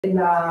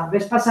La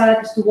vez pasada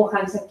que estuvo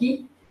Hans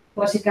aquí,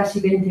 fue hace casi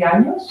 20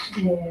 años.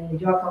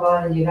 Yo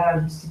acababa de llegar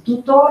al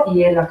instituto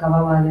y él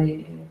acababa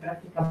de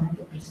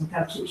prácticamente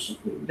presentar su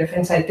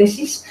defensa de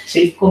tesis.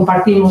 Sí.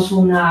 Compartimos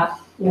una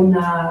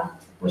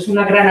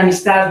gran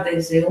amistad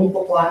desde un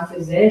poco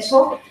antes de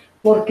eso,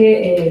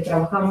 porque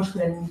trabajamos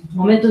en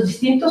momentos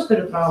distintos,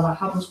 pero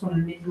trabajamos con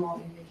el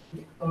mismo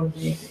director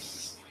de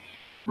tesis.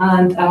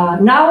 And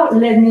now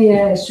let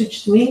me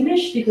switch to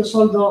English, because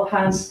although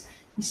Hans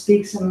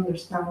speaks and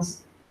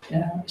understands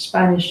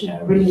Spanish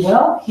really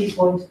well, he's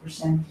going to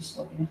present his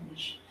talk in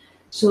English.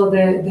 So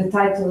the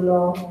title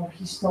of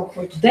his talk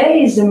for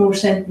today is The Moore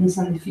Sentence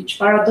and the Fitch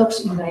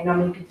Paradox in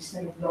Dynamic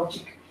Epistemic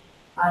Logic.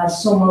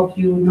 As some of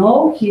you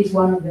know, he is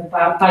one of the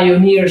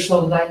pioneers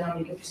of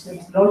Dynamic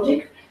Epistemic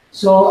Logic.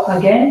 So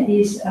again,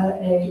 it's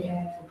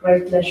a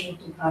great pleasure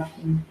to have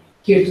him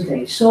here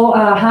today. So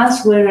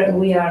Hans,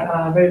 we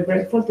are very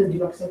grateful that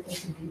you accepted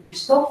to give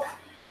this talk.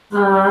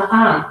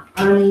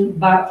 And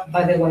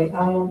by the way,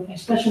 I'm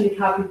especially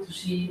happy to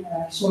see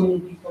so many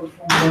people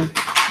from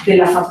de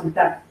la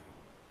facultad.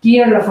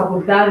 Here, la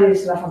facultad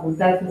is la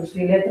Facultad de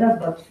Filosofía y Letras,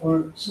 but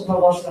for some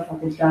of us, la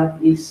facultad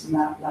is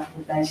la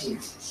Facultad de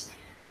Ciencias.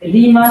 De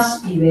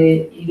Limas y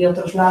de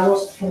otros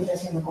lados, gente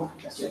haciendo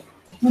computación.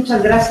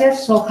 Muchas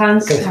gracias. So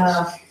Hans,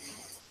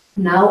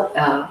 now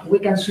we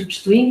can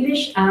switch to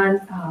English and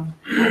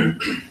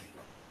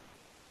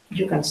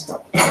you can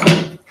start.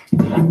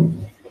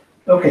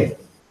 Okay.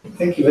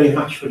 Thank you very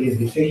much for the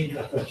invitation,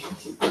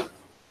 Atocha.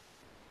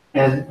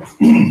 And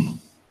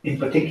in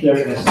particular,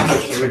 as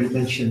Atocha already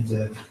mentioned,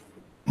 the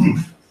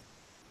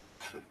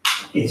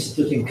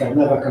Institute in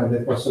Cuernavaca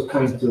that was so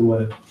kind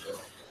to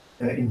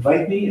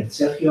invite me, and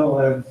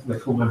Sergio,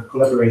 with whom I'm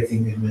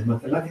collaborating in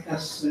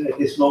Mathematicas at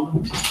this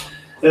moment.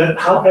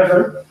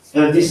 However,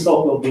 this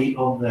talk will be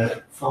on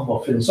far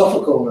more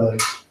philosophical,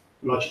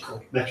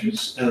 logical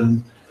matters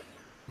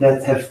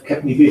that have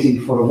kept me busy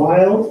for a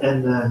while,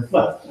 and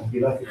well, I'm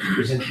delighted to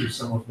present you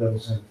some of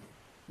those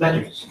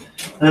matters.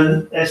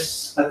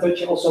 As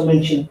Atocha also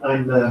mentioned,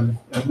 I'm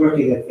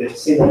working at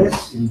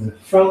CNRS in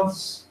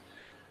France,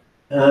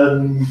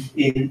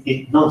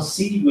 in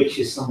Nancy, which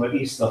is somewhere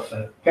east of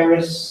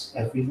Paris.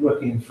 I've been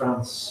working in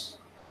France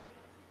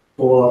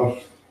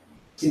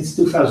since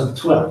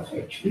 2012,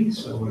 actually,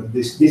 so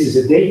this is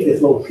a date that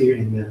will appear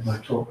in my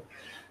talk.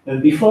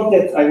 And before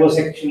that, I was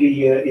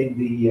actually in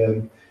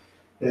the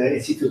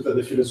Instituto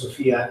de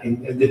Filosofía, in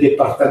the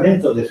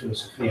Departamento de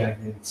Filosofía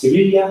in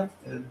Sevilla.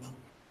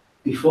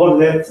 Before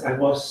that, I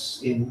was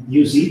in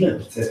New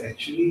Zealand,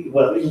 actually,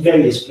 well, in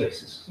various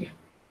places. Yeah.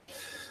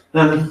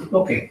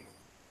 Okay.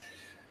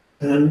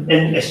 And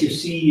as you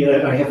see,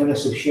 I have an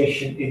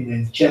association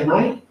in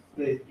Chennai.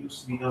 It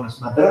used to be known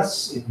as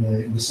Madras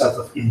in the south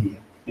of India.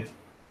 Yeah.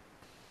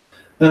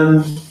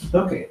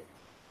 Okay.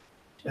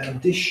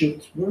 And this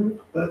should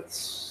work, but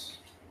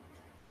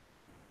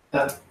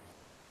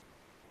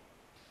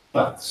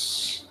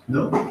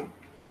no.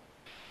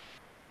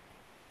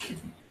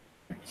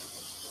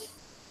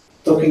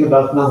 Talking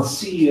about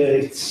Nancy,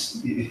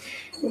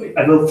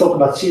 I will talk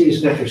about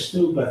serious matters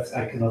too, but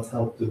I cannot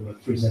help to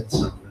present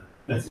some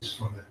matters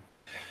for the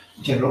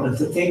general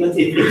entertainment.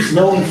 It's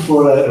known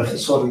for a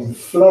sort of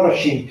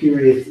flourishing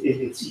period in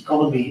its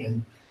economy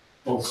and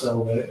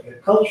also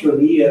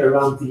culturally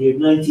around the year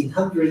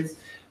 1900,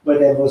 where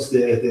there was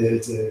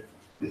the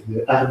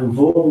Art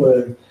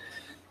Nouveau.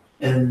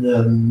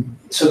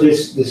 So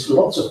there's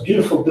lots of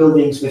beautiful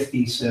buildings with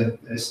these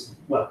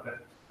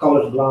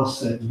colored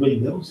glass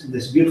windows, and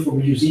there's a beautiful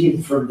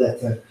museum from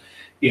that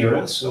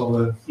era.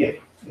 So yeah.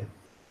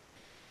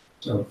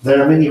 So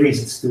there are many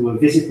reasons to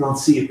visit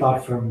Nancy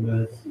apart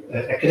from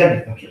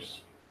academic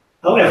matters.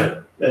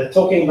 However,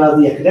 talking about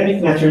the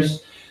academic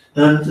matters,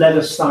 let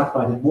us start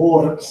by the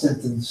Moore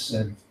sentence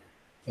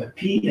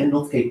P and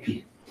not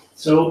KP.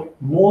 So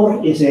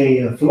Moore is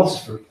a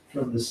philosopher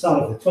from the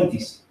start of the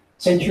 20th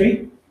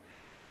century.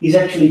 He's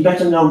actually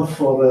better known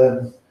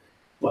for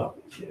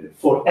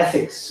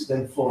ethics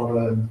than for,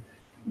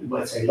 you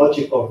might say,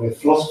 logic or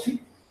philosophy.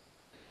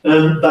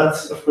 But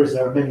of course,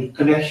 there are many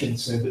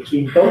connections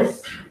between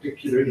both,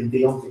 particularly in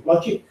deontic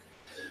logic.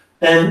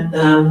 And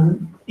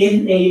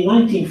in a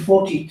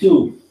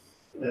 1942,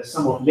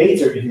 somewhat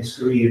later in his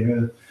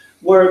career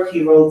work,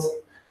 he wrote,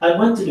 "I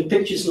went to the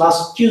pictures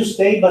last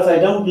Tuesday, but I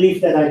don't believe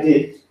that I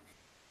did,"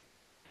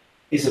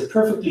 is a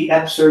perfectly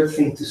absurd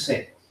thing to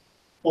say.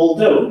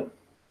 Although,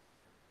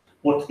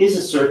 what is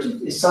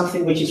asserted is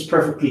something which is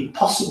perfectly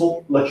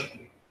possible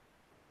logically.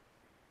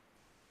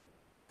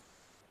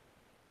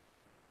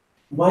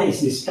 Why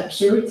is this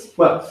absurd?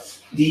 Well,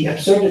 the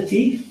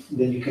absurdity,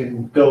 then you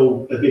can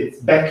go a bit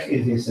back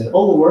in his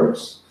older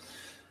works,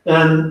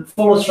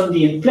 follows from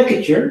the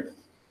implicature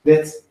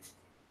that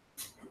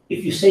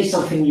if you say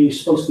something, you're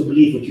supposed to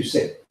believe what you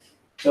say.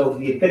 So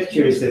the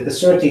implicature is that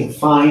asserting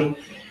phi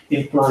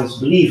implies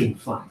believing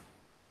phi.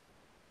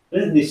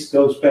 And this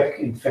goes back,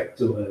 in fact,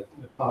 to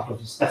a part of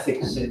his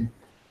ethics and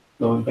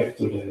going back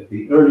to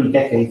the early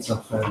decades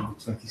of the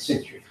 20th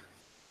century.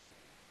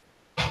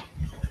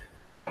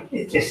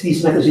 as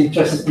these matters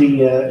interested me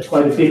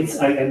quite a bit,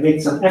 I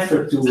made some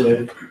effort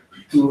to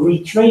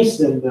retrace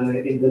them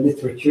in the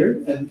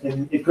literature,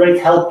 and a great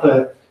help,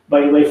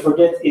 by the way, for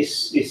that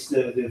is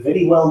the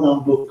very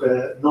well-known book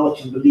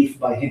Knowledge and Belief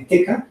by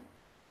Atocha,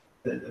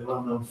 the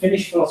well-known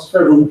Finnish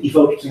philosopher, who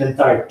devoted an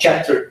entire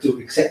chapter to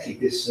exactly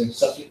this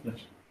subject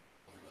matter.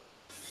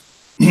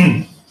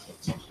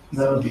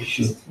 Now this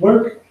should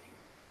work,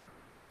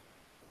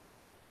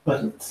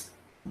 but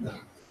no.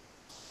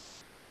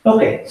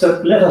 Okay,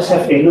 so let us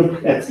have a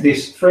look at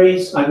this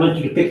phrase. I went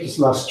to the pictures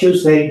last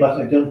Tuesday, but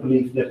I don't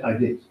believe that I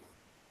did.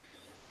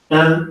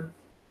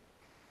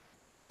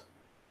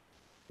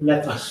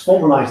 Let us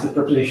formalize the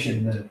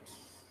proposition.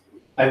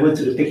 I went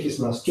to the pictures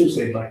last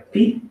Tuesday by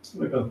P.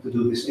 We're going to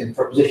do this in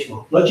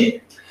propositional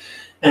logic.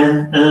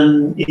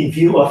 And in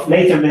view of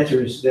later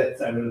matters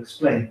that I will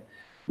explain,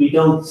 we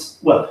don't,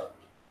 well,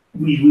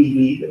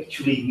 we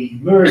actually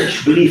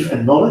merge belief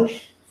and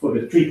knowledge for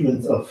the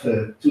treatment of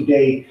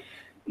today.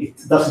 It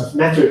doesn't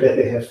matter that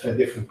they have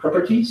different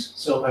properties,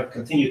 so I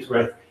continue to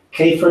write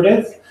K for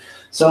that.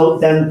 So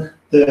then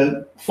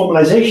the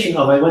formalization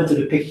of I went to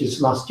the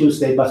pictures last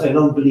Tuesday, but I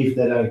don't believe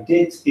that I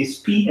did, is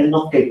P and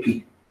not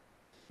KP.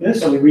 Yeah,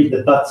 so we read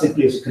the but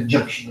simply as a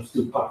conjunction of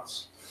two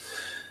parts.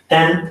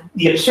 And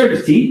the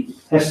absurdity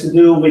has to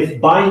do with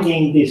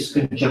binding this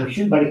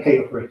conjunction by the K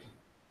operator.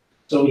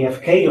 So we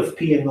have K of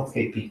P and not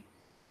KP.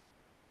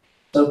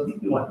 So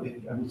what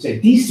I would say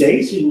these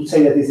days, we would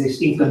say that this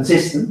is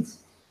inconsistent.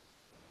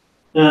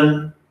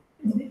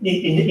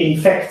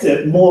 In fact,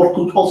 Moore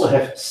could also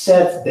have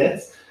said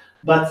that,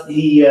 but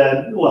he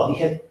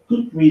had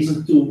good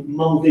reason to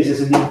mount this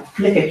as an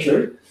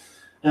implicature,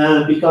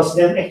 because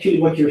then actually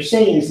what you're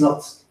saying is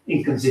not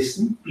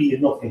inconsistent, P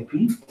and not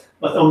KP,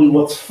 but only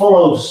what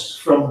follows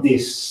from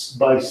this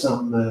by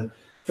some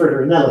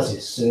further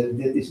analysis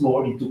that is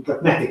more into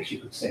pragmatics, you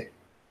could say.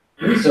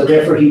 So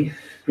therefore he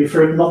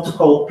preferred not to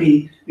call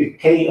P, the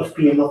K of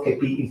P and not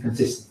KP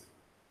inconsistent.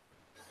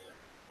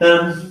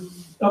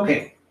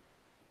 Okay.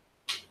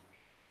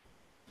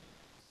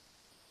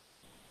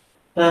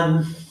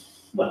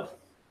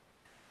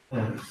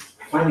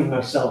 Finding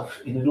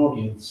myself in an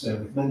audience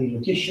with many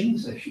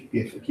logicians, I should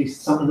give at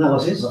least some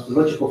analysis of the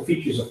logical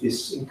features of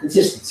this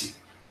inconsistency.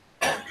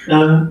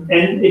 And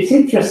it's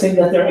interesting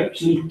that there are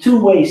actually two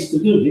ways to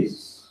do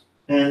this,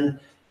 and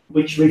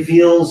which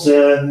reveals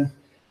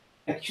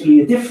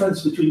actually a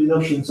difference between the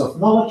notions of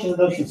knowledge and the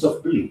notions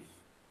of belief.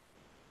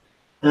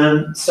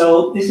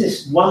 So this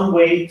is one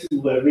way to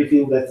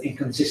reveal that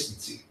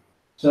inconsistency.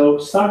 So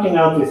starting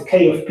out with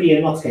K of P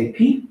and not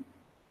KP,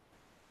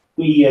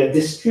 we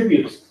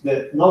distribute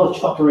the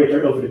knowledge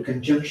operator over the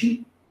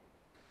conjunction.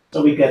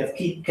 So we get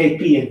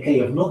KP and K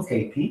of not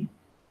KP.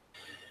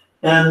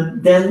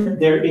 And then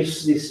there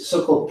is this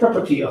so-called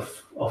property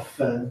of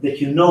that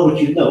you know what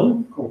you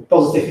know, called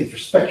positive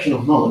introspection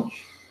of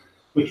knowledge,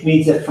 which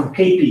means that from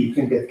KP you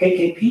can get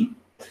KKP,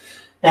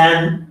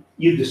 and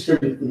you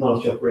distribute the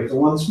knowledge operator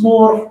once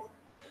more.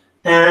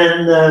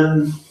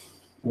 And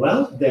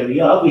well, there we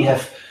are. We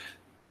have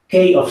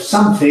K of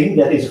something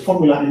that is a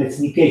formula in its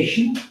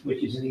negation,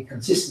 which is an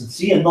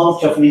inconsistency, and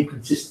knowledge of an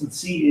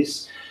inconsistency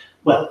is,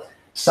 well,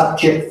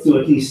 subject to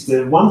at least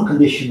one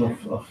condition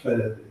of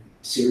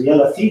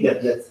seriality,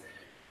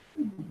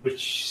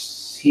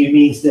 which here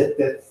means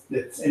that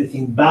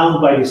anything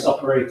bound by this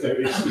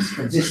operator is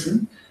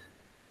consistent,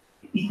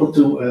 equal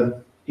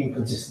to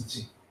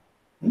inconsistency.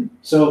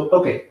 So,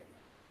 okay,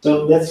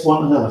 so that's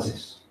one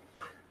analysis.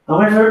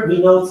 However, we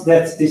note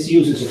that this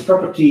uses a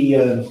property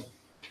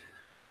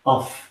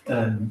of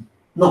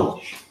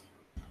knowledge.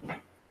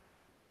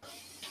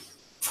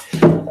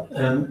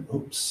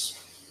 Oops.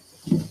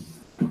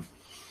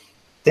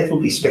 That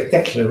would be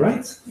spectacular,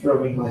 right?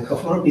 Throwing my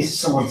coffee on. This is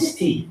someone's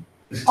tea.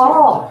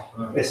 Oh!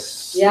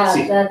 Yes. Yeah,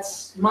 see.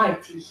 That's my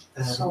tea.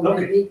 So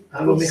okay.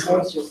 this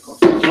was your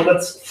coffee. So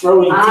that's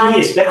throwing tea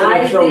is better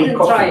than throwing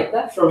coffee. Try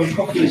it, Throwing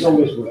coffee is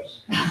always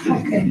worse.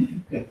 Okay.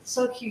 Yeah.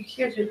 So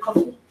here's your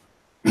coffee.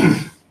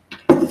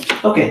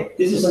 Okay,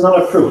 this is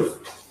another proof.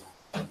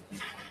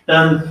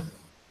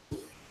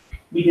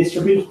 We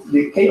distribute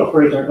the K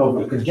operator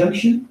over the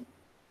conjunction,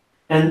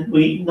 and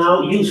we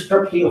now use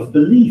property of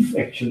belief,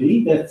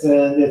 actually,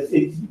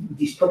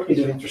 these properties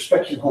of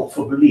introspection hold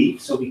for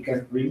belief, so we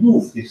can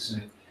remove this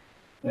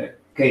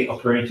K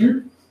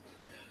operator.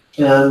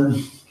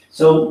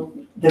 So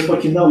that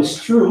what you know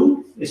is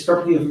true is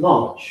property of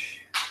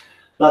knowledge.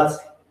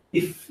 But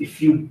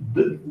if you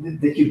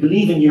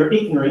believe in your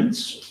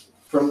ignorance,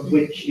 from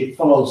which it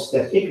follows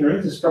that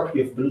ignorance is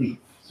property of belief.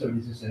 So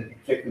this is in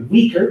fact a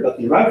weaker but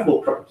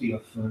derivable property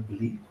of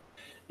belief.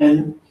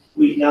 And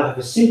we now have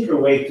a simpler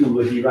way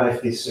to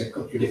derive this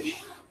contradiction.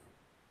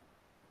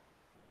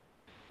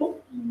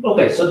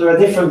 Okay, so there are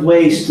different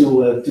ways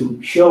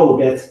to show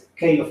that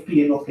K of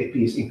P and not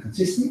KP is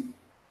inconsistent.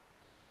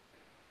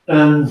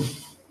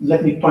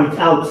 Let me point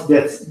out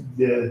that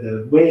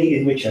the way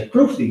in which I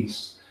prove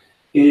these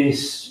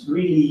is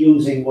really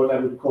using what I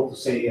would call to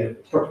say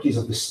properties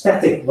of the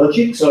static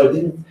logic. So I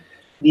didn't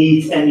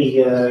need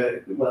any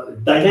well,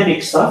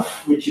 dynamic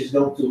stuff, which is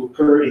going to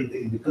occur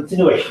in the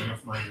continuation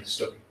of my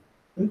story.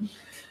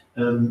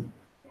 The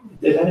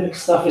dynamic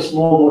stuff is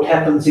more what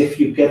happens if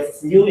you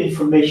get new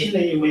information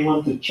and you may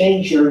want to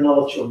change your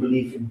knowledge or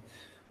belief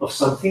of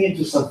something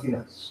into something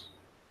else.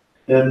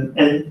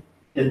 And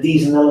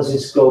these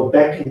analyses go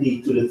back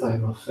indeed to the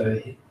time of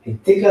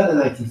Hintika, the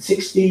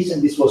 1960s,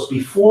 and this was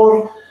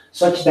before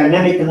such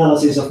dynamic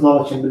analysis of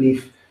knowledge and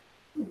belief,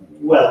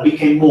 well,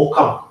 became more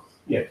common,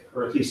 yeah,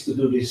 or at least to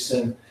do this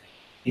in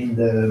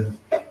the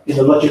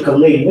logical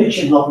language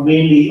and not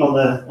merely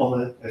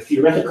on a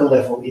theoretical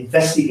level,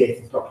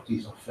 investigating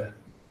properties of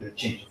the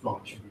change of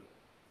knowledge and belief.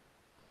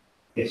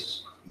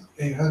 Yes.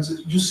 Hey,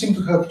 Hans, you seem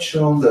to have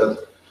shown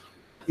that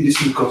it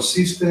is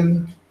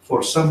inconsistent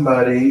for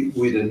somebody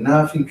with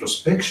enough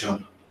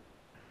introspection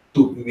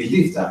to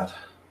believe that.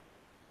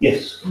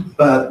 Yes.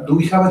 But do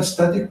we have a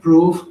static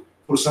proof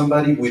for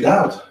somebody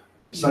without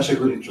such a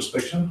good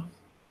introspection?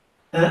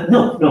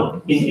 No,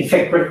 no. In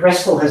fact,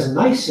 Restall has a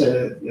nice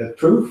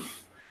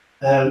proof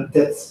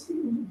that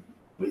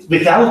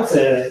without,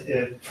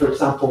 for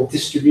example,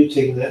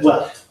 distributing,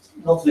 well,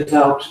 not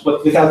without,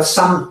 but without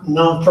some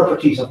known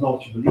properties of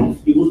knowledge and belief,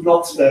 you would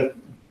not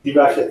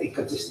derive that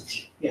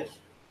inconsistency. Yeah.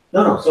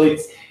 No, no. So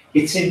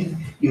it's in,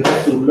 you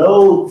have to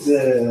load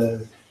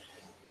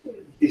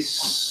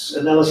this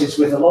analysis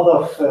with a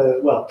lot of,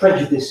 well,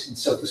 prejudice,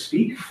 so to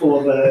speak,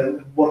 for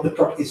what the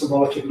properties of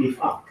knowledge and belief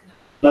are.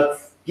 But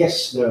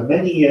yes, there are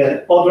many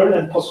other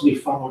and possibly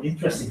far more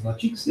interesting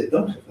logics that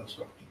don't have those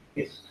properties.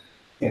 Yes.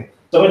 Yeah.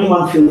 So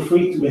anyone feel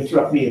free to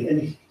interrupt me at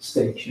any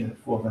stage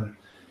for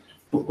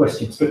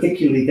questions,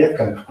 particularly that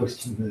kind of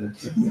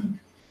question.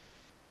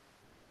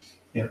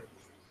 Yeah.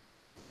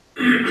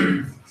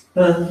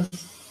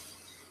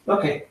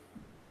 Okay.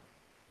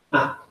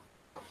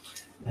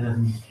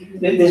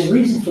 There's a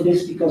reason for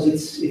this because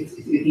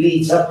it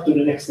leads up to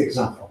the next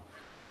example.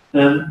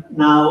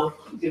 Now,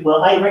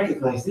 well, I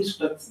recognize this,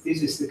 but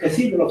this is the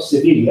Cathedral of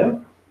Sevilla,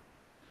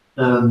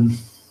 formerly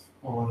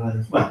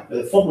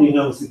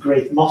known as the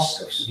Great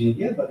Mosque of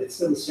Sevilla, but it's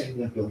still the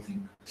same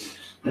building.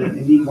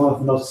 Indeed, one of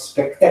the most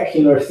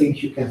spectacular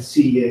things you can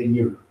see in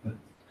Europe.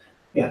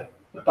 Yeah,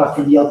 apart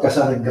from the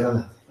Alcazar in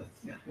Granada,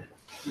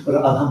 or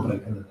Alhambra in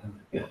Granada.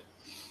 Yeah.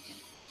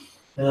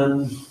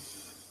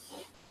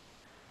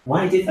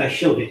 Why did I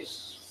show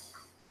this?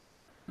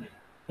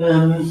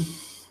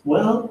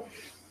 Well,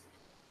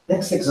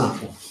 next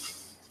example.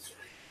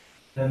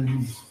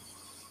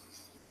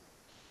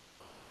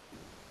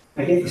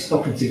 I gave this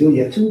talk in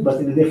Sevilla too, but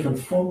in a different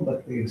form,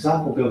 but the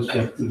example goes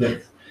back to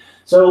that.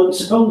 So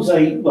suppose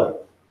I,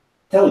 well,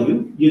 tell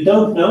you, you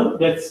don't know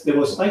that there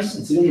was ice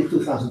in Sevilla in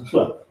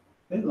 2012,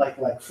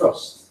 like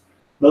frost,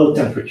 low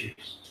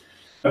temperatures.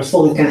 I was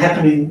told it can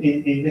happen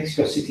in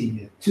Mexico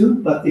City too,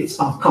 but it's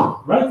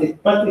uncommon, right?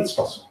 But it's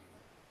possible.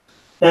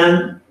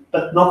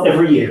 But not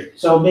every year.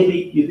 So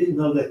maybe you didn't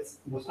know that it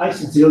was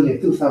ice in Sevilla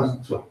in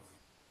 2012.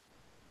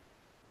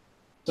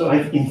 So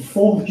I've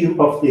informed you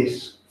of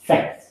this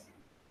fact.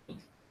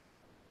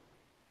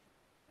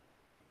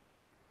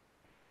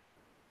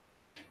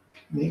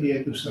 Maybe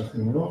I do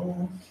something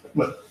wrong.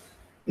 Well,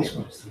 this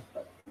one is true.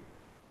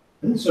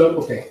 And so,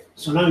 okay,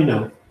 so now you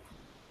know.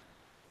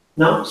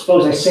 Now,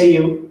 suppose I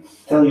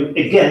tell you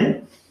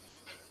again,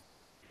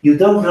 you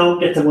don't know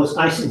that there was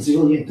ice in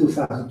Sevilla in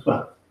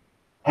 2012,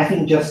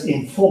 having just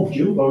informed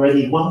you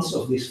already once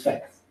of this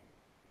fact.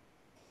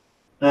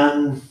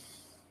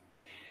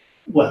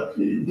 Well,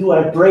 do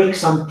I break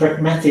some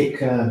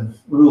pragmatic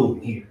rule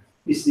here?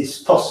 Is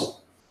this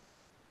possible?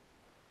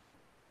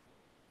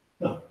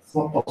 No, it's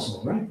not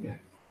possible, right? Yeah.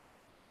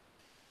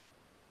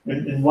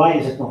 And why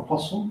is it not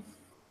possible?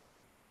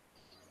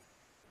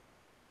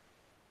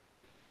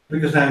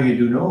 Because now you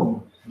do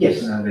know.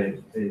 Yes.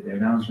 The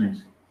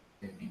announcement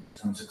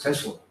sounds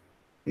successful.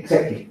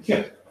 Exactly.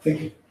 Yeah.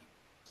 Thank you.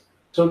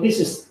 So this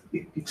is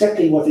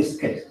exactly what is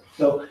the case.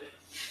 So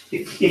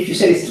if you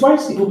say it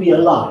twice, it will be a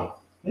lie,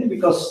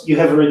 because you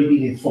have already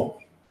been informed.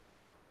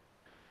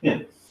 Yeah.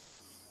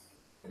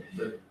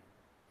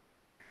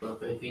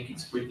 But I think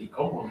it's pretty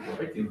common,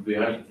 right? In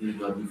reality,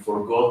 that you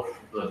forgot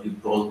that you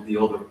told the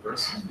other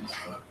person this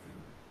fact.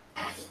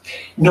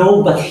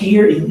 No, but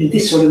here in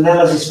this sort of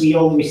analysis, we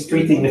always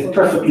treating with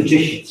perfect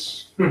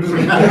logicians.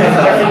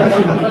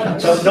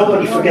 So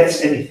nobody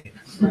forgets anything.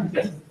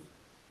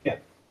 Yeah.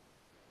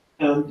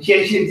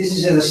 This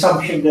is an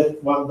assumption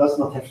that one does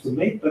not have to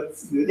make, but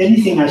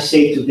anything I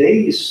say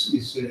today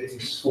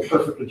is for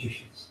perfect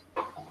logicians.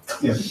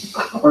 Yeah.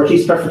 Or at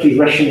least perfectly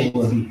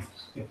rational beings.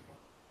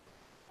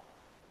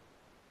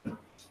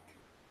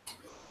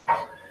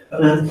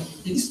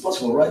 It is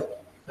possible, right?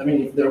 I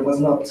mean, if there was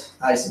not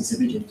ice in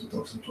Sevilla in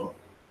 2012,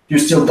 you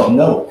still don't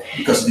know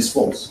because it is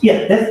false.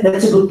 Yeah,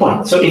 that's a good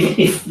point. So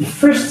if the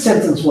first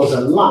sentence was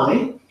a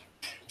lie,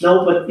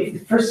 no, but if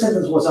the first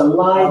sentence was a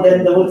lie,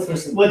 then there would,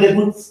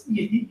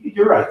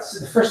 you're right. So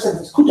the first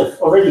sentence could have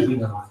already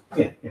been a lie.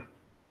 Yeah, yeah.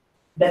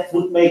 That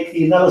would make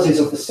the analysis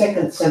of the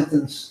second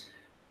sentence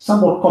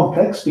somewhat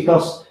complex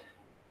because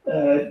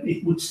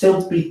it would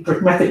still be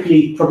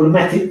pragmatically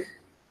problematic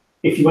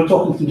if you were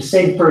talking to the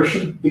same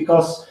person,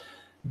 because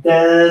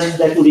then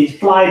that would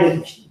imply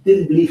that you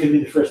didn't believe him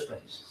in the first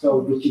place. So,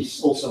 which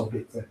is also a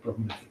bit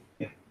problematic.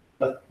 Yeah,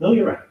 but no,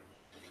 you're right.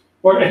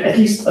 Or at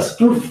least as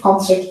proof of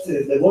concept,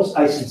 there was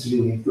ice in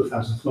Seville in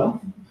 2012.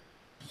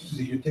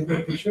 Did you take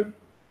that picture?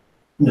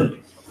 No.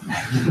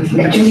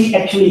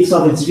 actually, it's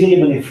not in Seville,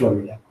 but in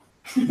Florida.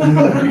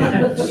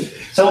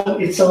 So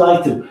it's a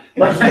lie too.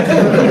 But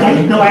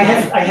I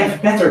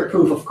have better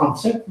proof of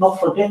concept, not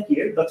for that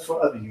year, but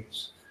for other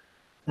years.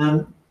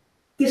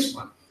 This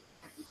one.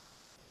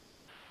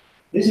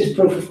 This is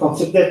proof of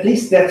concept, at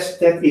least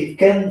that it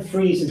can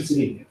freeze in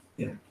Seville.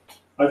 Yeah.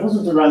 I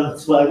wasn't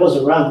around, well, I was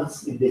around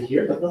in that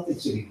year, but not in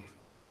Seville.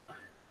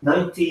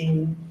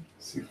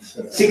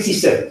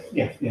 1967,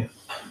 yeah.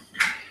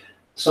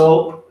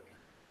 So,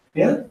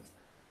 yeah.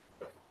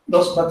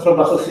 Dos cuatro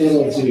bajo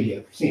cero en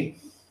Sevilla. Sí,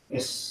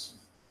 es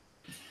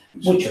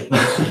mucho.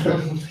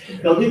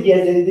 No,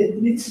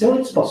 yeah, so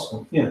it's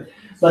possible, yeah.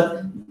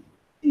 But,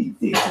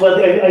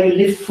 well, I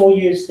lived 4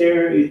 years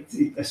there.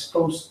 I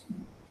suppose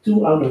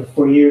 2 out of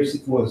 4 years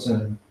it was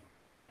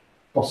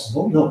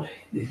possible. No,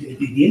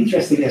 the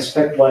interesting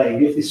aspect why I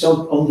lived is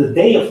so on the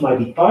day of my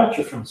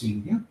departure from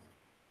Sevilla,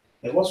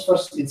 I was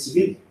first in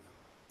Sevilla.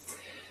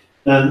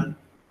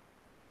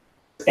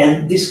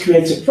 And this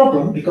creates a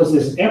problem because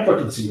there's an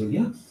airport in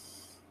Sevilla,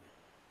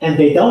 and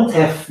they don't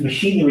have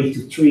machinery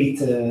to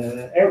treat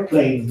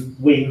airplane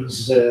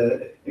wings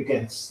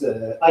against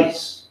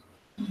ice.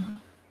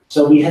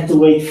 So we had to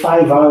wait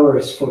 5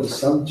 hours for the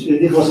sun.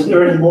 It was an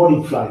early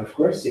morning flight, of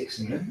course, 6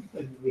 a.m.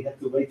 And we had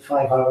to wait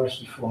 5 hours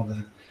before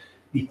the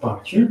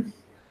departure.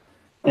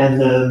 And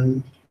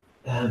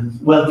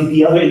well,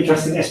 the other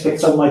interesting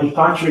aspects of my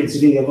departure in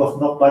Sevilla was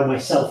not by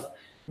myself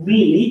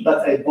really,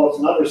 but I bought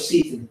another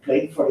seat in the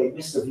plane for a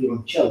Mr.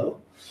 Violoncello.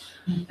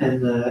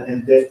 And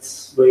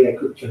that way I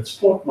could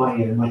transport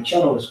my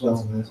cello as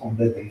well on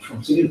that day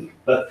from Sevilla.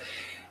 But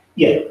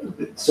yeah,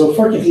 so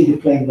fortunately the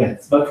plane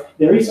went. But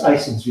there is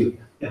ice in Sevilla.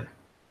 Yeah.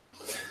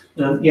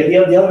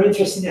 The other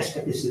interesting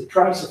aspect is the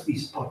price of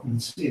these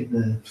apartments in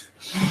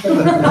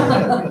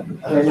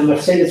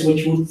Mercedes,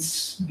 which would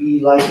be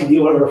like in the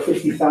order of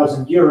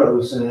 50,000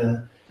 euros,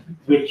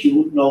 which you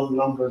would no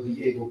longer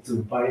be able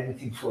to buy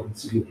anything for in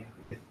Sevilla.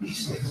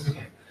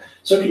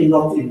 Certainly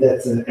not in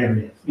that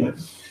area. Yeah.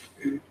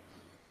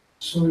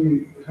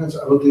 Sorry, Hans,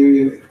 about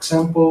the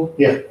example.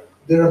 Yeah.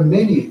 There are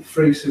many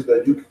phrases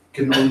that you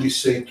can only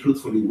say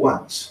truthfully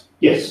once.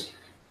 Yes.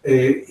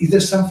 Is there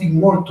something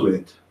more to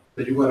it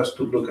that you want us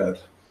to look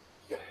at?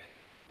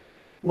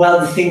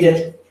 Well, the thing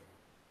that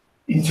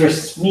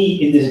interests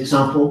me in this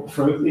example,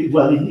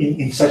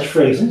 in such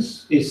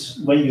phrases, is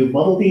when you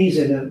model these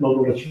in a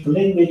model-logical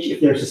language, if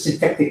there's a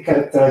syntactic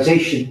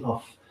characterization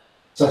of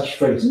such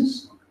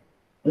phrases,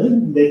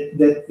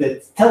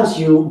 that tells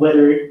you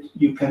whether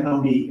you can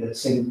only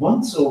say them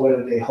once or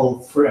whether they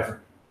hold forever.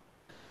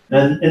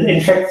 And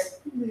in fact,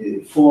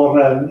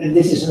 and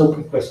this is an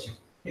open question.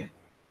 Yeah.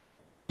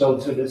 So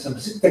there's some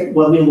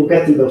well, we will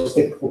get to those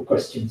technical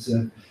questions.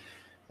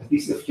 At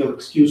least if you'll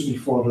excuse me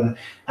for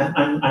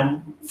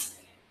I'm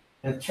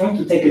trying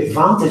to take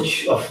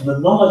advantage of the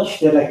knowledge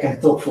that I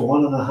can talk for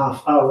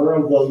 1.5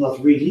 hours, well,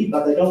 not really,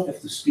 but I don't have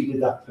to speed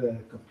it up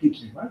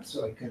completely, right?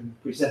 So I can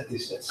present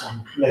this at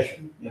some leisure.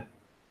 Yeah.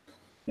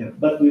 Yeah.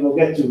 But we will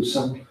get to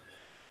some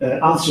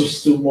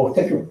answers to more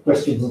technical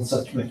questions on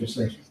such matters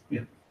later.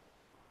 Yeah.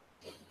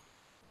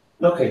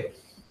 Okay.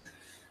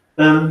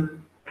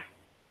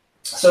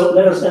 So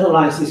let us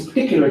analyze this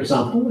particular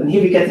example, and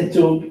here we get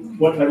into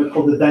what I would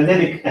call the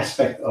dynamic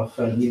aspect of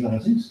the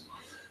analysis.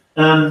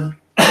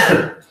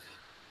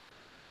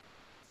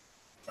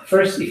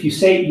 First, if you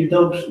say you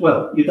don't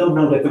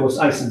know that there was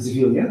ice in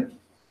Sevilla,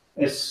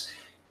 as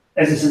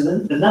is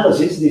an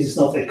analysis, this is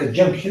not a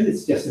conjunction,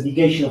 it's just a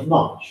negation of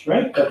knowledge,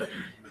 right? But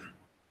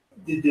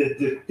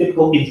the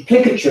typical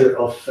implicature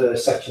of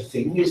such a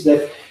thing is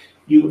that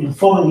you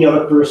inform the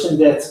other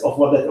person of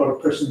what that other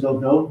person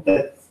don't know,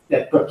 that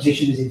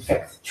proposition is in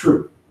fact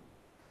true.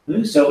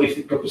 So if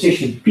the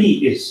proposition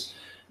P is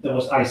there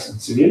was ice in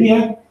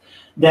Sevilla,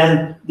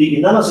 then the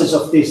analysis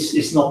of this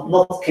is not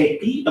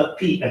KP, but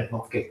P and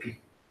not KP.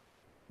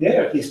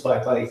 Yeah, at least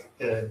by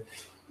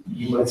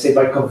you might say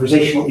by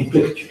conversational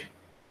implicature.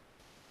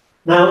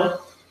 Now,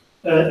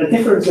 a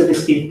difference that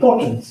is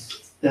important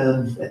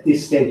at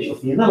this stage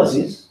of the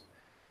analysis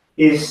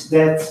is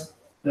that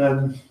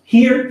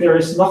here there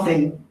is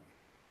nothing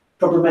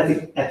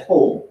problematic at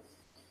all,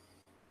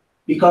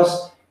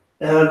 because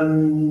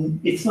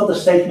it's not a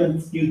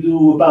statement you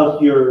do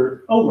about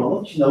your own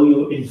knowledge. No,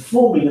 you're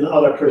informing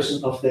another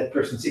person of that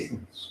person's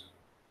ignorance.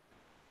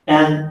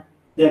 And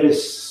there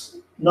is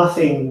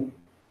nothing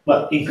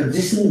but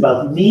inconsistent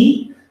about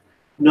me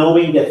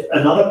knowing that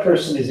another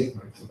person is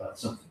ignorant about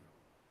something.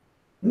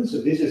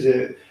 So this is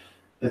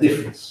a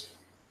difference.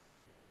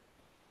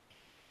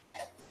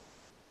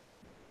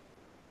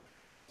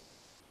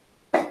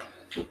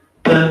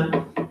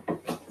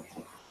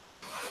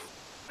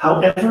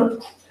 However,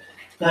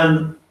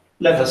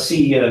 let us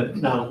see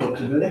now what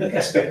the dynamic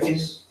aspect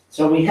is.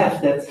 So we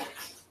have that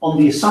on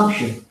the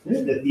assumption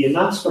that the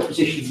announced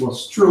proposition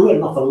was true and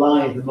not a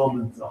lie at the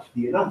moment of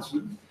the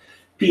announcement,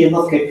 P and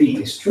not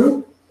Kp is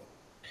true.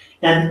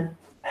 And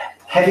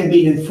having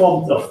been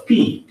informed of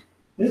P,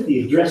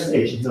 the addressed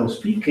agent knows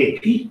P,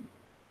 Kp.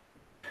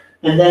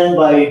 And then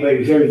by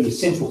a very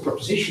simple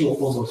propositional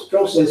almost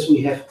process,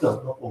 we have,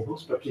 no, not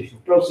almost,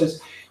 propositional process,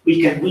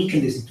 we can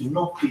weaken this into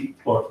not P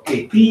or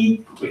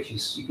Kp, which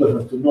is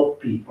equivalent to not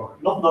P or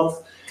not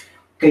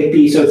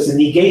Kp. So it's the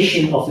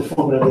negation of the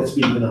formula that's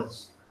being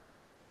announced.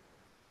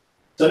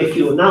 So if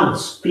you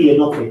announce P and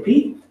not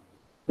Kp,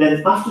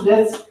 then after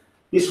that,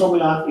 this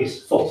formula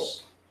is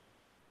false.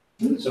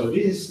 So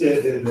this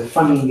is the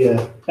funny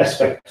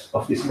aspect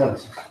of this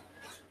analysis.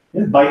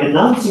 By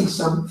announcing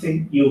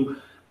something, you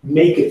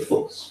make it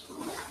false.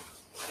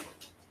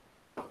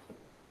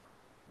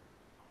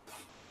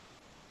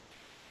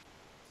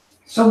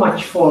 So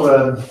much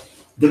for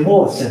the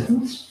moral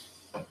sentence.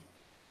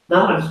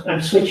 Now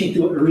I'm switching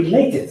to a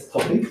related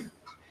topic.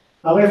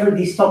 However,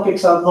 these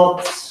topics are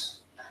not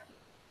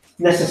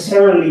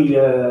necessarily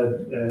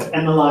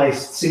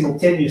analyzed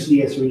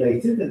simultaneously as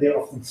related, and they're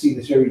often seen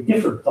as very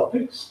different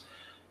topics,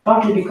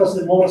 partly because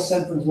the moral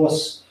sentence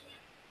was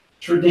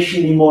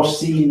traditionally more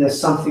seen as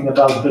something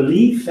about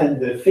belief, and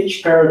the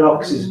Fitch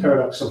paradox is a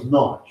paradox of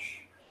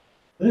knowledge.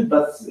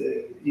 But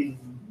in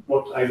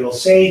what I will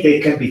say, they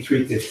can be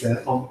treated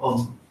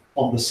on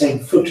the same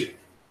footing.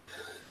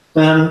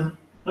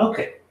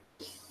 Okay,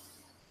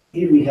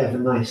 here we have a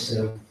nice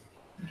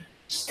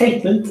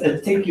statement,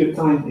 and take your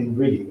time in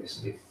reading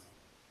this.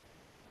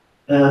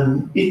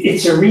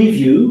 It's a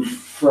review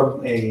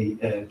from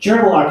a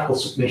journal article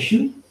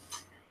submission,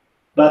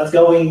 but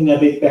going a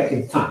bit back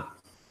in time,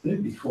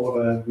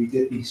 before we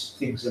did these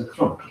things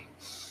electronically.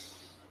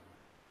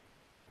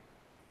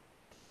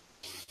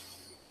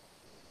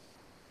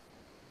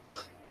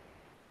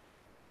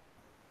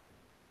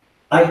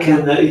 I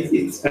can,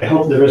 I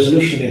hope the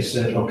resolution is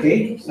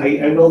okay.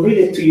 I will read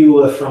it to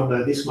you from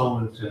this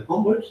moment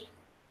onwards.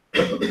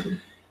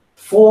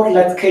 For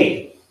let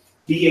K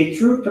be a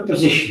true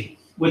proposition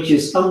which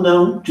is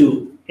unknown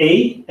to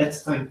A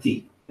at time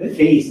t.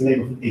 A is the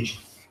name of an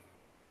agent.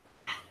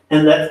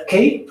 And let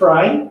K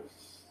prime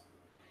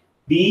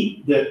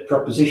be the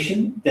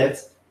proposition that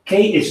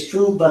K is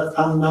true but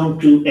unknown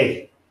to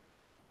A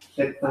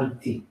at time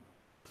t.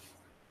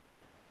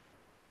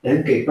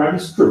 Then K prime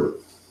is true.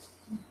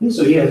 And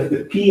so here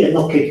the P and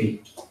not Kp.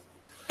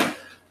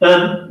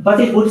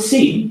 But it would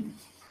seem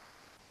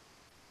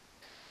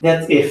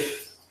that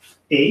if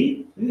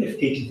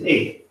agent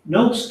A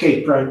knows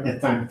K prime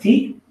at time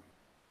t,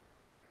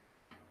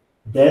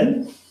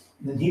 then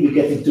here we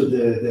get into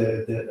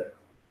the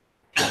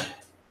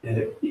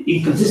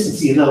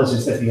inconsistency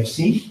analysis that we have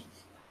seen.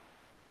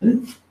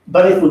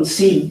 But it would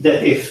seem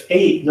that if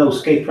A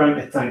knows K prime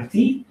at time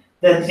t,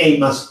 then A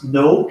must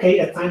know K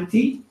at time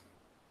t,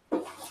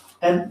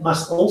 and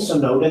must also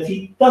know that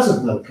he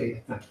doesn't know K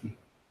at time t.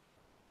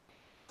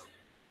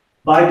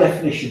 By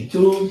definition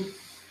 2,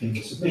 in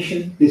the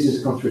submission, this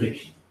is a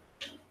contradiction.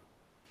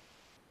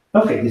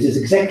 Okay, this is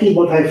exactly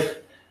what I've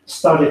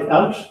started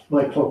out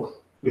my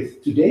talk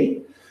with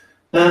today,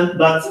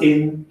 but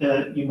in,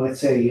 you might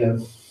say,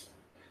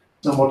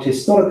 somewhat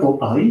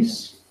historical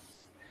eyes.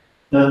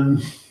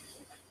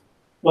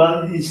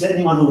 Well, is there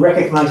anyone who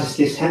recognizes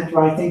this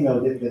handwriting? No,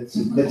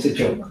 that's a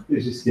joke.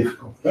 This is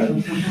difficult, right?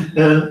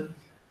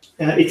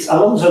 It's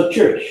Alonso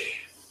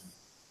Church.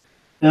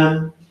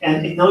 And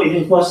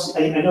it was,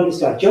 I know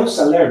this guy, Joe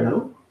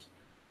Salerno,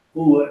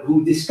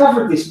 who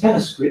discovered this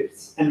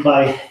manuscript, and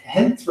by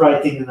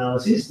handwriting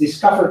analysis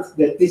discovered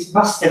that this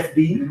must have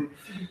been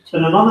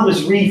an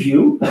anonymous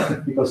review,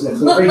 because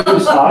that's a very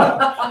good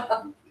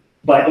start,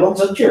 by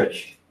Alonso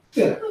Church.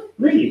 Yeah,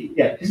 really,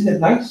 yeah, isn't that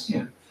nice?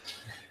 Yeah.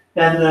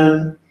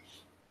 And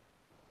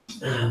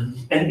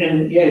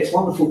yeah, it's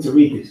wonderful to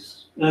read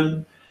this.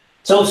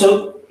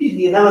 So in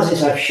the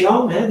analysis I've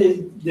shown,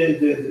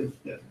 the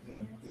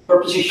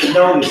proposition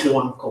known is the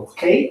one called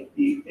K,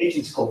 the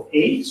agent is called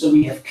A, so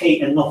we have K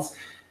and not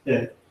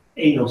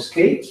A knows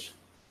K.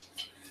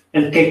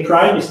 And K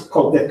prime is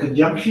called that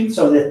conjunction,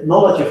 so that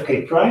knowledge of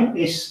K prime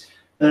is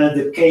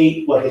the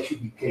K, well, it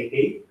should be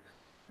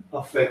Ka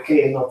of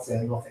K and not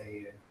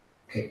A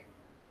K.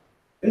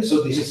 And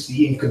so this is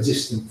the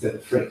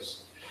inconsistent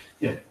phrase.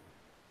 Yeah.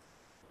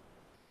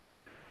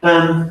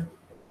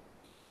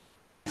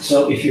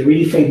 So if you're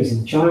really famous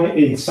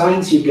in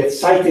science, you get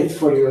cited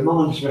for your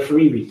anonymous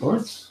referee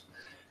reports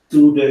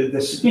to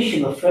the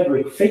submission of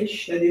Frederick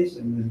Fitch, that is,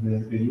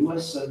 and the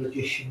US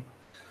logician,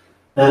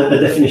 a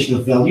definition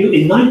of value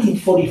in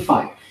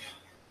 1945.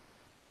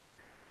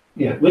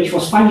 Yeah, which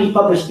was finally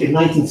published in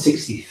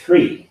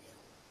 1963.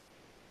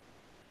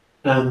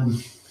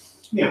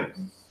 Yeah.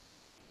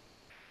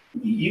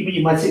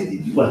 You might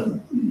say, well,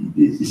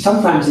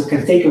 sometimes it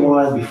can take a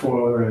while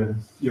before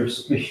your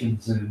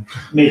submissions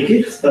make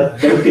it, but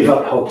don't give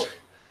up hope.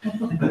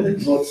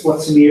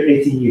 What's a mere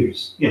 18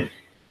 years? Yeah.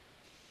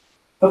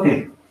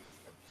 Okay.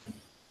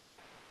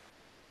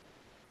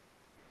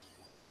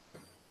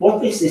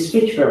 What is this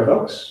Fitch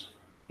paradox?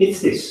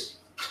 It's this.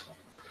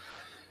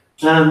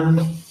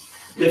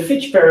 The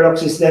Fitch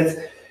paradox is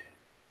that,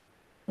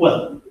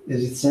 well,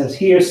 as it says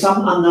here,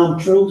 some unknown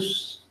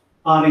truths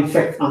are in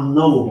fact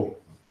unknowable.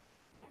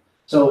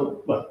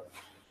 So, well,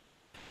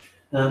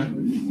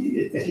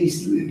 at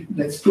least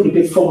let's put a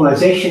bit of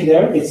formalization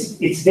there.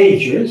 It's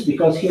dangerous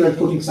because here I'm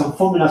putting some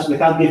formulas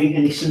without giving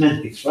any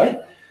semantics,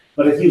 right?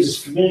 But it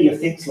uses familiar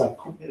things like,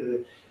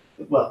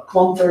 well,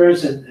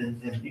 quanters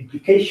and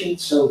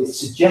implications, so it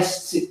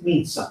suggests it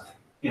means something.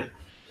 Yeah.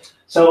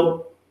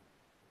 So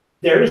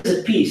there is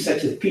a P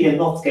such that P and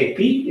not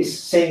KP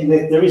is saying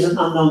that there is an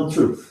unknown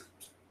truth.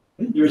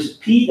 There is a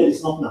P that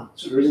is not known,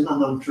 so there is an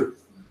unknown truth.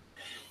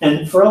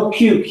 And for all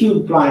Q,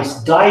 Q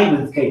implies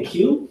diamond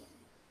KQ,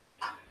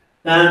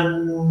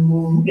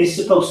 is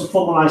supposed to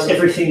formalize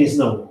everything is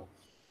knowable.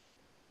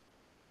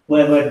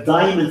 Where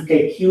diamond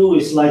KQ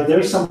is like there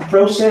is some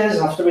process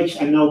after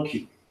which I know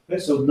Q. Okay?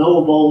 So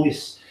knowable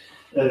is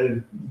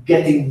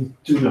getting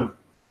to know.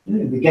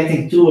 The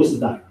getting to is the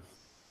diamond.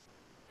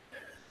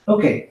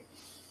 Okay,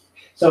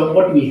 so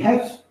what do we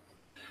have?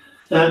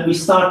 We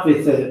start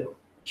with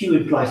Q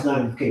implies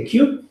diamond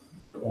KQ,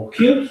 or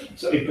Q.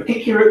 So in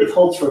particular, it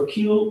holds for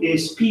Q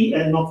is P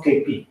and not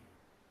KP.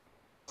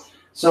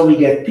 So we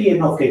get P and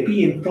not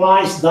KP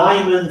implies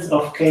diamond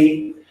of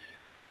K,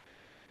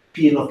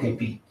 P and not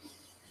KP.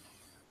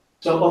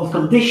 So on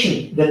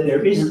condition that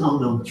there is an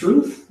unknown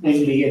truth,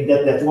 namely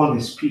that one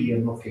is P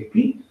and not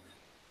KP,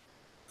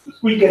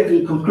 we get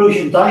to the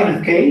conclusion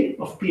diamond K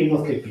of P and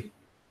not KP.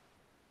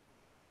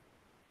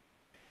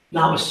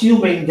 Now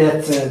assuming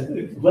that,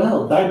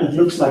 well, diamond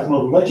looks like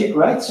modal logic,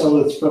 right? So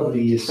it's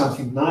probably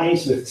something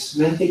nice with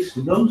semantics,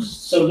 who knows?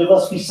 So there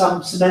must be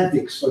some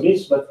semantics for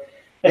this, but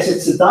as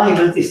it's a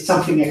diamond, it's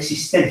something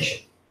existential.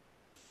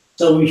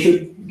 So we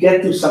should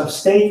get to some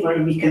state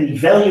where we can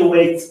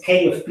evaluate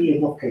K of P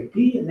and not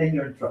KP, and then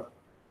you're in trouble.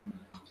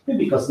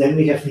 Because then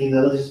we have the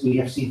analysis we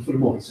have seen for the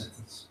model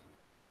sentence.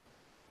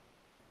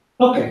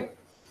 Okay.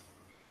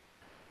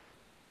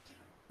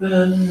 So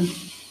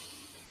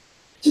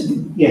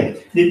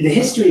the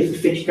history of the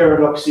Fitch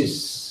paradox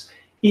is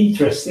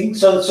interesting.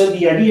 So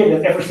the idea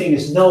that everything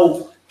is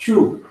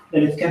true,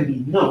 that it can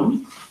be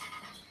known,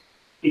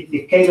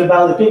 it came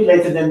about a bit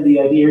later than the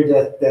idea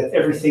that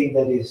everything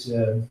that is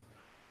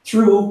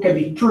true can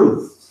be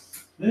proved.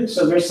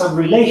 So there's some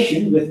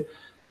relation with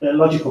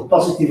logical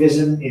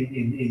positivism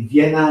in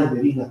Vienna, in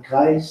the Wiener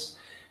Kreis,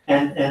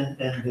 and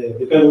the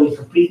Gödel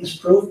incompleteness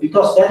proof,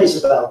 because that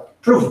is about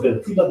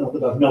provability, but not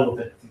about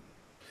knowability.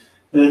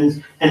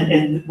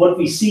 And what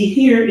we see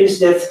here is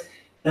that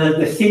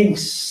the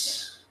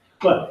things,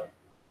 well,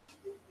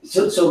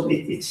 so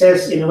it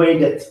says in a way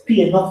that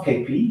P and not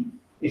KP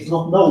is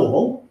not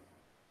knowable,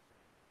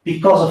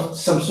 because of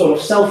some sort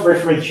of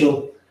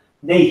self-referential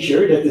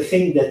nature, that the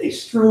thing that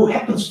is true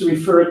happens to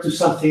refer to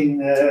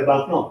something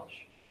about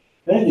knowledge.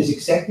 That is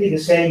exactly the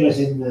same as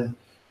in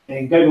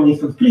Gödel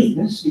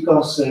incompleteness,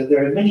 because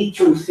there are many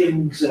true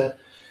things that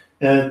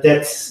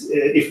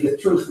if the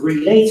truth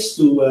relates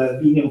to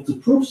being able to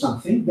prove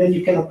something, then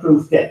you cannot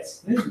prove that.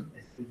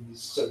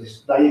 So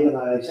this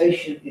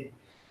diagonalization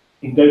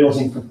in Gödel's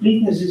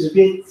incompleteness is a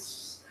bit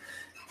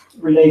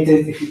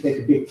related if you take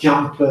a big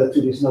jump to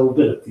this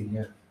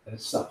knowability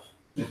stuff.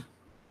 Yeah.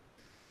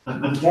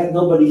 I'm glad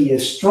nobody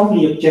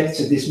strongly objects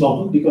at this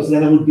moment, because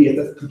then I would be at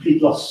a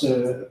complete loss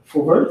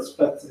for words,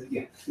 but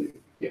yeah,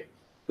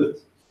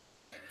 good.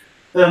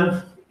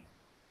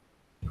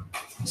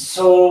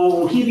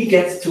 So here we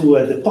get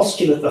to the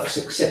postulate of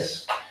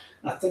success.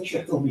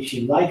 Atocha told me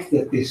she liked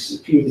that this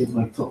appeared in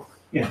my talk.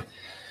 Yeah.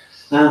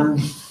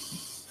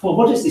 For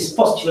what is this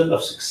postulate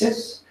of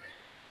success?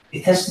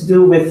 It has to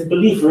do with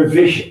belief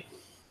revision.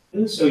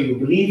 So you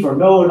believe or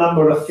know a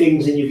number of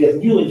things and you get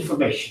new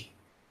information.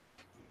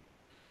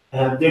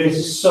 There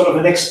is sort of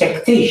an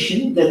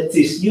expectation that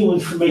this new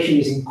information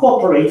is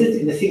incorporated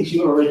in the things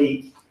you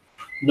already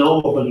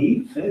know or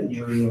believe, in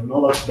your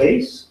knowledge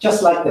base,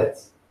 just like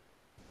that.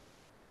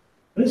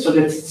 So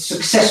that it's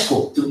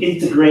successful to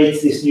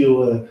integrate this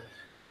new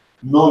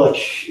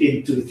knowledge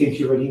into the things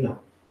you already know.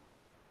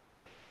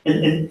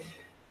 And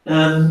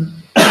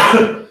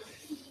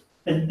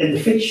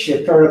the Fitch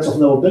paradox of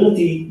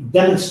knowability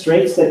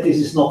demonstrates that this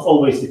is not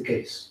always the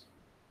case.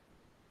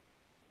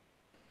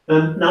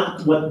 Now,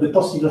 what the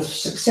postulate of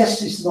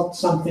success is not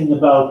something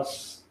about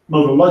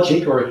modal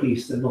logic, or at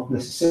least not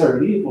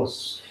necessarily. It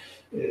was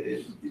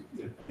a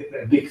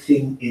big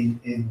thing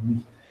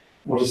in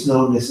what is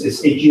known as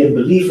AGM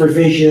belief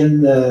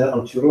revision,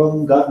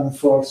 Alturon,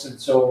 Gardenforce, and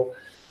so.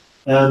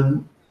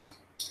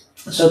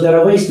 So there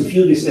are ways to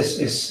view this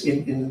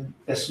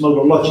as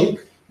modal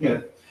logic.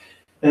 Yeah.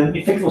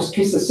 In fact, it was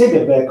Christa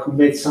Segerberg who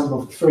made some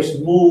of the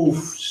first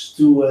moves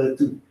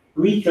to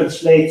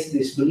retranslate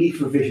this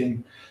belief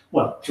revision,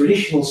 well,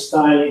 traditional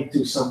style,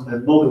 into some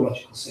modal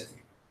logical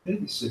setting.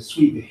 This is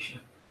Swedish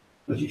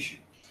logician.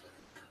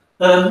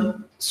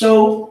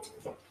 So,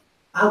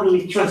 how do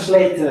we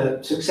translate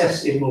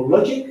success in modal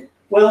logic?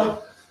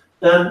 Well,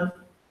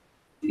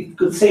 it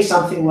could say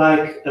something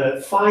like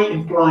phi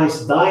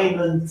implies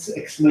diamond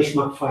exclamation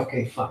mark phi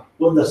k phi.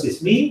 What does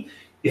this mean?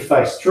 If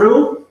phi is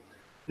true,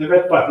 The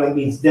red part, that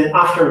means then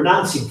after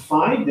announcing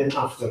phi, then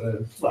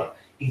after, well,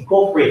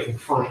 incorporating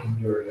phi in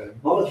your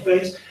knowledge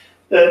base,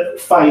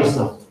 phi is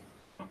known.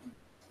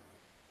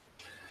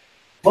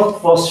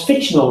 What was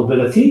Fitch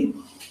knowability?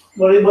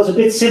 Well, it was a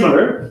bit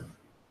similar.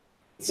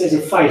 It says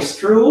if phi is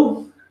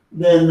true,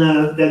 then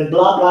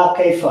blah blah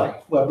k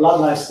phi. Well, blah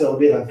blah is still a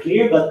bit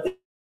unclear, but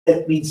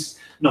that means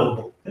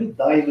knowable.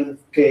 Diamond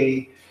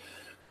k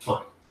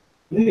phi.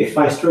 If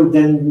phi is true,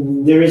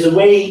 then there is a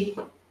way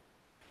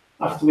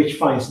after which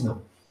phi is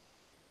known.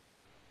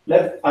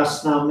 Let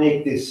us now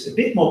make this a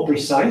bit more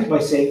precise by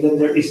saying that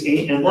there is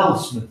an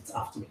announcement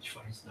after which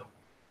phi is known.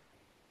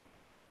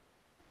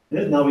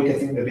 And now we're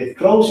getting a bit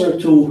closer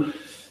to,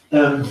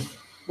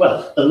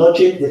 well, a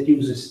logic that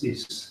uses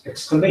this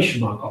exclamation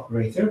mark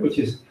operator, which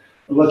is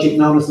a logic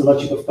known as the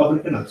logic of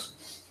public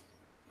announcements.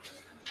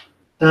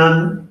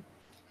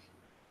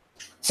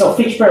 So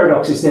Fitch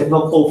paradox is that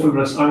not all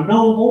formulas are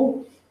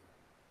knowable,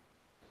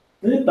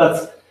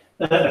 but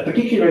a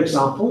particular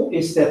example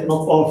is that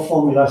not all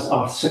formulas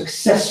are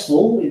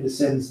successful in the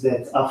sense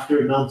that after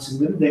announcing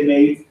them, they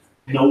may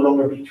no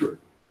longer be true.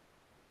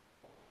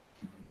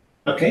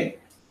 Okay.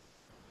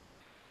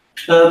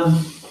 Here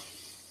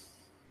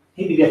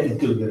we get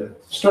into the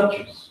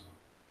structures.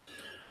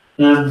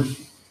 The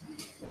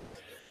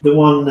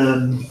one,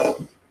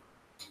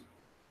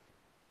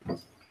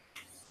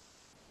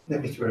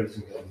 let me try this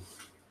again.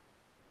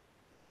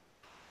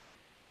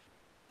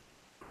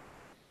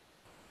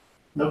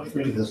 No, it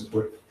really doesn't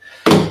work.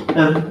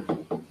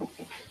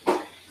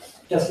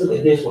 Just look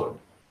at this one.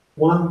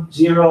 1,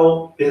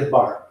 0 is a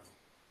bar.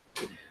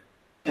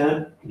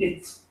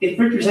 It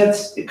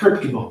represents a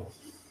Kripke model,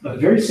 a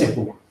very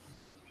simple one.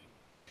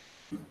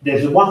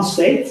 There's a 1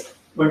 state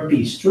where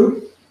P is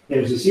true.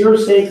 There's a 0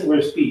 state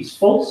where P is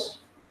false.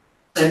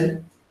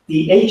 And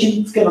the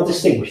agent cannot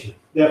distinguish them.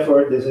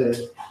 Therefore,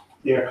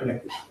 they are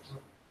connected.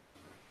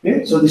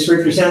 Okay? So this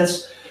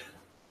represents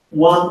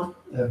 1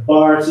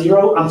 bar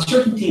 0,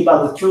 uncertainty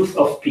about the truth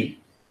of P.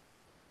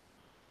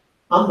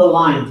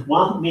 Underlined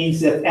 1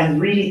 means that,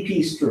 and really P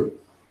is true.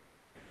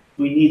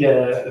 We need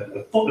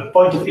a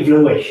point of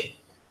evaluation.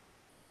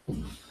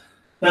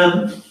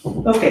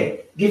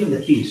 Okay, given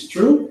that P is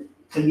true,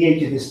 and the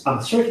agent is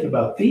uncertain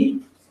about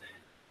P,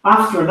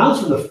 after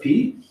announcement of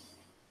P,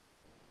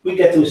 we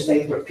get to a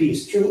state where P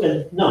is true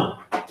and none.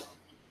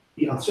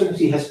 The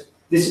uncertainty has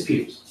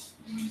disappeared.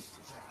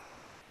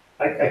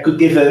 I could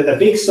give a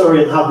big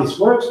story on how this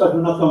works, but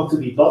we're not going to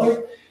be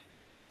bothered.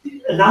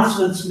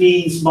 Announcements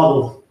means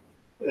model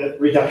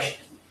reduction.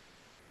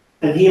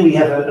 And here we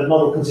have a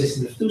model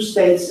consisting of 2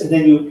 states, and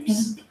then you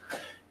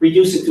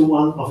reduce it to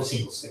one of a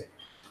single state.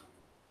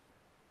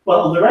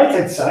 Well, on the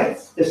right-hand side,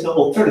 there's no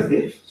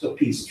alternative, so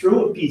P is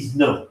true and P is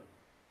known.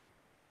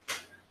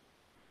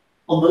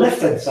 On the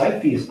left-hand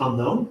side, P is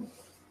unknown,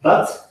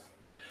 but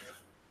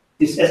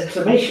this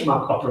exclamation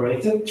mark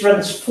operator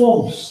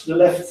transforms the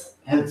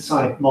left-hand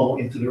side model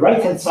into the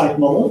right-hand side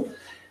model,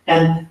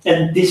 and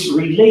this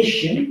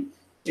relation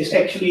is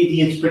actually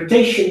the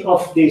interpretation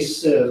of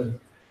this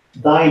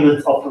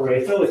diamond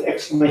operator with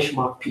exclamation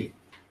mark P.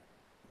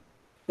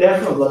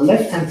 Therefore, on the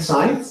left-hand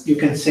side, you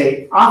can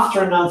say,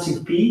 after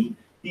announcing P,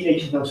 the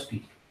agent knows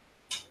P.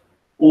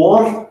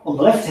 Or, on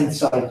the left-hand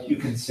side, you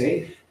can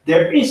say,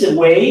 there is a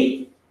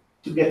way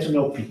to get to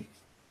know P.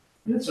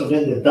 And so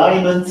then the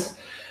diamond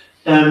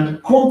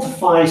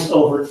quantifies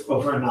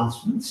over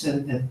announcements,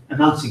 and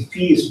announcing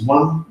P is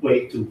one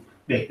way to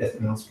make that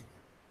announcement.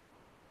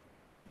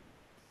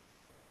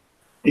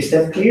 Is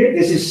that clear?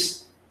 This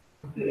is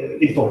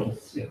important.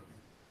 Yeah.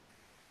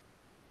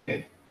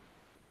 Okay.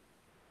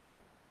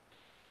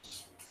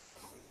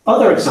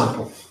 Other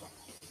example,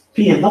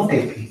 P and not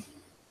KP.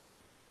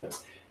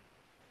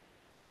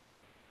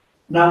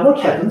 Now what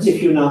happens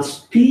if you announce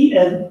P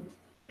and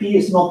P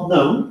is not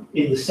known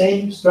in the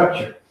same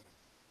structure?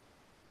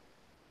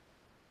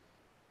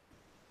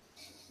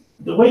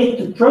 The way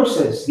to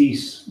process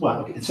these,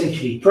 well,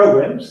 essentially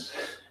programs,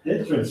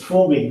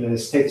 transforming the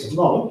states of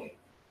knowledge,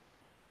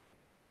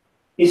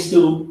 is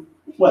to,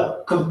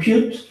 well,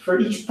 compute for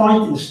each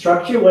point in the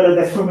structure whether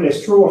that formula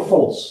is true or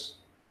false.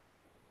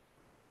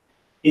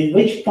 In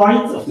which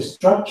point of the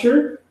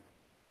structure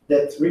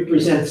that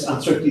represents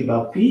uncertainty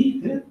about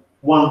P,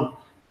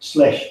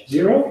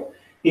 1/0,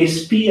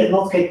 is P and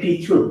not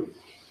KP true?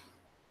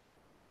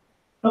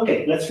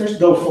 Okay, let's first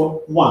go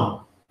for 1.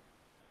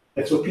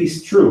 That's what P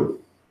is true.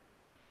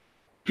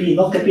 P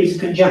not KP is a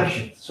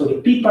conjunction, so the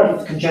P part of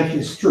the conjunction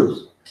is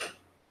truth.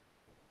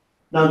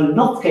 Now the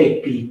not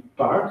KP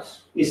part,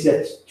 is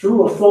that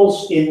true or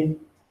false in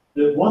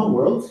the one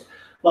world?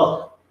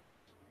 Well,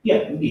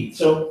 yeah, indeed.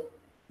 So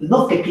the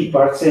not KP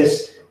part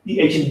says the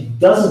agent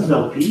doesn't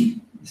know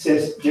P. It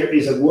says there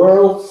is a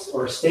world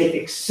or a state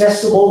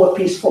accessible where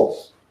P is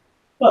false.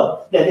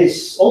 Well, that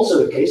is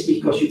also the case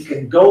because you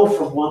can go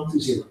from 1 to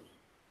 0.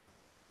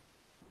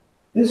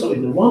 And so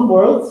in the one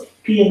world,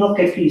 P and not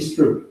KP is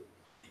true.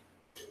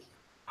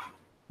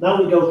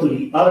 Now we go to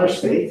the other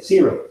state,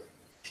 0.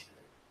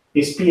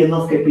 Is P and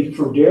not KP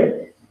true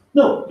there?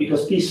 No,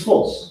 because P is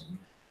false.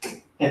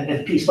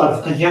 and P is part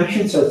of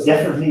conjunction, so it's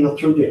definitely not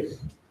true there.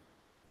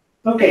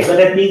 Okay, so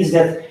that means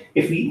that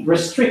if we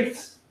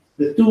restrict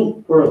the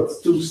two worlds,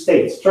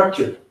 two-state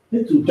structure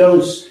to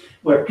those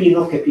where P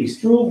not Kp is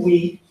true,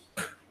 we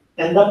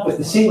end up with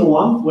the single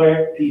one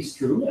where P is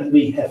true, and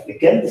we have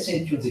again the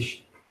same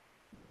transition.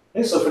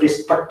 Okay, so for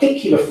this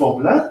particular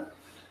formula,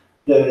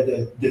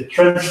 the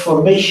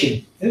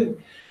transformation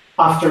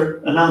after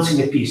announcing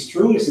that P is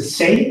true is the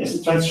same as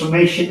the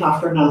transformation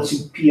after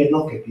announcing P and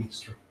not Kp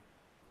is true.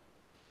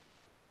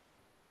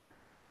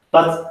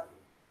 But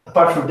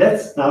apart from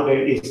that, now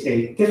there is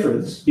a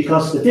difference,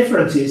 because the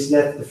difference is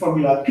that the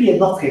formula P and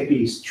not Kp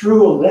is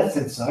true on the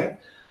left-hand side,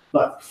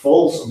 but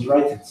false on the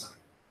right-hand side.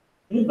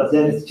 But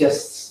then it's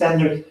just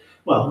standard,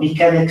 well,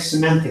 mechanics,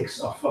 semantics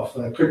of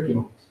cryptography.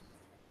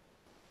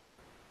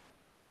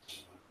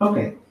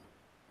 Okay.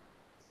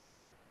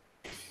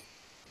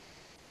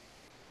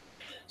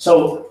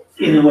 So,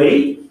 in a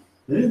way,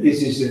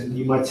 this is,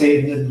 you might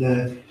say,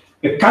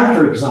 a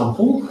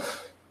counterexample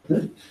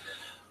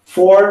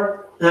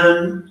for,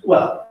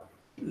 well,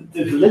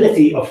 the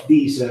validity of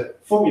these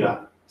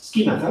formula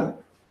schemata,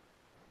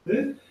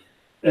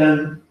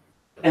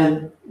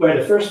 and where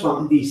the first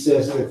one indeed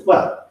says that,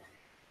 well,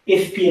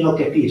 if P and not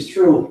Kp is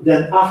true,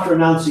 then after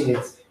announcing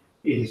it,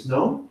 it is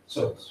known.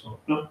 So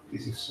no,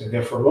 this is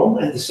therefore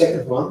wrong. And the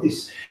second one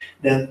is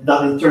then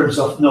done in terms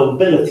of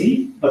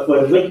knowability, but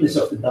where the witness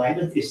of the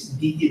diamond is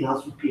indeed the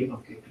announcement P and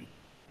not Kp.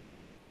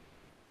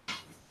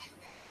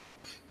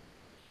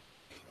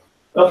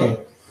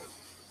 Okay.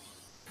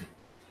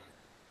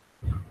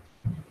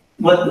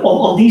 But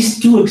on these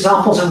two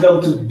examples, I'm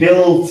going to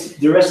build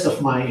the rest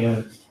of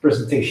my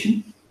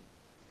presentation.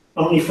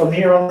 Only from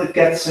here on, it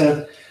gets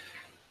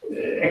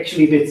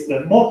actually a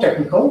bit more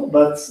technical,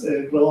 but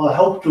well, I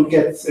hope to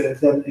get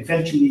them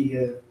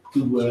eventually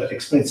to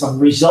explain some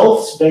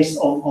results based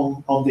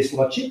on this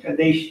logic, and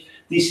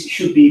these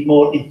should be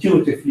more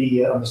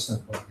intuitively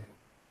understandable.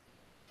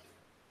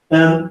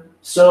 There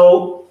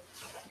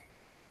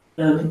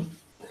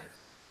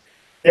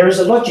is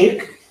a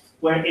logic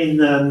wherein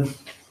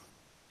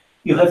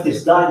you have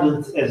this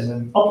diamond as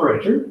an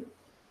operator.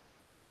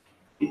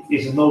 It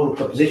is a modal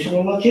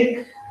propositional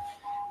logic.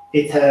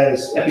 It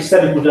has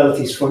epistemic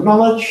modalities for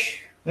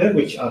knowledge,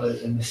 which are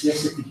the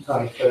necessity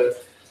type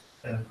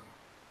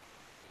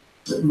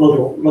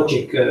modal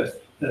logic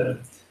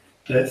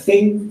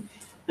thing.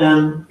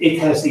 It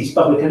has these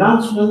public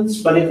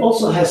announcements, but it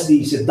also has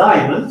these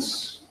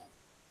diamonds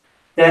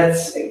that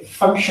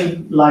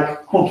function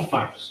like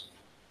quantifiers.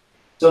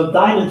 So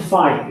diamond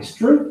phi is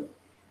true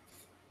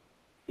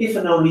if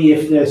and only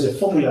if there's a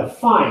formula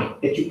phi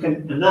that you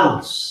can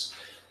announce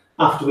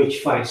after which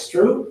phi is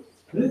true.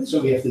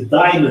 So we have the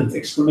diamond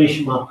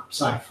exclamation mark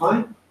psi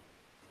phi,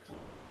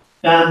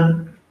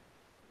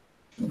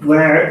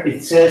 where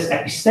it says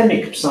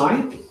epistemic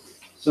psi.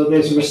 So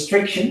there's a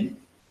restriction,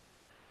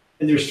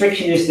 and the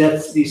restriction is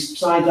that this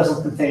psi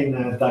doesn't contain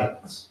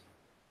diamonds.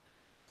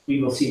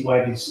 We will see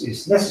why this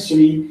is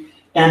necessary,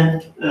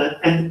 and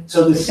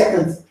so the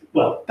second,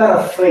 well,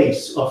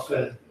 paraphrase of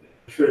the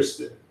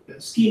first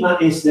schema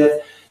is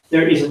that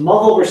there is a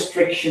model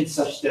restriction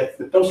such that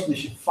the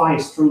postcondition phi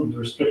is true in the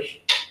restriction.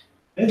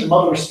 And the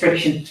model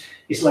restriction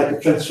is like a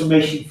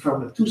transformation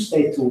from a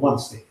two-state to a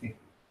one-state thing.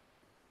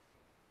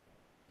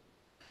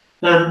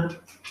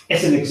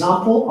 As an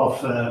example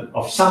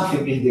of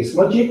something in this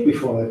logic,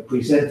 before I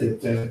present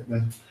it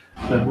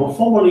more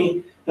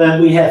formally,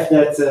 we have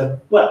that,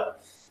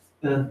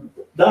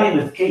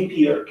 diamond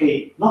Kp or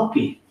K not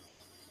P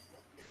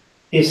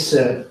is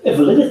a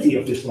validity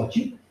of this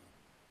logic.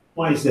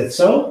 Why is that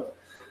so?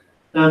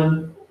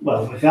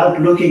 Well,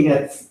 without looking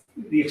at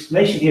the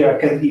explanation here, I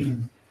can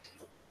even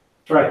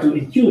try to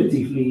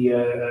intuitively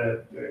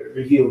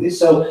reveal this.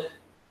 So,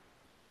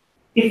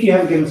 if you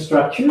have a given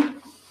structure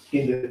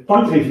in the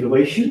point of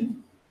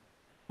evaluation,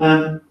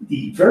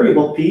 the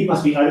variable P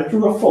must be either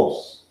true or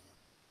false,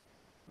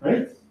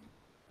 right?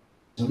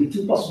 There's only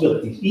two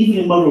possibilities,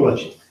 even in modal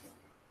logic.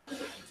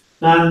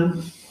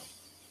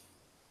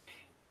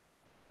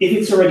 If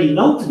it's already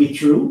known to be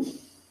true,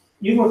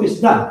 your work is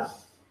done.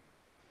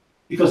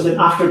 Because then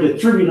after the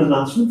trivial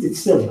announcement, it's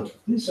still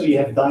known. So you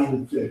have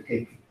diamond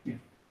Kp. Yeah.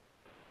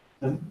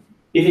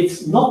 If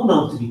it's not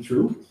known to be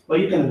true, well,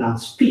 you can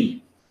announce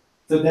P.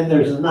 So then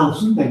there's an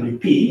announcement, namely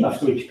P,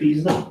 after which P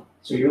is known.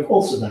 So you have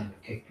also diamond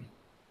Kp.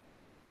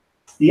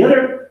 The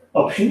other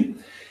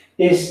option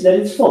is that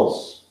it's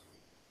false.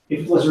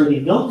 If it was already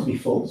known to be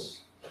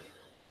false,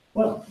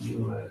 well,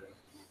 you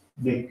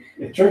make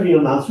a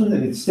trivial announcement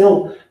and it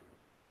still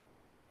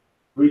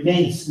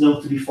remains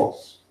known to be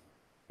false.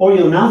 Or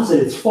you announce that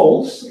it's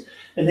false,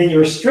 and then you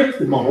restrict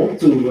the model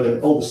to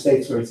all the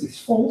states where it's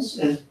false,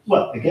 and,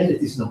 well, again,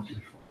 it is known to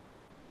be false.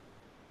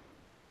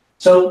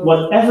 So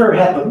whatever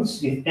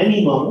happens in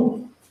any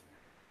model,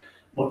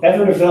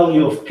 whatever the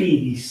value of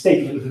P, the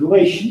state of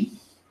evaluation,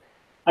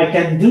 I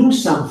can do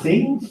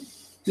something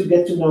to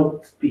get to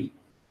know P.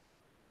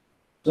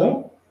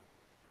 So,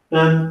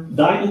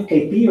 diamond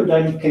Kp or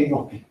diamond K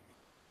not P.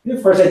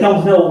 Of course, I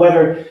don't know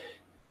whether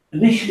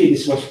initially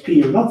this was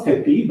P or not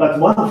P, but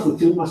one of the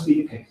two must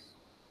be the case.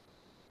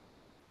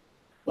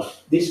 Well,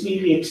 this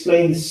really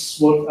explains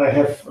what I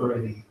have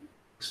already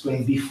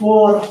explained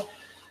before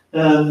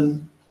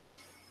in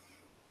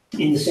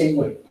the same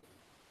way.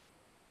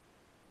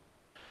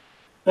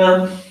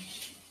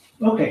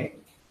 Okay.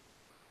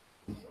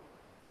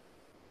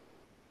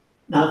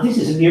 Now this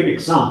is a mere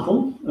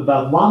example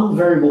about one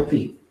variable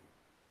P.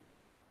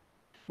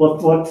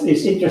 What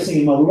is interesting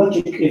in model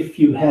logic, if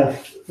you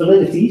have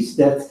validities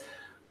that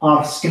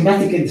are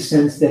schematic in the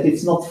sense that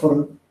it's not for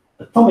an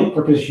atomic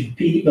proposition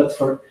P, but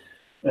for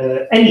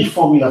any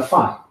formula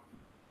phi.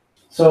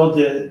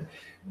 So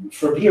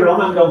from here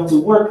on, I'm going to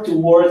work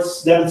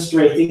towards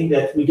demonstrating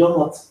that we do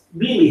not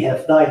really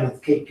have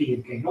diamond Kp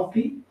and K not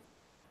P,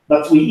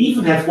 but we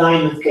even have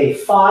diamond K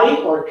phi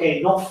or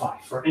K not phi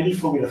for any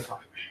formula phi.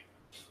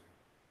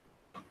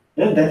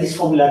 And then this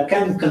formula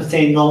can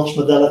contain knowledge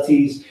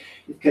modalities.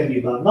 It can be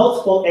about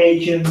multiple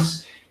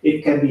agents.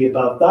 It can be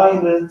about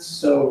diamonds.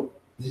 So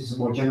this is a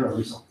more general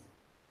result.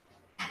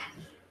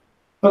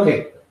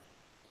 Okay.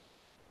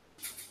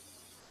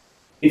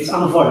 It's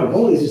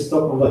unavoidable. This is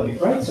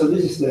topologic, right? So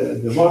this is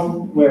the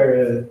one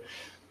where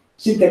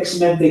syntax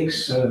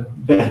semantics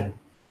ban.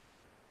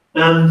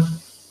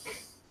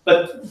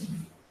 But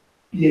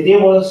the idea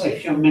was, I've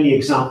shown many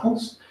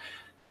examples.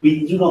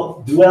 We do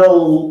not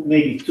dwell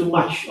maybe too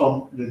much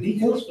on the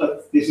details,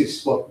 but this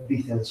is what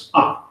details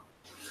are.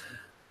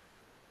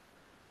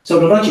 So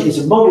the logic is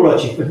a model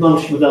logic with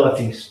knowledge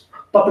modalities,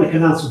 public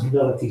announcement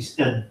modalities,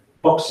 and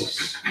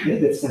boxes. Yeah,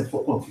 that stands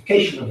for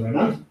quantification of the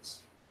announcements.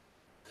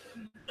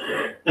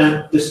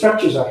 And the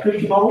structures are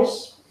crypto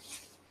models.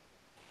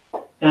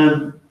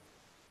 And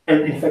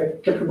in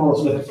fact, crypto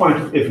models with a point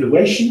of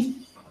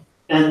evaluation.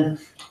 And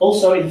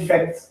also, in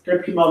fact,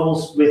 crypto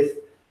models with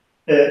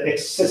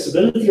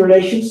accessibility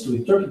relations to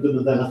interpret the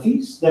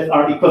modalities that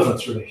are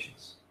equivalence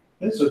relations.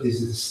 Okay? So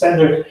this is a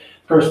standard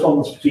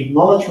correspondence between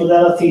knowledge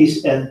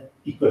modalities and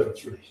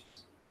equivalence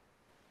relations.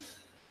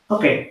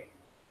 Okay,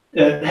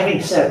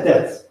 having said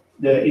that,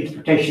 the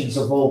interpretations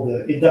of all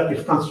the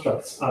inductive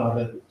constructs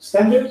are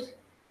standard.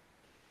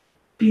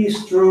 P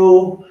is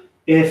true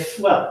if,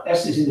 well,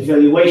 S is an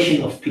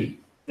evaluation of P.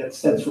 That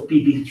stands for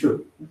P being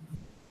true.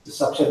 The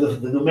subset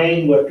of the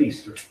domain where P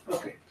is true.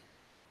 Okay.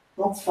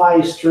 Not phi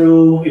is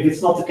true if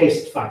it's not the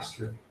case that phi is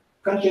true.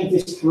 Conjunct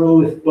is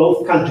true if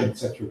both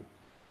conjuncts are true.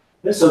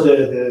 So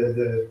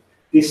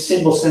this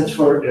symbol stands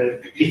for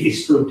it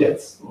is true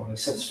that, or a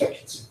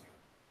satisfaction symbol.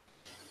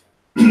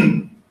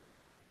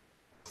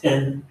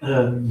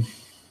 And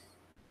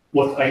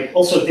what I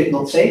also did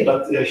not say,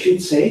 but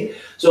should say,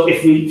 so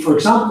if we, for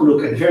example,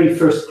 look at the very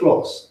first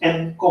clause,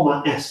 n,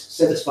 s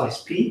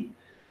satisfies P,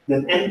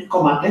 then n,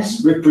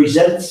 s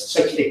represents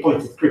such a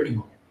pointed crypto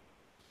model.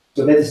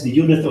 So that is the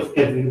unit of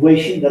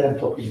evaluation that I'm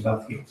talking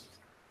about here.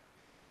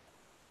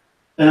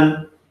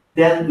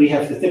 Then we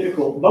have the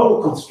typical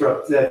model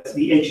construct that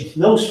the agent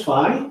knows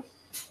phi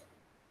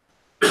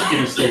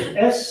in a state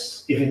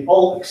S, if in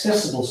all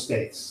accessible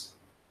states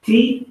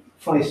T,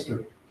 phi is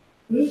true.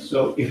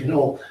 So if in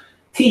all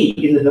T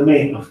in the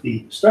domain of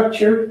the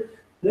structure,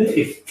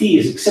 if T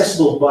is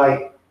accessible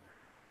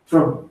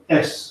from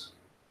S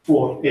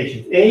for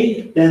agent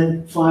A,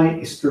 then phi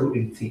is true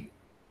in T.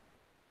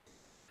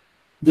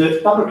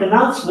 The public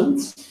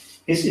announcement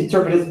is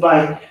interpreted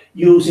by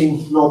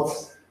using not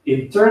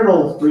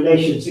internal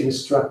relations in a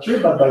structure,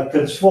 but by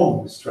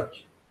transforming the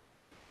structure.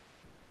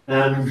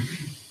 I'd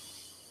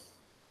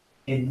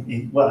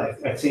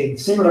say in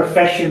similar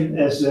fashion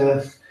as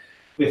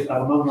with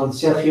Armando and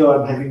Sergio,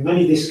 I'm having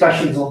many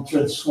discussions on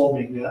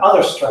transforming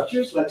other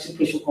structures, like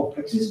simplicial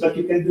complexes, but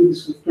you can do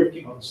this with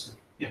cryptic models.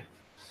 Yeah.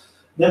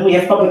 Then we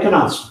have public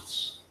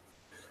announcements.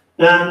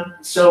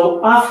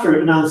 So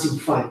after announcing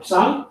phi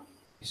psi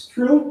is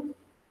true,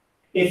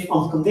 if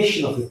on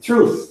condition of the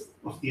truth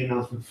of the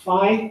announcement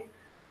phi,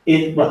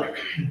 in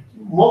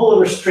model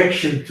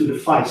restriction to the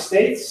phi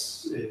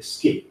states,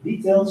 skip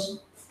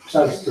details,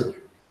 psi is true.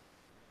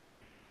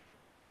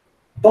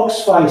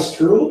 Box phi is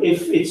true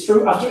if it's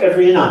true after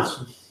every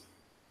announcement.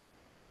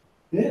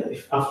 Yeah,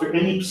 if after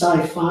any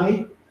psi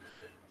phi,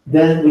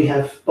 then we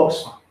have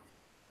box phi.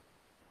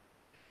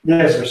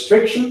 There's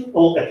restriction,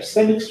 all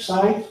epistemics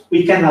psi.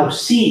 We can now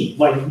see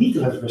why we need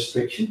to have a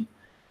restriction.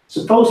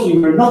 Suppose we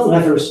were not to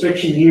have a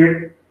restriction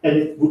here, and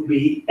it would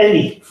be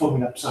any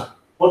formula psi.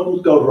 What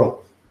would go wrong?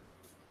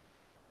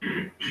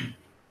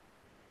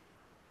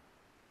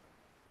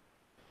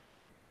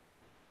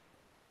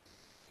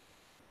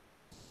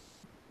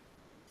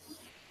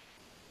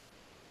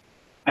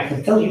 I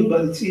can tell you,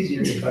 but it's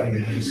easier if I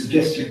have a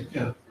suggestion.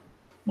 Yeah.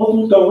 What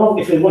would go wrong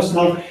if it was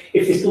not,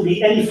 if this could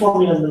be any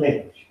formula in the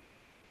language?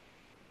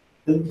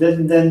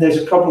 Then there's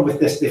a problem with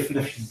this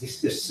definition,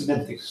 this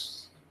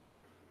semantics.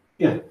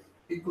 Yeah.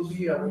 It could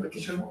be a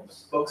repetition of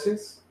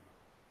boxes.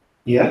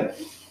 Yeah.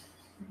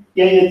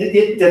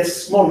 Yeah,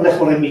 that's more or less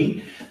what I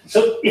mean.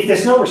 So if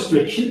there's no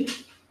restriction,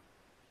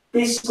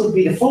 this could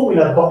be the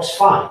formula box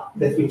phi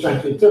that we're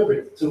trying to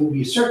interpret. So it would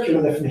be a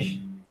circular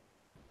definition.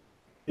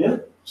 Yeah.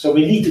 So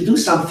we need to do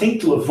something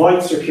to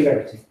avoid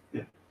circularity.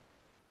 Yeah.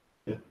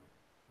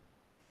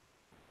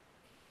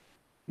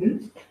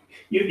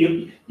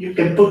 You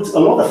can put a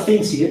lot of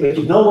things here, but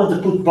you don't want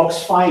to put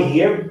box phi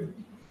here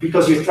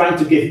because you're trying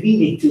to give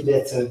meaning to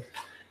that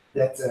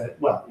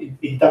well,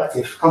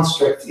 inductive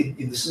construct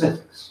in the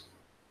semantics.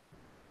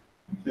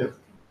 Yeah.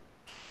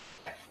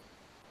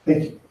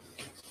 Thank you.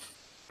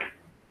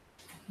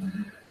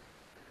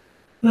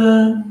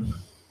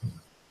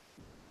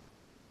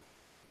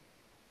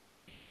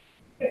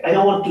 I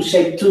don't want to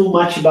say too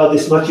much about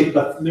this logic,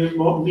 but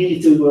merely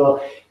to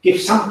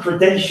give some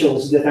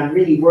credentials that I'm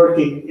really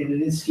working in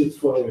an institute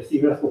for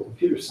theoretical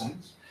computer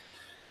science.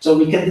 So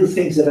we can do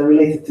things that are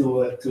related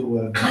to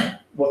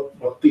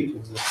what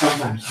people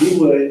sometimes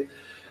do.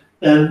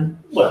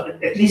 Well,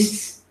 at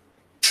least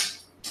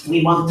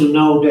we want to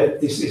know that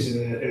this is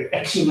an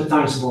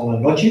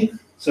axiomatizable logic.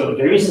 So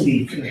there is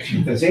indeed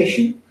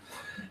axiomatization.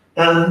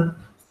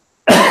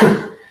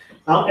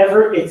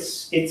 However,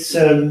 it's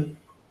an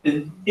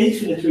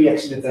infinite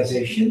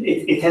reaxiomatization.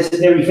 It has a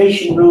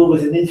derivation rule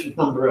with an infinite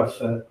number of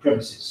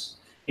premises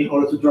in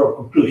order to draw a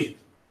conclusion.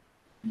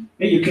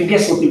 And you can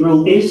guess what the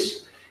rule is.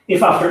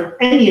 If after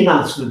any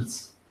announcement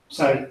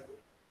psi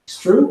is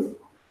true,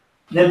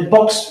 then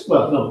box,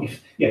 well, no,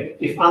 if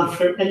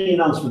after any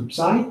announcement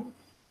psi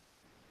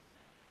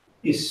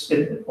is,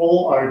 and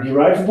all are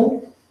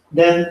derivable,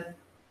 then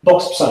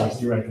box psi is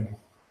derivable.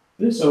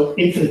 So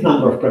infinite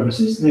number of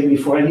premises, namely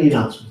for any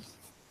announcement,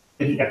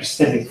 any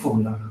epistemic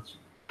formula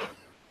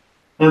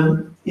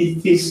announcement.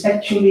 It is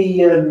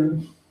actually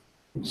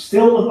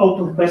still an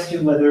open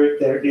question whether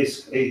there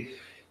is a,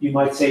 you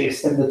might say, a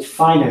standard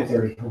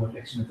finitary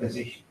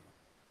axiomatization.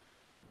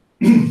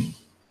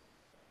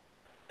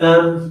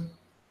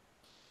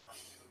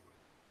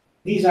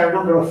 These are a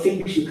number of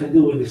things you can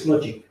do in this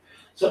logic.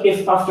 So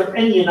if after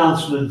any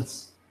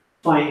announcement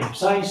phi and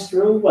psi is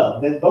true, well,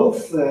 then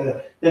both,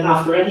 then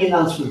after any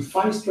announcement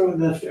phi is true,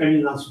 and after any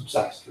announcement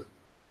psi is true.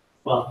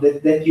 Well,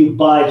 that you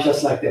buy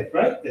just like that,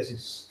 right? This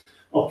is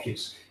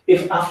obvious.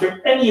 If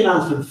after any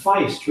announcement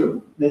phi is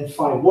true, then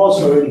phi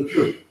was already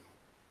true.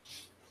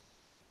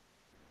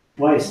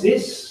 Why is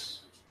this?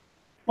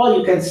 Well,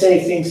 you can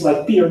say things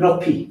like P or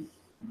not P.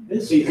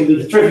 So you can do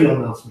the trivial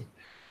announcement.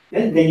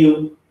 And then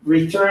you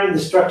return the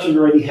structure you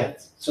already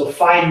had. So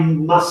phi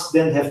must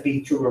then have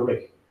been true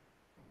already.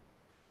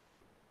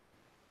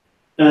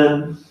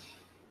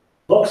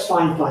 Box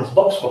phi implies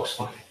box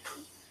phi.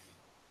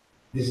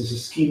 This is a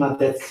schema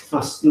that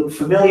must look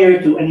familiar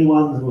to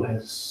anyone who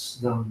has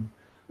done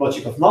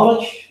logic of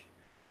knowledge.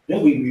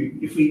 Then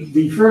if we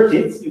revert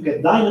it, you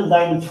get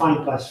diamond phi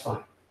implies phi.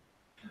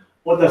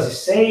 What does it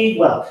say?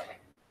 Well,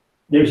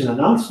 there's an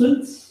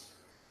announcement.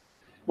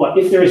 Well,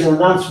 if there is an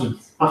announcement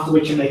after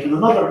which you make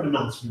another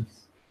announcement,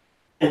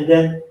 and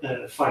then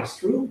phi is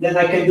true, then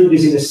I can do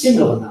this in a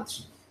single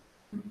announcement.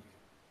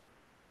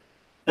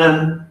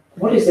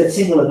 What is that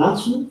single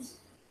announcement?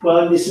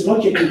 Well, in this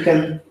logic, we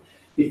can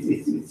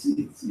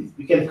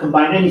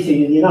combine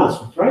anything in the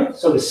announcement, right?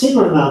 So the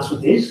single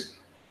announcement is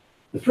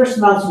the first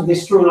announcement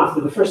is true, and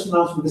after the first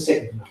announcement, the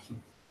second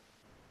announcement.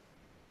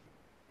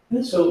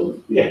 And so,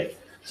 yeah.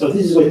 So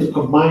this is a way to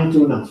combine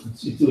two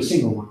announcements into a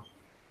single one.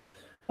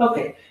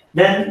 Okay.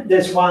 Then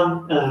there's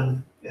one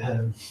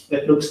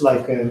that looks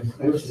like, I have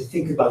to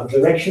think about the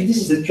direction. This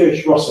is the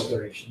Church-Rossa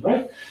direction,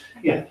 right?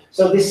 Yeah.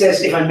 So this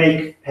says if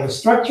I have a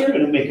structure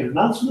and I make an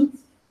announcement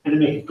and I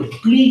make a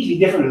completely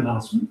different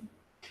announcement,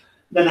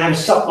 then I have a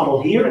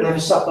submodel here and I have a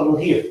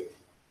submodel here.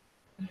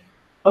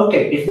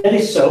 Okay, if that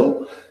is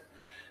so,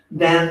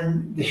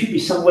 then there should be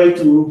some way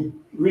to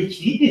reach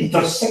the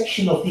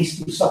intersection of these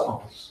two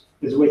submodels.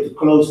 There's a way to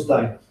close the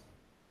diamond.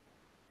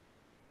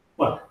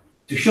 Well,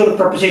 to show the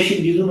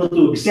proposition, you do not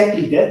do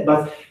exactly that,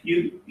 but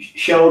you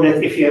show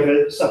that if you have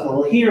a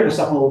submodel here and a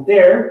submodel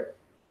there,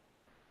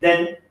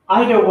 then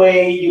either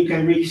way you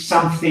can reach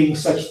something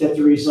such that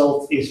the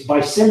result is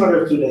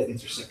bisimilar to that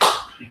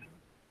intersection.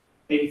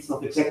 Maybe it's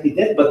not exactly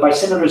that, but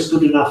bisimilar is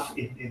good enough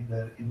in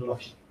the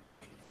logic.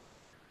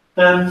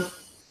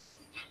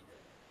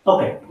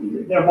 Okay,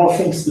 there are more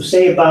things to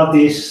say about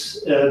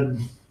this,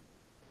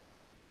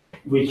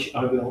 which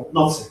I will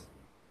not say.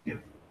 Yeah.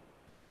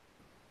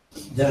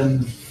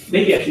 Then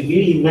maybe I should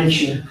really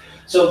mention.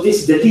 So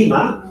this de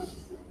Lima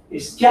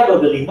is Thiago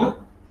de Lima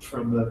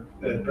from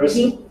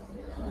Brazil,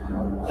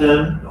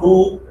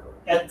 who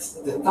at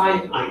the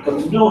time I got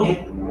to know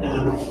him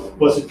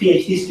was a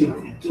PhD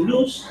student in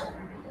Toulouse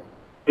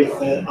with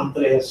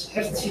Andreas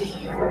Herzig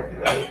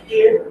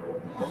here,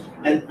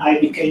 and I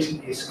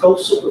became his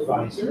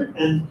co-supervisor,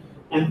 and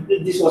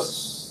this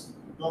was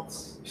not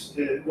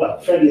well,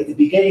 fairly at the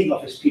beginning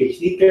of his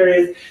PhD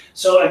period.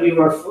 So we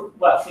were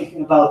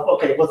thinking about,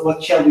 okay,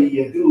 what shall we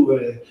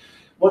do?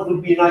 What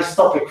would be a nice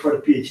topic for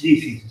the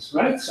PhD thesis,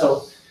 right?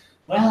 So,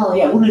 well,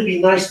 yeah, wouldn't it be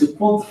nice to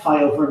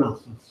quantify over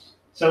announcements?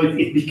 So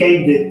it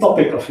became the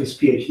topic of his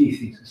PhD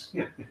thesis.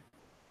 Yeah.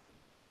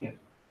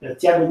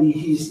 Thiago,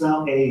 he's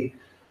now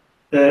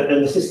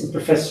an assistant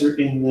professor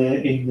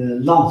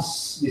in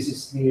Lens. This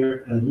is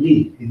near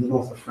Lille in the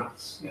north of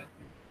France. Yeah.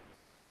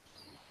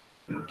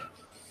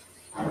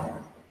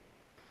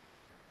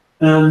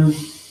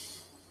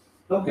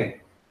 Okay.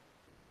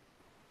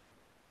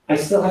 I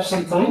still have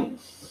some time.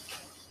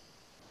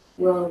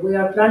 Well, we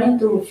are planning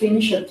to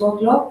finish at 2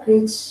 o'clock.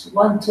 It's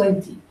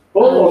 1:20.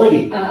 Oh,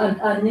 already?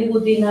 And it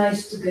would be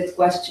nice to get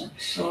questions.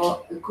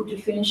 So could you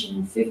finish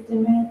in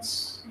 15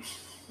 minutes?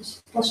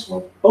 Is it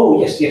possible?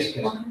 Oh, yes.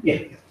 Yeah,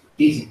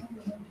 easy.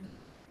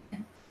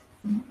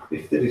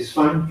 If that is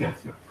fine, yeah.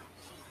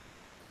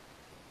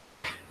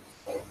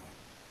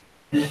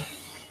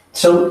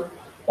 So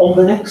on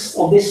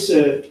this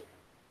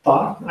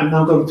part, I'm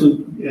now going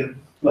to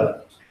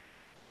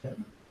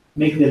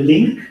make the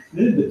link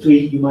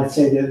between, you might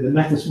say, the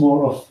methods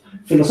more of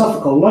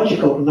philosophical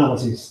logical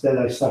analysis that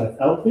I started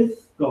out with,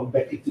 going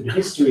back into the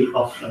history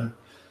of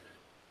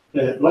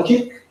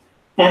logic,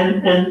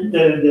 and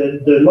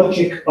the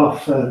logic of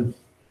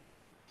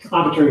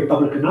arbitrary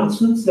public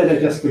announcements that I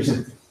just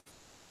presented.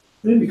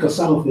 Because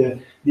some of the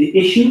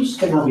issues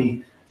can now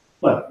be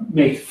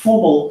made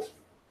formal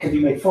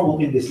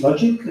in this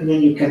logic, and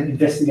then you can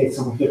investigate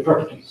some of their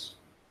properties.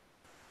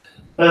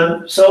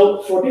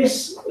 So for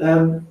this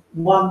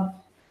one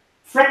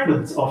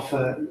fragment of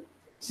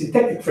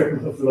syntactic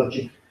fragment of the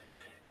logic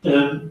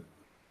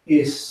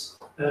is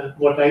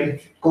what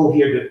I call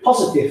here the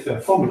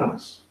positive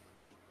formulas,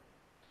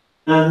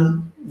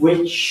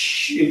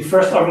 which in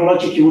first order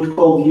logic you would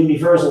call a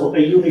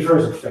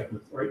universal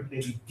fragment, or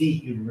maybe the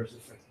universal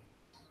fragment.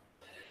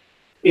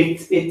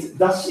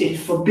 It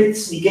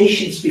forbids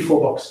negations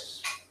before boxes.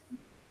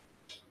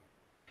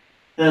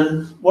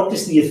 And what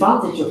is the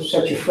advantage of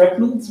such a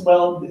fragment?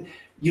 Well,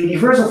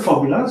 universal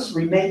formulas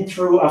remain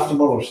true after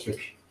model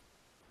restriction.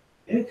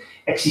 Yeah?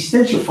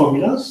 Existential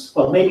formulas,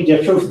 well, maybe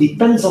their truth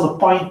depends on a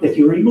point that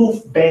you remove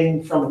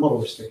bang from a model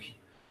restriction.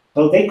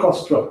 So they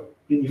cause trouble.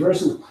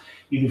 Universal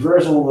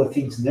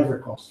things never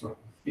cause trouble.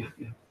 Yeah.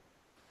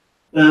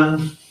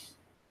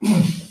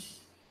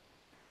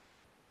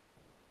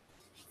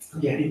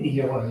 Yeah,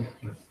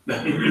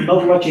 in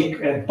model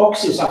logic,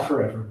 boxes are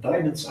forever,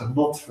 diamonds are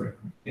not forever.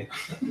 Yeah.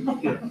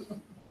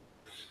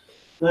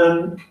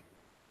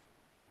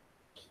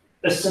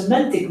 A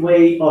semantic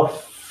way of,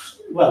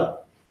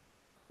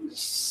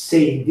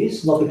 saying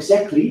this, not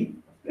exactly,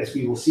 as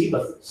we will see,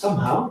 but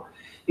somehow,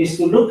 is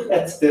to look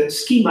at the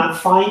schema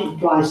phi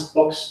implies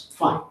box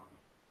phi,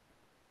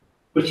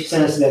 which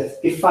says that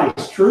if phi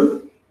is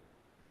true,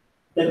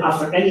 then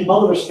after any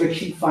model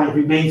restriction, phi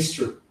remains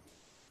true.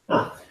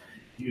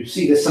 You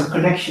see there's some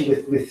connection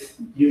with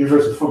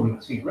universal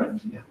formulas here, right?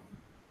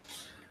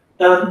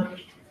 Yeah.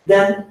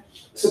 Then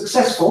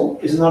successful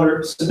is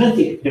another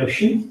semantic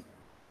notion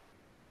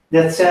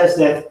that says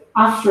that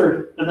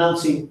after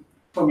announcing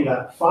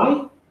formula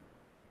phi,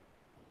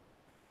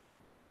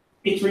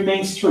 it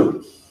remains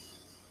true.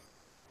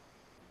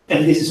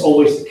 And this is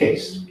always the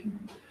case.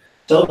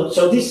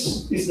 So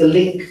this is the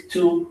link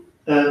to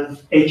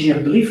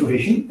AGM belief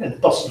revision and the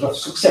possibility of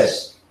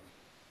success.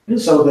 And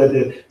so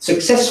the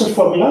successful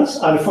formulas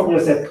are the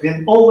formulas that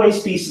can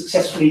always be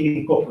successfully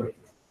incorporated.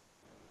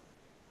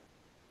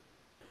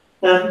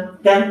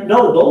 Then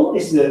knowable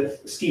is the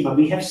schema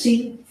we have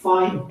seen.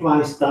 Phi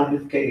implies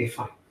diamond Ka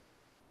phi.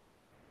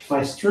 If phi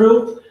is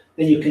true,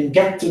 then you can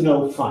get to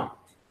know phi.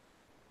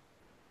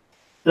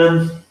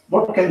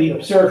 What can we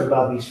observe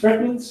about these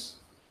fragments?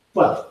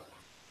 Well,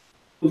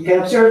 we can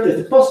observe that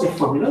the positive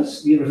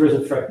formulas, the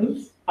universal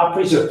fragments, are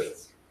preserved.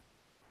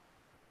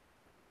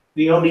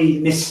 The only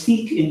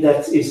mystique in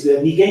that is the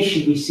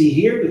negation we see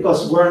here,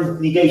 because weren't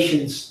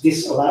negations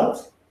disallowed?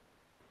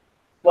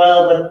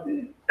 Well, but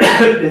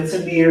it's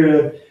a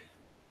mere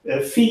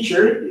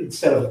feature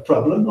instead of a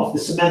problem of the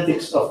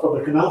semantics of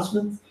public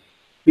announcement,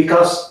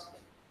 because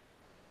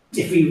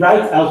if we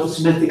write out the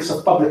semantics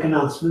of public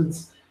announcement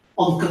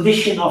on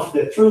condition of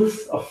the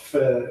truth of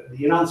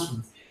the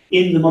announcement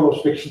in the model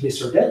restriction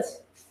this or that,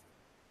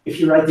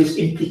 if you write this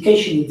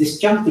implication in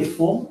disjunctive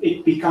form,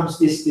 it becomes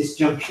this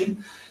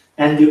disjunction.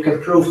 And you can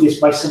prove this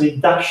by some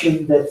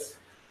induction that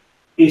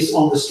is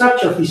on the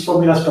structure of these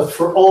formulas, but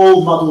for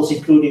all models,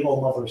 including all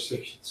model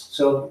restrictions.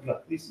 So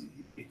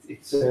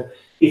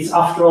it's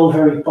after all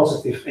very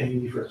positive and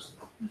universal.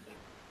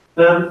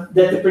 That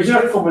the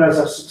preserved formulas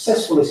are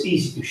successful is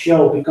easy to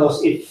show,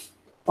 because if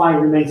phi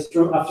remains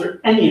true after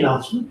any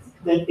announcement,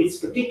 then it's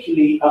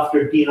particularly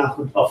after the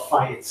announcement of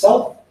phi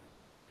itself,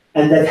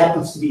 and that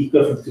happens to be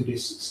equivalent to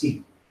this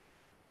scheme.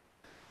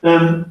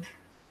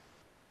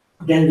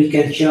 Then we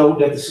can show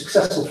that the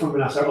successful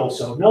formulas are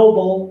also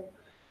knowable,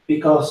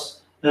 because,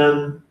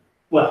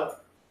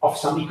 of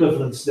some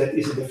equivalence that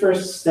is in the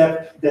first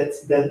step, that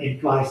then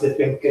implies that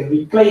we can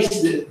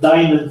replace the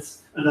diamond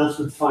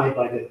announcement phi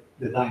by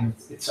the diamond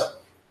itself.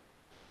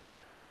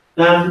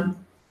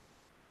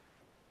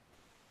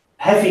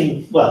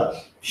 Having,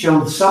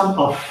 shown some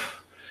of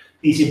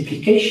these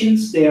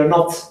implications, they are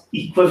not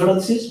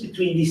equivalences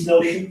between these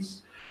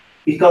notions,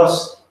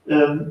 because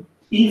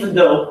even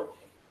though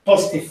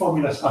positive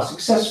formulas are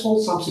successful,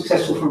 some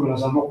successful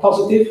formulas are not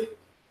positive.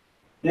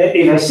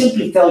 If I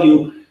simply tell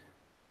you,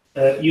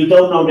 you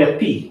don't know that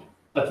P,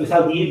 but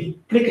without the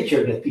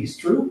implicature that P is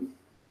true,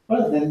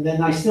 well,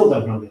 then I still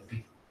don't know that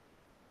P.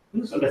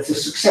 So that's a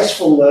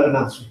successful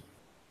announcement.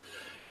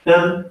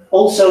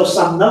 Also,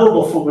 some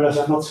knowable formulas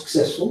are not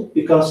successful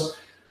because,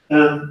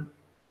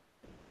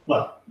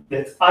 well,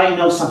 that I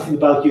know something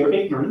about your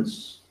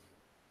ignorance,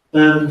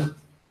 that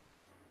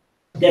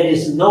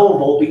is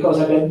knowable because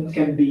I then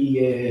can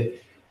be,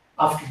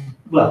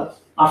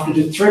 after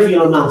the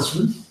trivial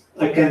announcement,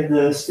 I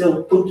can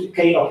still put a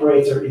K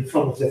operator in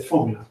front of that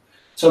formula.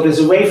 So there's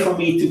a way for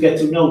me to get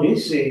to know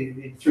this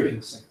in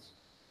trivial sense.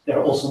 There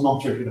are also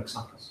non-trivial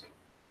examples.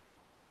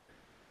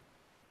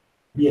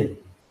 Bien.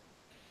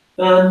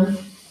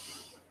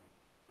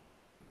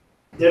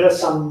 There are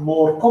some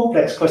more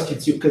complex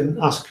questions you can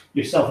ask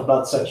yourself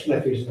about such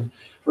methods.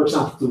 For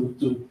example,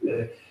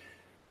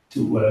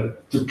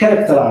 to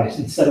characterize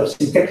instead of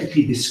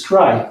syntactically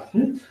describe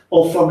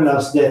all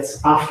formulas that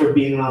after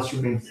being announced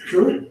remain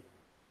true.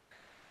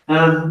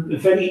 A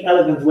very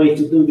elegant way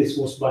to do this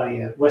was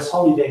by Wes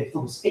Holliday and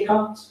Thomas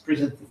Eckart,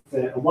 presented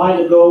a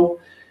while ago.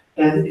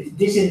 And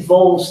this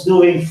involves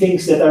doing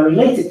things that are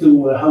related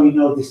to how you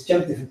know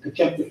disjunctive and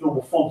conjunctive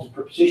normal forms in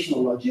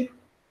propositional logic,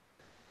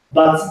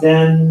 but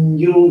then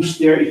use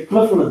their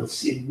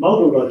equivalents in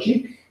modal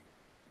logic,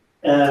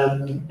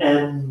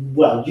 and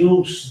well,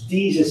 use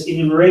these as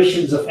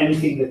enumerations of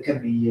anything that can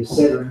be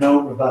said or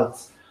known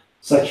about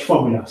such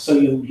formula. So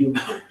you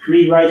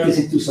rewrite this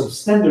into some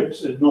standard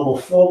normal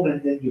form,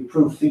 and then you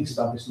prove things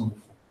about this normal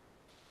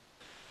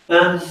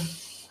form.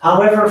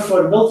 However,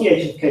 for the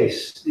multi-agent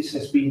case, this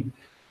has been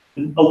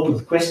an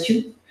open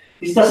question.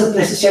 This doesn't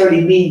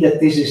necessarily mean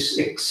that this is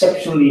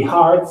exceptionally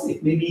hard.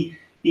 It may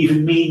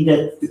even mean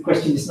that the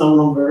question is no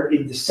longer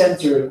in the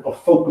center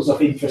of focus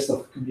of interest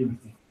of the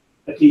community.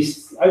 At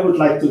least I would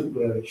like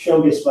to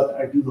show this, but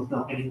I do not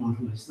know anyone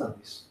who has done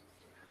this.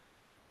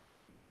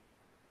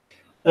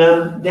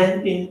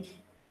 Then in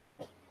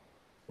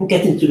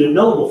getting to the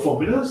knowable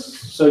formulas,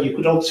 so you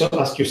could also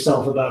ask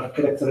yourself about a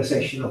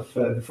characterization of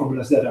the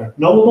formulas that are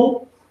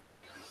knowable.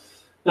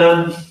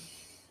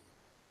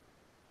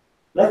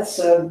 Let's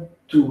to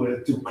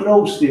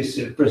close this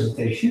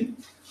presentation,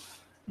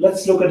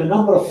 let's look at a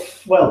number of,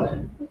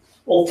 well,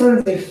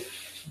 alternative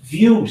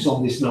views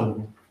on this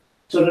knowable.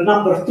 So the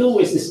number 2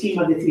 is the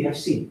schema that we have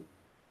seen.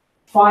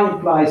 Phi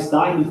implies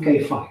Dynamic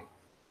K phi.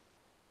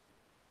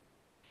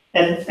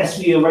 And as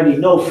we already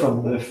know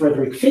from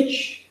Frederick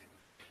Fitch,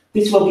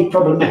 this will be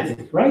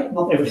problematic, right?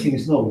 Not everything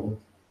is knowable.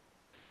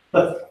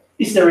 But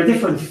is there a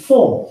different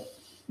form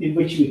in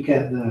which we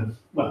can,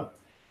 well,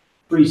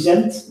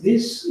 present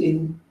this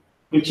in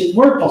which it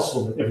were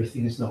possible that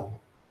everything is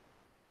knowable?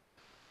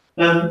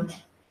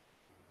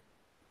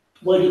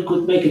 Well, you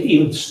could make it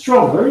even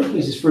stronger.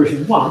 This is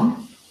version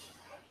 1.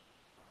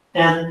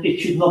 And it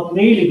should not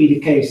merely be the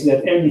case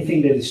that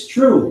anything that is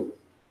true,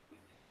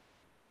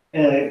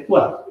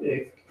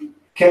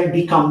 can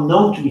become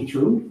known to be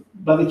true,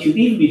 but it should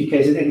even be the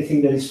case that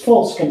anything that is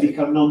false can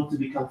become known to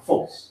become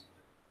false.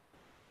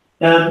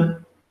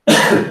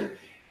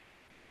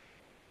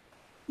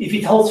 If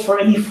it holds for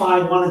any phi,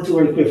 1 and 2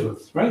 are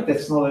equivalent, right?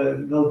 That's not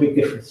a big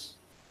difference.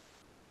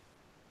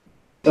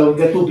 So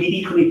that will be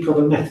equally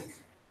problematic.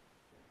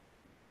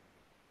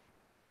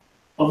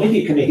 Or maybe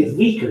you can make it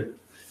weaker.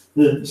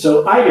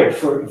 So either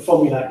for a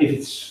formula, if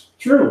it's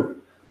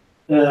true,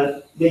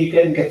 then you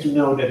can get to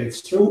know that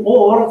it's true,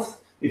 or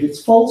if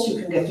it's false,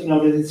 you can get to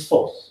know that it's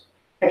false.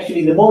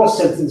 Actually, the Morris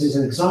sentence is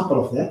an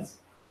example of that,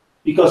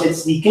 because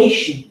its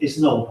negation is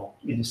knowable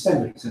in the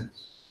standard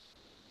sense.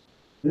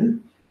 The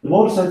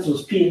Morris sentence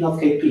was P and not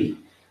KP.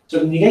 So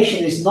the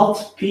negation is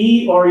not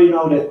P, or you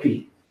know that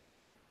P.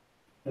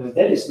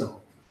 That is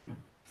knowable.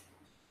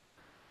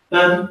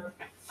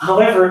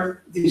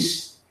 However,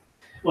 this,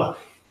 well,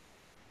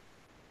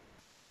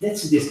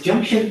 that's a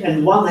disjunction,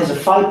 and one has a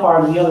phi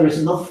part and the other is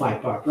a not phi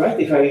part, right?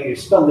 If I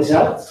spell this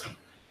out,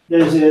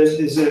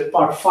 there's a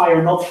part phi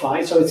or not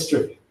phi, so it's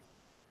trivial.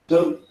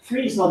 So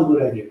 3 is not a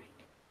good idea.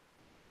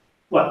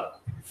 Well,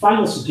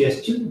 final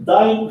suggestion,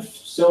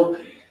 so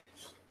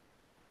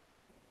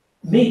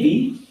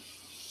maybe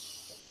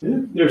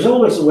there's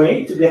always a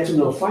way to get to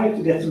know phi,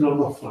 to get to know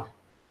not phi.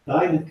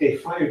 Dynamic K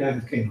phi or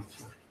Dynamic K not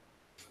phi.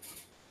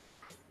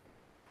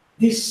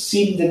 This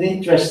seemed an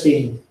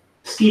interesting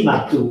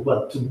schema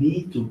to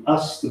me, to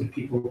us, to the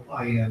people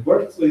I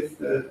worked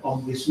with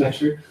on this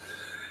matter.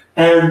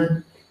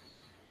 And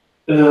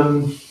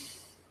the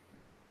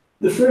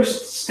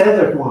first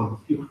standard one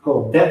you could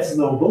call that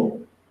knowable.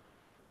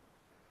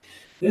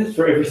 Yes,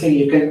 for everything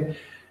you can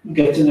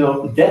get to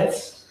know that.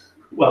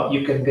 Well,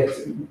 you can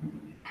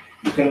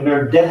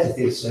learn that it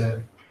is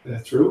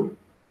true.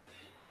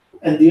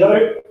 And the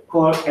other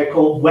I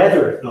call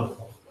whether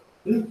knowable.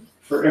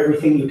 For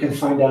everything you can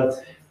find out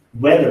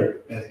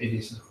whether it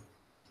is knowable.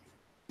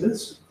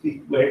 That's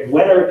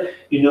whether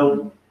you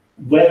know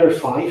whether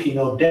phi, if you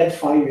know that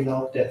phi, you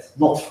know that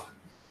not phi.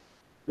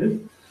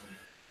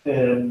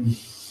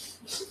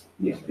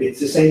 Yeah, it's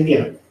the same.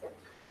 Yeah,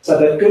 so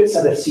that good,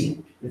 so that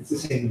C. It's the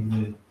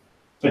same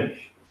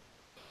Spanish.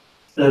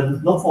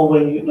 Not all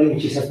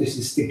languages have this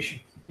distinction.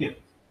 Yeah.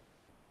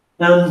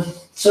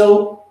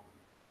 So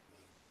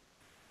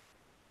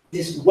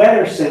this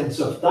whether sense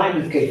of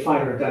Dynamic K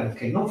phi or Dynamic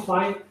K not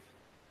phi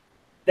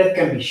That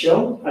can be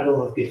shown. I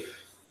will not give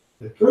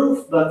the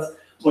proof, but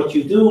what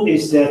you do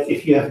is that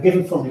if you have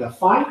given formula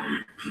phi,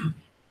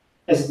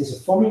 as it is a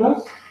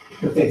formula, it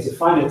contains a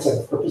finite set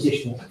of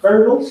propositional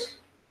variables,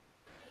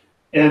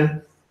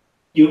 and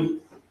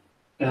you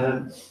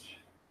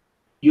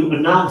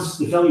announce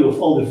the value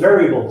of all the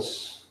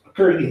variables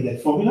occurring in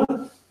that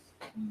formula.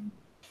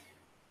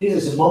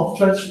 This is a model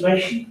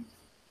transformation.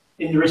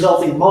 In the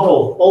resulting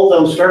model, all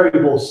those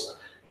variables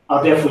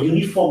are therefore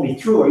uniformly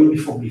true or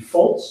uniformly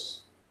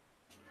false.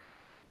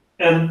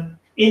 And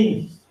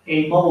in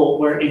a model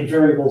wherein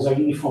variables are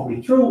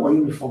uniformly true or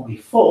uniformly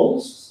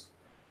false,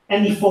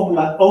 any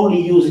formula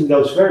only using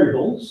those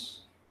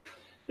variables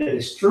that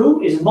is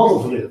true is model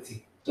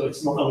validity. So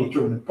it's not only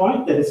true in a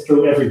point, that it's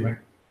true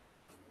everywhere.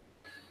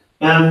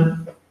 But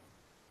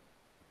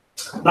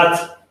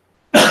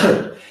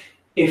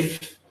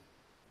if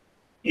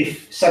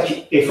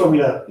such a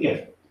formula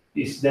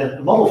is then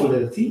a model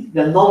validity,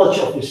 then knowledge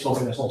of this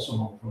formula is also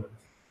model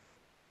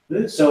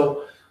validity.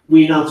 So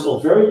we announce all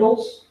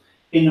variables.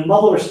 In the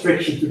model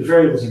restriction to the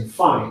variables in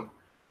phi,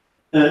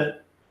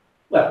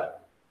 well,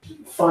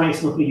 phi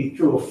is not really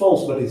true or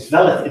false, but it's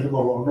valid in the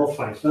model or not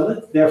phi is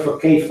valid. Therefore,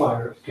 k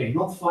phi or k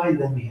not phi, and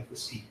then we have the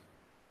scheme.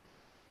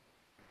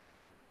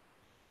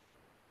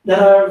 There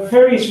are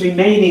various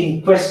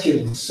remaining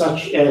questions,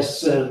 such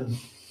as,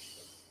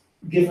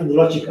 given the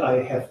logic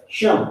I have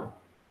shown,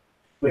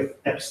 with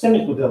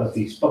epistemic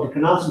modalities, public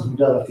announcement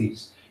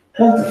modalities,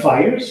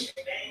 quantifiers,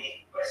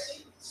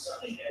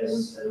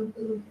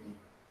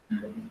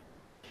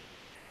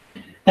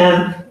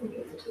 and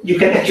you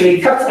can actually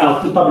cut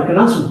out the public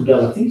announcement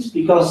modalities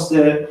because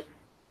the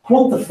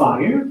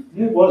quantifier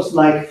was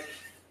like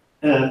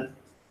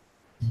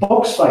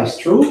box phi is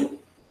true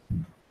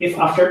if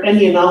after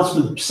any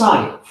announcement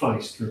psi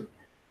is true.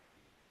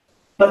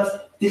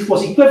 But this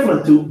was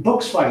equivalent to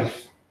box phi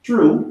is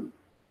true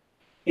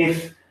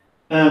if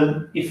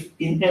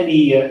in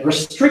any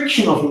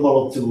restriction of the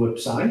model to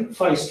psi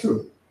is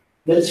true.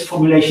 That is a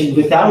formulation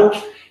without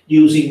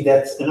using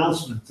that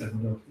announcement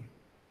modality.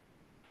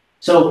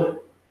 So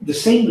the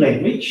same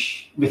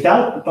language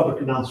without the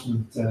public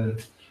announcement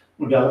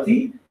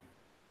modality,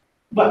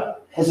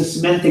 but has a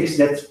semantics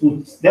that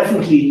would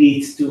definitely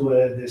lead to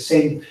the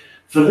same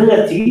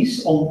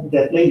validities on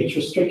that language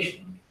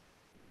restriction.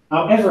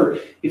 However,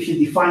 if you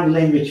define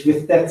language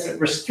with that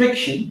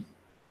restriction,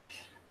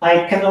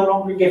 I can no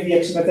longer give the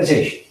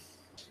axiomatization.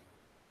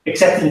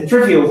 Except in a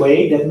trivial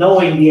way that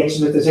knowing the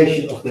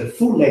axiomatization of the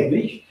full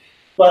language,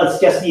 well, it's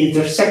just the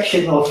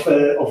intersection of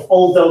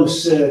all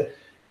those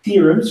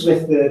theorems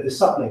with the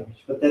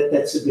sub-language, but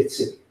that's a bit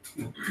silly.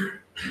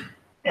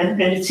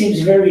 And it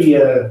seems very,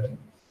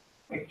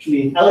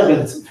 actually an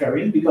elegant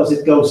variant because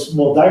it goes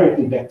more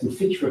directly back to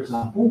Fitch, for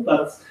example,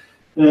 but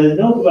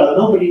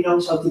nobody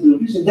knows how to do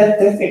this, and that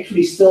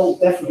actually still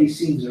definitely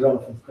seems a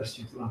relevant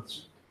question to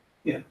answer.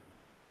 Yeah.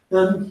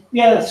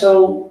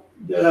 So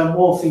there are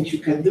more things you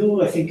can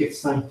do. I think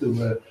it's time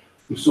to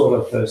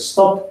sort of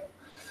stop.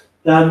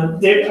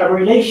 There are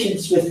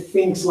relations with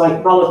things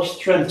like knowledge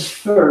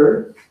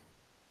transfer.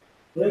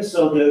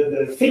 So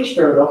the Fitch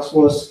paradox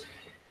was,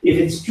 if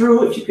it's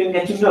true, if you can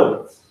get to know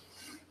it.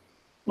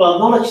 Well,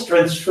 knowledge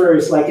transfer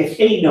is like if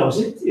A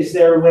knows it, is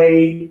there a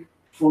way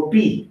for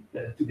B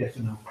to get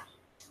to know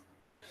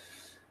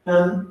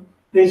it?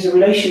 There's a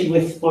relation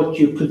with what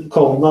you could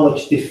call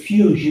knowledge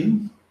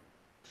diffusion.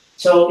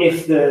 So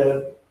if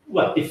the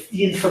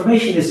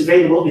information is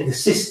available in the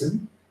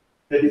system,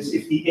 that is,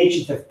 if the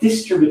agent has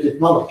distributed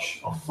knowledge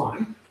of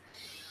phi,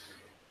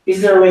 is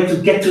there a way to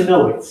get to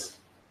know it?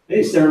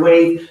 Is there a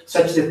way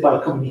such that by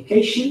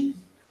communication,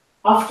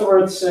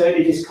 afterwards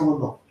it is common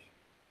knowledge?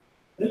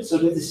 So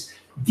that is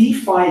D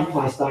phi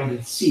implies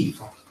diamond C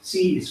phi.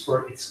 C is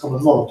for its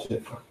common knowledge.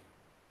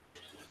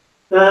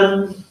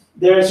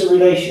 There is a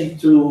relation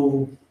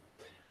to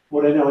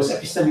what I know as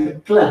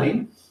epistemic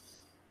planning.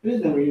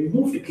 Then we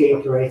remove the K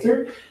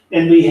operator,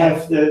 and we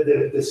have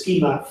the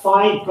schema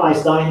phi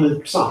implies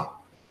diamond psi.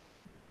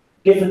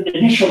 Given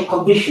initial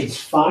conditions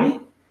phi,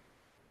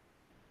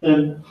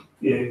 can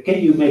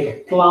you make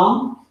a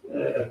plan,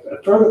 a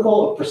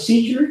protocol, a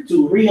procedure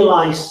to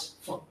realize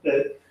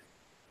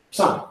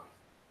psi,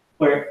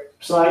 where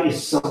psi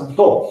is some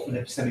goal, an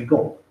epistemic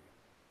goal?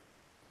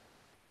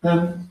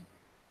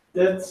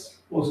 That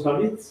was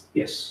about it.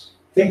 Yes.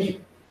 Thank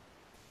you.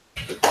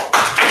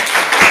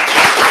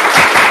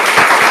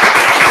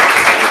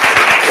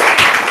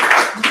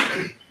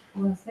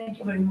 Well, thank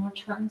you very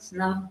much, Hans.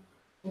 Now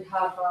we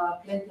have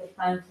plenty of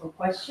time for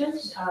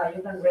questions.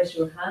 You can raise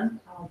your hand.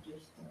 I'll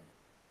just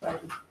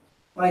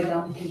write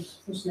down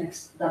who's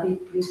next. David,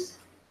 please.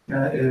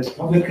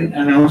 Public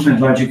announcement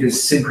logic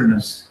is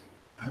synchronous.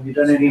 Have you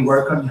done any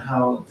work on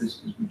how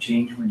this would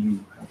change when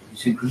you have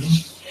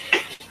asynchronous?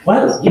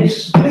 Well,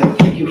 yes.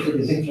 Thank you for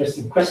this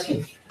interesting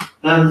question.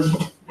 I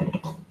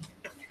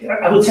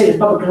would say the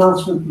public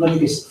announcement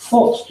logic is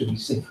thought to be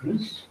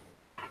synchronous.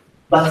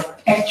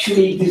 But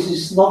actually, this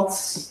is not,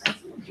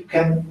 you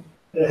can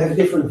have a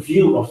different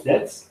view of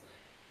that.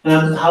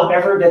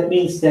 However, that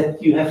means that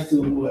you have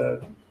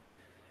to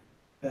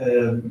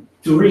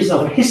to reason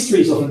over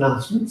histories of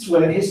announcements,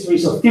 where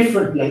histories of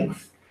different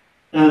length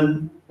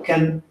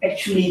can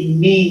actually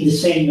mean the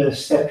same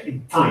step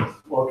in time,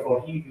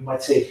 or you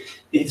might say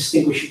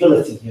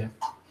indistinguishability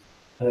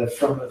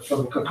from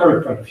a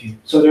concurrent point of view.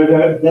 So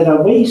there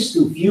are ways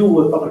to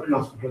view a public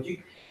announcement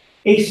logic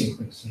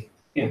asynchronously.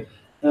 Yeah.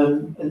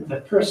 And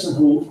a person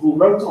who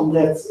wrote on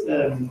that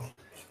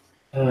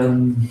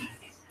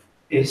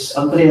is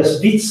Andreas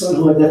Witzel,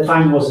 who at that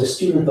time was a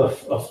student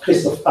of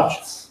Christoph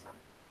Patsch's.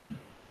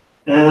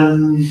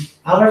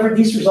 However,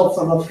 these results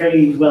are not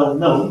very well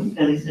known,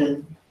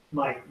 and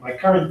my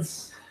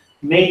current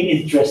main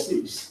interest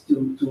is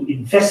to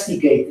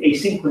investigate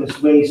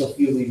asynchronous ways of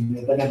viewing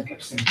dynamic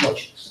epistemic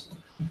logics.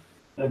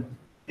 And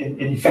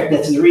in fact,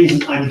 that's the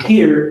reason I'm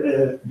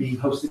here being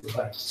hosted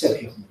by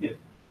Sergio. Yeah.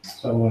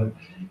 So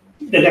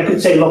then I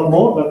could say a lot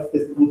more, but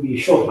it would be a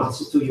short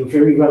answer to your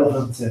very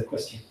relevant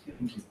question.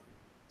 Thank you.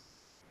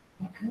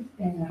 Okay,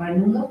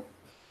 Raimundo?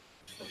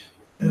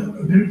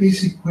 A very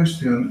basic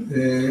question.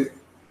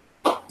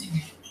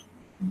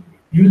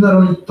 You're not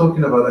only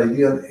talking about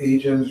ideal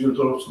agents, you're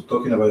also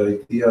talking about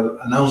ideal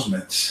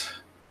announcements.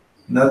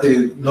 Not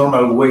the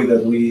normal way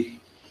that we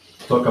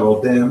talk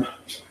about them.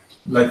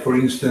 Like, for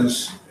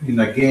instance, in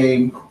a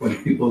game,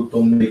 when people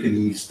don't make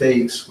any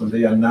mistakes, when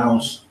they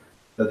announce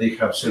that they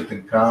have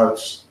certain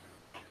cards.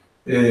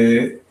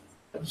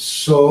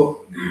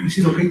 So is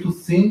it okay to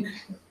think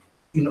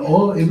in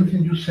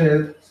everything you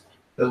said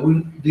that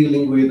we're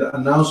dealing with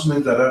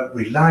announcements that are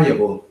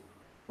reliable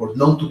or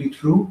known to be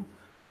true?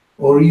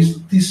 Or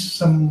is this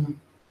some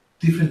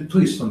different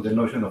twist on the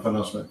notion of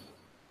announcement?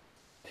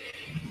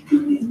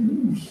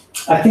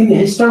 I think the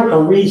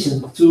historical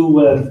reason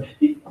to,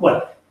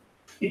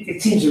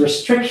 it seems a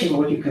restriction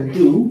what you can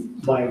do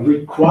by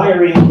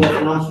requiring that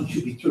announcement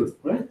should be true,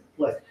 right?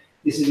 Like,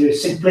 this is a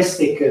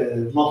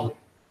simplistic model.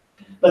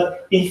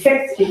 But in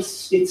fact,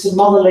 it's a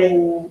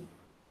modeling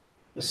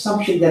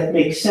assumption that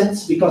makes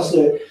sense, because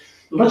the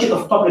logic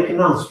of public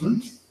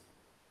announcement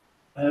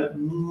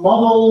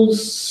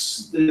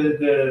models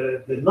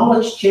the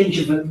knowledge change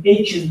of an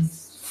agent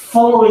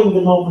following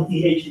the moment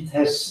the agent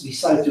has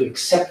decided to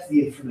accept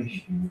the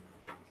information.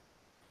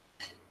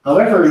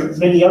 However,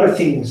 many other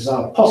things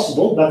are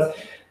possible, but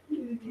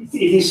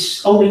it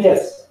is only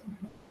that.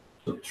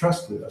 So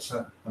trusted as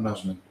an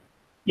announcement.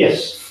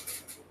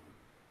 Yes.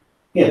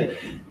 Yeah.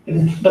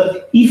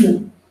 But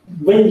even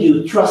when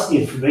you trust the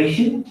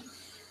information,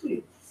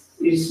 it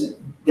is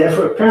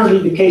therefore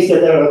apparently the case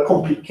that there are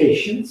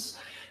complications,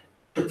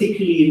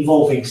 particularly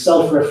involving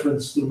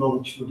self-reference to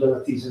knowledge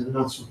modalities and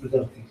announcement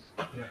modalities.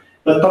 Yeah.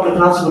 But public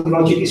announcement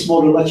logic is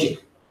more the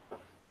logic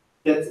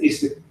that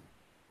is the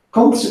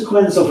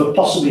consequence of a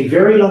possibly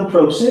very long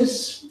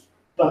process,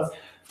 but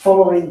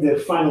following the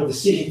final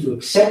decision to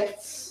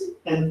accept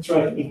and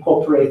try to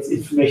incorporate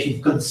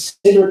information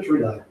considered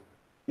reliable.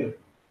 Yeah.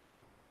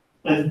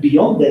 And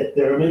beyond that,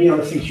 there are many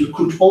other things you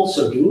could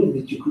also do, and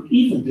that you could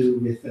even do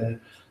with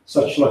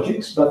such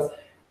logics, but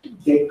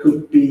they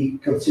could be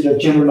considered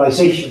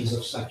generalizations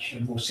of such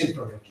more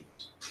simple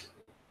logics.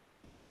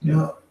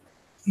 Now,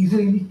 is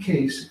there any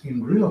case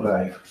in real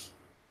life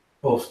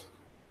of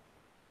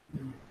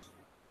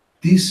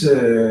this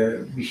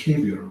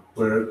behavior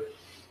where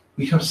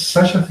we have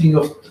such a thing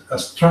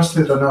as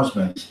trusted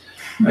announcements?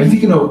 I'm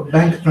thinking of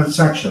bank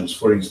transactions,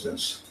 for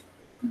instance.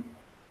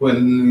 When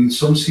in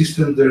some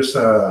system there's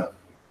a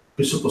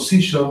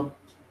presupposition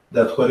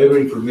that whatever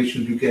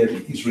information you get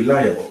is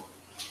reliable.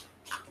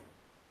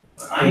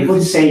 I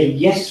would say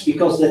yes,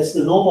 because that's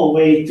the normal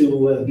way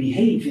to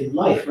behave in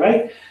life,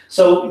 right?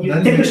 So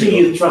typically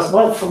you trust,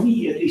 well, for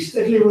me at least,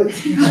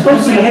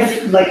 suppose you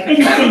have, like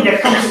anything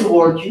that comes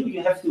towards you,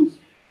 you have to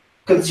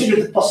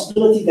consider the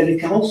possibility that it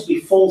can also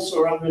be false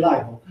or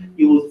unreliable.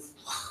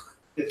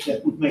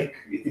 That would make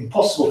it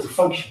impossible to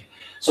function.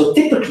 So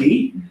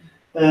typically,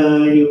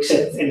 you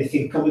accept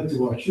anything coming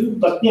towards you,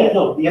 but yeah,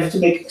 no, you have to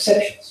make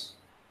exceptions.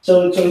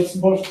 So it's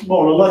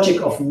more a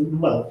logic of,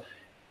 well,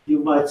 you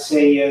might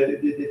say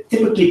the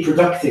typically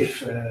productive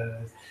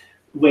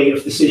way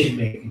of decision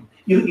making.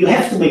 You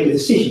have to make a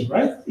decision,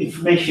 right?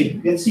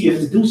 Information, let's say you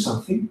have to do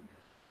something.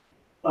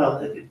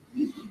 Well,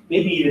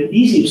 maybe an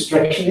easy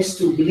abstraction is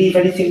to believe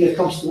anything that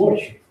comes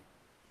towards you.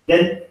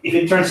 Then, if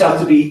it turns out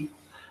to be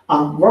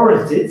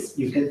unwarranted,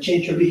 you can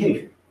change your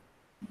behavior.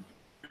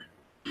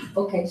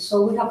 Okay,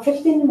 so we have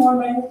 15 more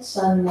minutes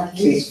and at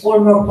least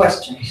 4 more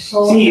questions.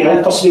 So, sí,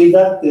 hay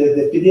posibilidad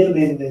de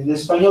pedirme en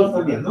español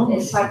también, ¿no?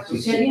 Exacto.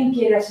 Si alguien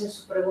quiere hacer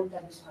su pregunta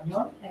en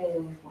español,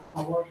 por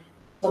favor,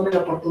 tome la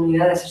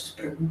oportunidad de hacer su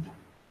pregunta.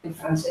 En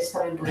francés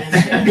también podemos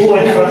hacer. O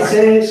en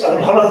francés,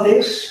 en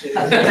holandés.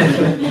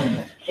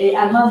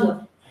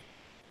 Armando.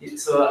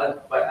 So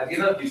at the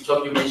end of your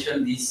talk, you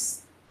mentioned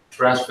this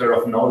transfer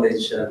of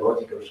knowledge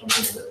logic or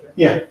something like that. Right?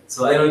 Yeah.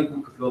 So I don't know if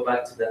we could go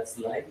back to that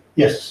slide.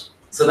 Yes.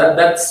 So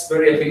that's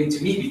very appealing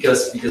to me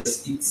because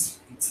it's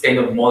kind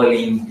of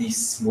modeling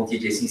these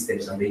multi-agent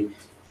systems, and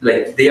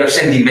like they are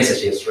sending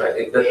messages, right?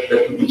 Like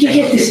that would be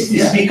This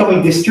is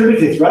becoming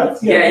distributed, right?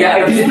 Yeah.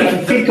 I didn't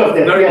even think of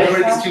that. Very, Yeah.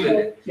 very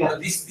distributed. Yeah.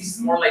 But this is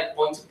more like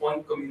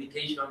point-to-point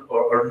communication,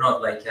 or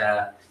not, like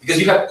because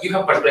you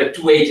have particularly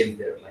two agents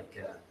there, like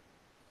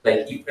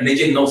if an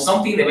agent knows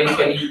something,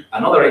 eventually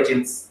another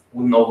agent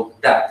will know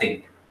that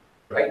thing,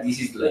 right? This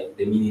is like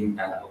the meaning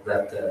of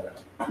that.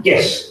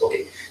 Yes.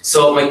 Okay.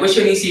 So my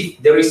question is if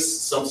there is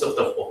some sort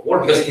of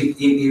work, because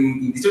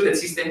in distributed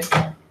systems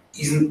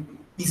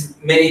is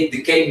many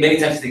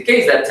times the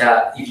case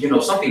that if you know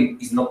something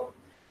is not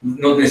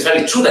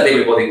necessarily true that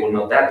everybody will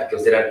know that,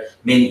 because there are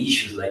many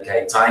issues like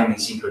time,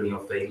 asynchrony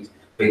of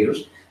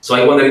failures. So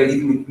I wonder if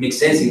it makes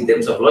sense in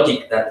terms of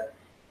logic that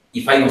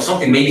if I know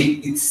something,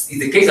 maybe it's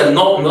the case that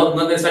not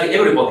necessarily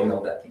everybody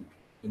knows that thing.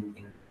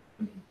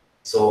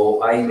 So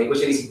my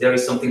question is if there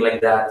is something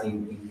like that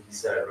in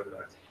this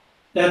regard.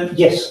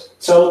 Yes.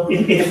 So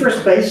in the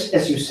first place,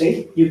 as you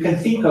say, you can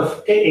think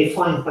of Ka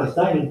fine plus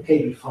dynamic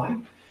Kb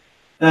fine.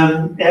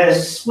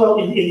 As well,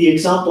 in the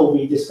example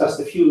we discussed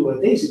a few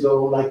days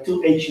ago, like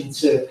two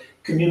agents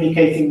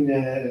communicating,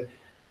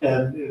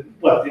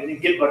 but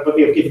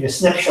we are giving a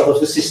snapshot of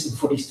the system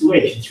for these two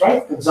agents,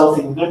 right?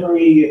 Consulting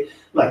memory,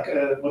 like,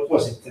 what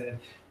was it?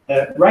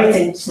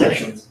 Writing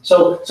snapshot.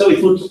 So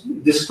it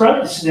would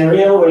describe the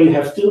scenario where you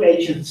have two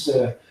agents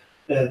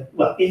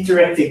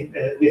interacting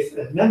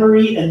with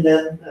memory and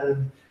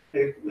then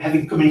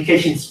having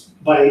communications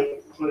by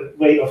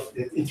way of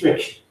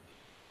interaction.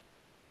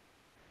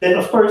 Then,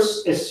 of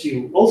course, as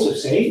you also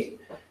say,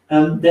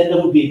 then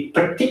there would be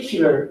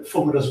particular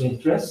formulas of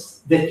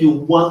interest that you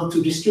want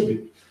to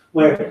distribute,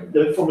 where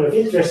the formula of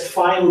interest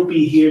phi would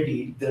be here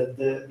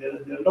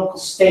the local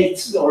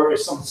state or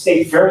some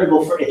state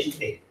variable for agent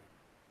A.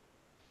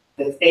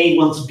 That A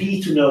wants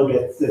B to know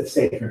that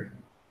state variable.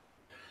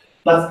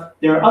 But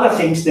there are other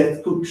things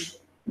that could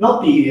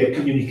not be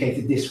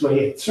communicated this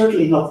way,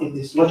 certainly not in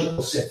this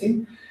logical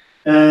setting,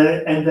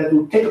 and that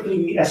would typically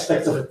be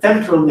aspects of a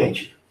temporal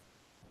nature.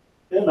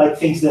 Like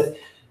things that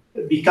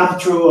become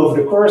true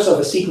over the course of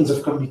a sequence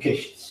of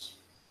communications.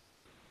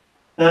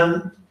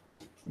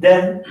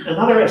 Then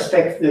another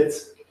aspect that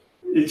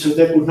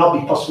would not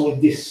be possible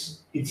in this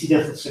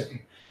incidental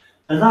setting.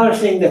 Another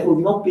thing that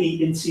would not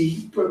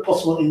be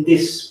possible in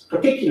this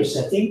particular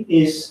setting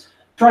is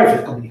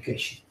private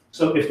communication.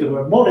 So if there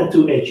were more than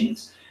two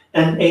agents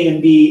and A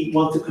and B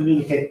want to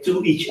communicate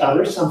to each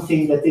other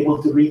something that they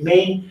want to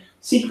remain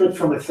secret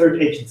from a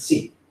third agent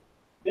C,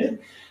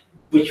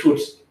 which would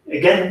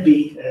again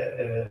be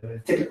a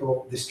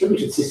typical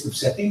distributed system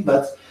setting,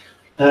 but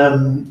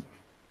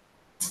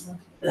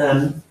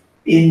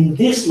in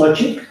this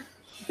logic,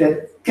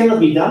 that cannot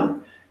be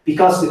done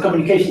because the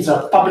communications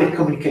are public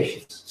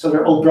communications, so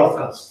they're all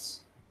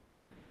broadcasts.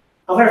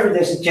 However,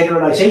 there's a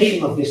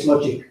generalization of this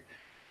logic,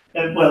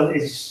 well,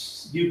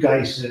 as you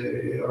guys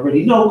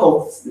already know,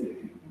 called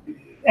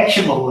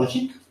action model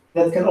logic,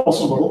 that can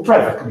also model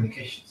private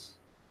communications.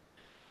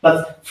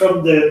 But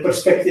from the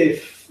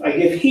perspective I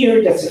give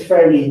here, that's a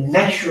fairly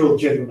natural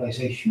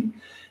generalization.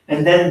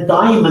 And then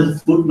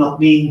diamond would not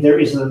mean there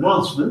is an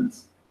announcement,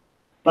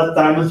 but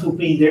diamond would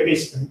mean there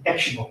is an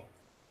action model.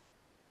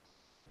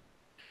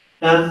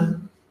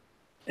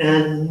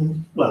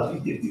 And well,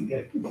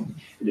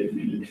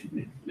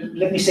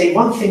 let me say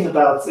one thing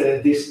about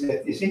this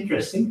that is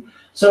interesting.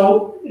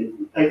 So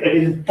I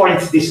didn't point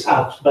this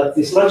out, but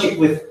this logic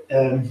with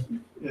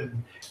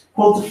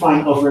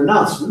quantifying over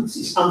announcements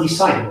is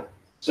undecidable.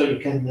 So you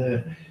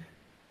can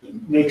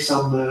make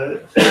some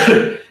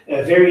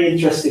very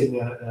interesting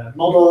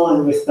model,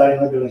 and with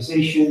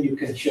diagonalization you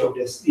can show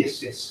this.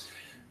 Yes,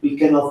 we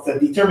cannot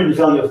determine the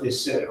value of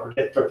this or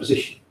that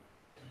proposition.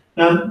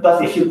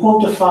 But if you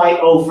quantify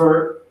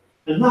over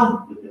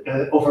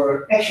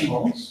action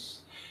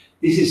models,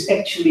 this is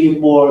actually a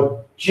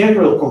more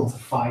general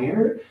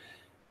quantifier,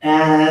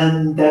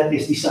 and that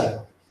is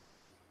decidable.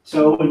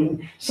 So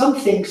some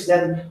things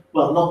then,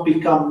 well, not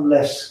become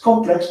less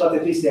complex, but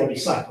at least they are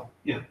decidable.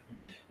 Yeah.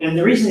 And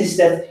the reason is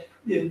that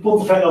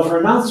quantifying over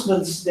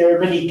announcements, there are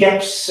many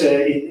gaps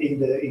in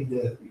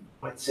the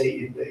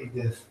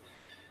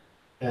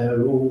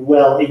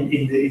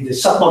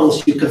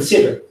submodels you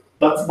consider.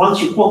 But once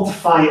you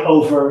quantify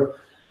over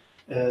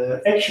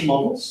action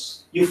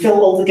models, you fill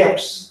all the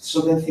gaps,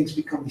 so then things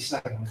become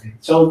decidable again.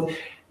 So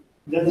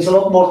there's a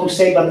lot more to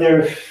say, but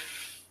there are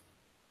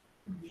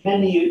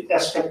many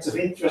aspects of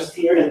interest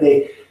here, and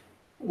they,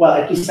 well,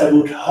 at least I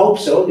would hope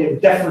so, they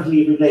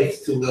definitely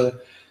relate to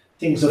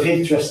things of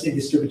interest in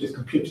distributed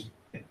computing.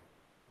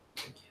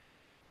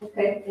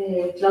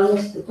 Okay, Claudio,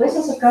 ¿te puedes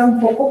acercar un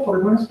poco, por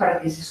lo menos para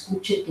que se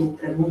escuche tu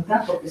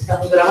pregunta, porque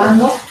estamos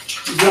grabando?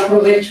 Yo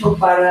aprovecho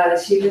para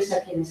decirles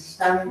a quienes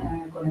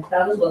están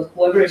conectados, well,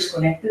 whoever is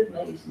connected,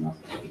 maybe it's not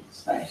a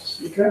Spanish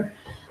speaker,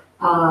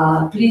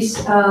 please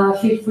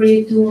feel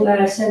free to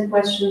send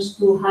questions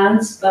to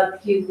Hans, but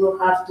he will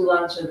have to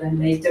answer them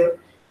later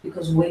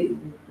because we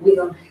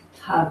don't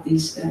have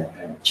this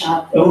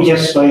chat. Oh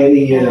yes, by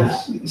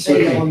the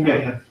certainly,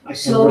 yeah, I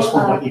can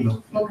respond by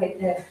email.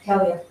 Okay,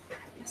 Claudia,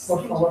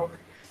 por favor.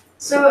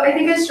 So I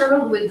think I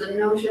struggled with the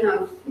notion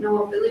of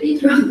knowability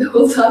throughout the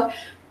whole talk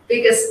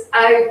because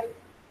I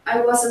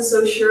wasn't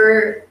so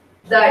sure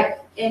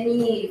that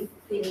anything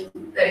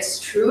that is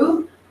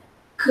true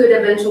could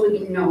eventually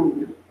be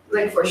known,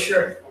 like for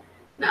sure.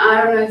 Now,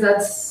 I don't know if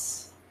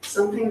that's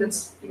something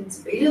that's been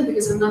debated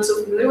because I'm not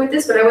so familiar with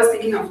this, but I was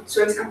thinking of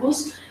two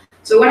examples.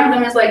 So one of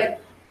them is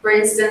like, for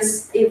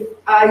instance, if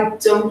I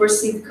don't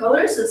perceive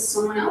colors as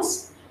someone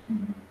else,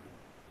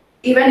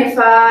 even if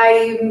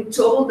I'm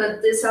told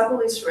that this apple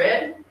is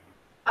red,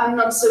 I'm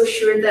not so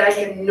sure that I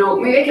can know.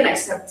 Maybe I can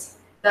accept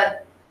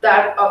that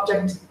that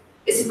object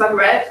is in fact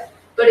red,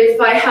 but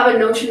if I have a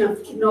notion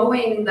of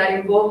knowing that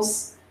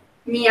involves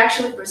me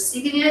actually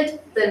perceiving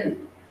it,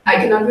 then I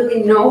cannot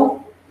really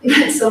know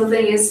that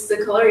something is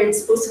the color it's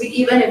supposed to be,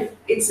 even if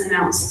it's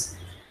announced.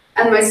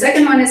 And my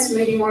second one is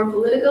maybe more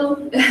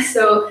political.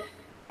 So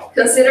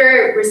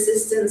consider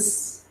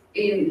resistance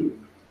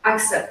in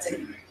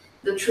accepting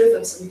the truth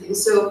of something.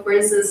 So for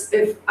instance,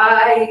 if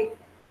I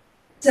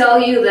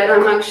tell you that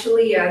I'm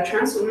actually a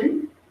trans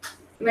woman,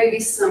 maybe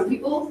some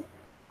people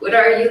would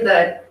argue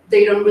that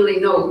they don't really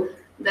know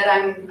that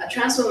I'm a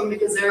trans woman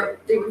because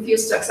they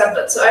refuse to accept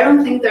that. So I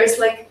don't think there's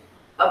like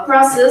a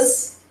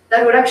process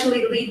that would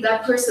actually lead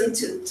that person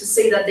to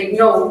say that they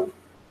know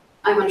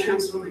I'm a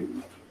trans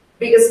woman.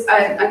 Because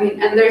I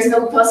mean, and there's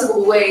no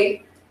possible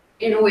way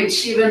in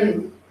which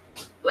even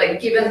like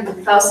given the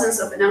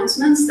thousands of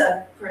announcements,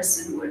 that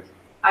person would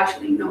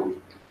actually know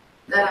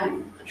that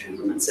I'm a trans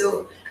woman.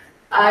 So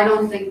I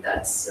don't think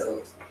that's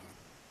so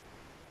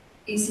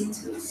easy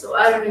to. So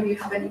I don't know if you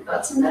have any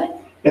thoughts on that.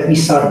 Let me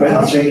start by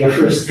answering your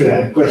first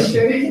question.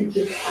 Sure. Thank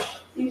you.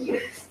 Thank you.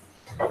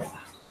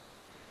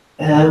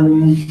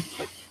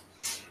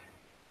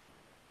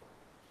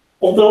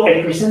 Although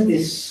I present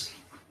this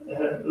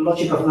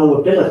logic of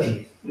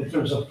knowability in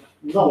terms of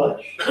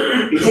knowledge,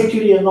 it's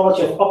actually a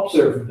knowledge of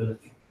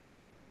observability.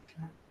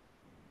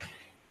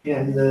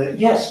 And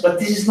yes, but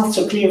this is not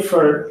so clear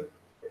for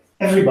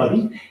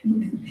everybody.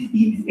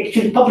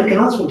 Actually, public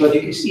announcement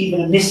logic is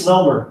even a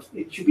misnomer.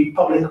 It should be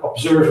public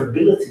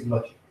observability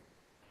logic.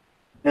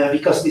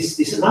 Because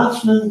this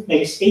announcement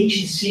makes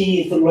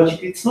agency into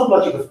logic. It's not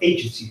logic of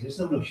agency, there's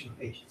no notion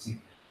of agency.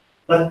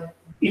 But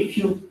if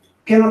you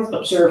cannot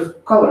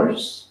observe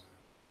colors,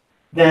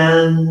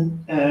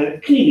 then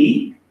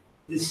clearly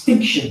the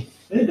distinction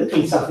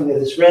between something that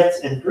is red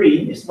and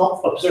green is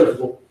not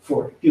observable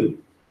for you.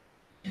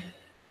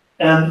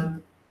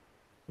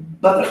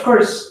 But of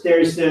course, there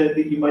is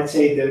you might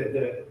say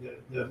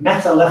the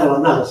meta-level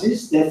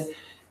analysis that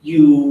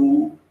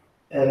you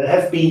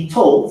have been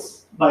told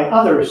by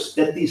others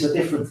that these are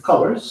different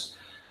colors,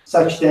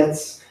 such that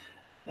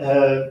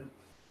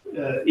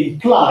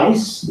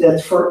implies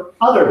that for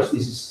others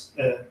this is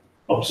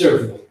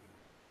observable.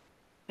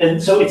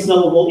 And so it's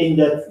knowable in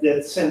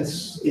that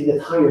sense, in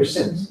that higher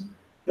sense.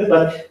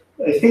 But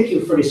I thank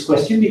you for this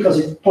question because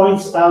it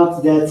points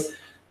out that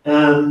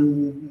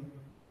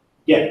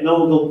yeah,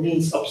 knowable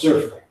means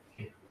observable.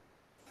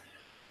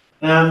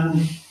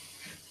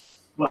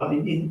 Well,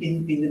 in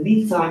the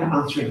meantime,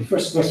 answering the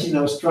first question,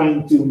 I was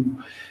trying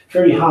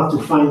very hard to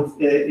find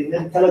an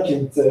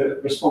intelligent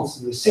response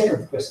to the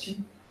second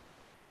question.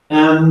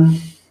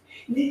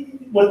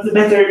 What the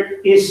matter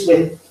is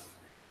with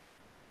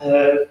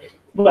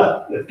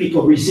well,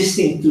 people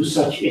resisting to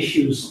such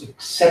issues,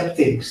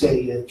 accepting,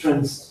 say, a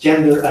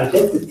transgender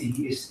identity,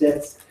 is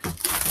that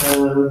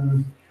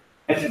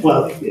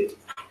well,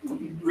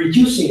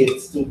 reducing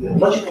it to the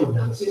logical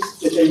analysis,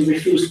 that they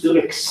refuse to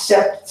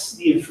accept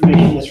the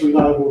information as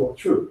reliable or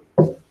true.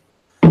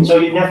 So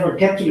you never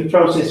get to the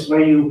process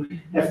where you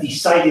have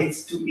decided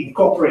to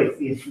incorporate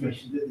the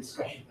information, the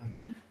discussion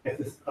at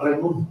the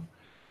Raimundo.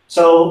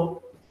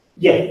 So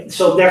yeah,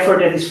 so therefore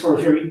that is for a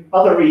very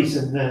other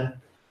reason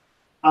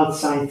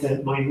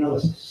outside my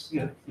analysis.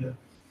 Yeah, yeah.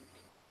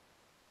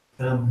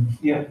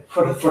 Yeah,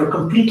 for a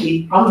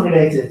completely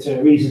unrelated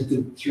reason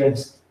to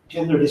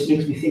transgender, this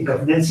makes me think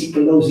of Nancy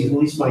Pelosi,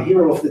 who is my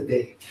hero of the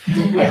day.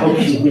 I hope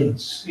she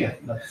wins. Yeah,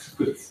 that's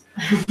good.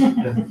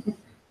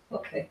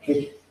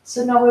 Okay.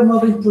 So now we're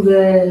moving to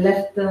the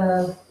left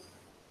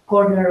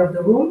corner of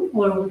the room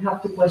where we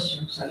have two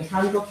questions.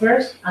 Alejandro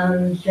first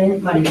and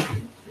then Maria.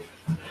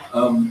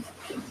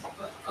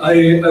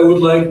 I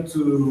would like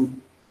to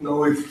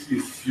know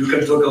if you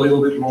can talk a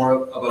little bit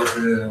more about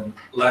the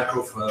lack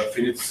of a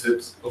finite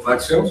set of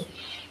axioms,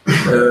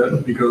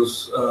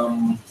 because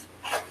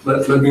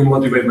let me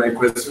motivate my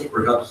question.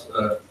 Perhaps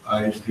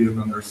I didn't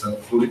understand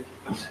fully.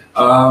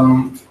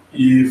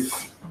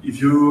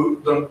 If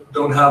you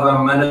don't have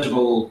a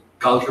manageable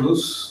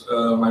calculus,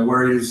 my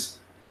worry is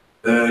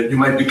you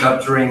might be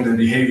capturing the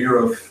behavior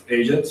of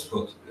agents,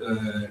 but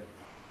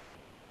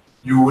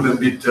you wouldn't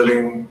be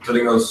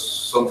telling us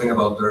something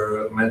about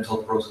their mental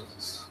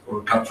processes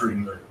or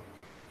capturing their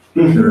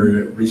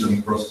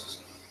reasoning process.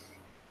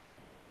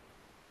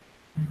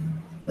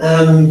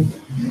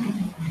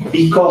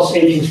 Because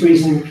agents'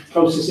 reasoning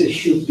processes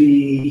should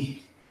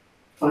be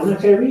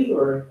finitary,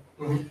 or?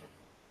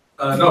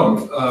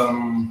 No.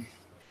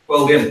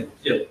 Well, again,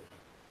 yeah.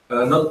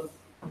 Not.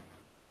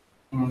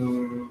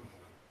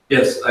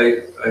 Yes,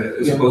 I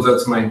suppose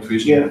that's my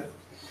intuition. Yeah.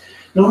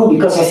 No,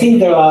 because I think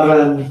there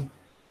are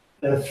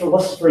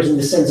philosophers in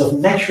the sense of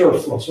natural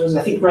philosophers,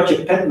 I think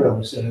Roger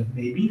Penrose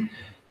maybe,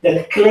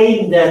 that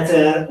claim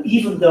that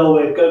even though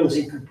Gödel's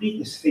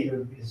incompleteness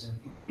theorem is a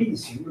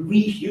completeness theorem,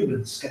 we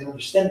humans can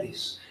understand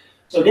this.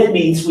 So that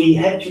means we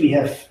actually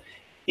have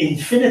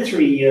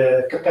infinitary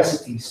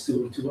capacities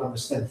to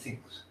understand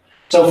things.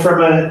 So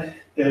from a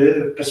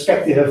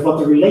perspective of what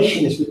the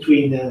relation is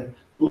between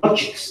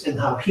logics and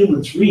how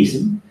humans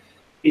reason,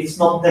 it's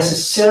not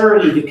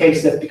necessarily the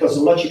case that because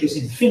the logic is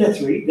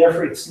infinitary,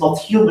 therefore it's not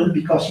human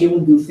because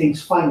humans do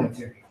things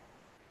finitely.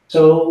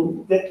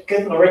 So that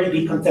can already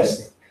be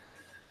contested.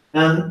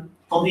 And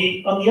on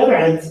the other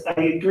hand,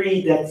 I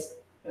agree that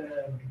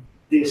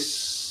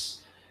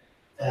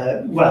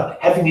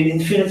having an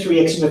infinitary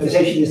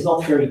axiomatization is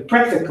not very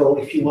practical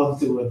if you want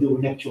to do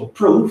an actual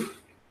proof.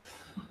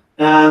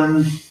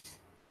 And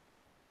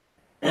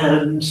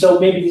so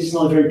maybe this is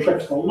not a very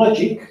practical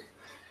logic.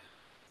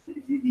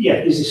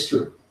 Yeah, this is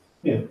true.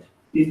 Yeah.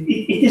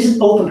 It is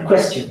an open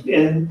question,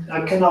 and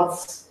I cannot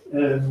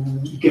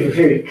give a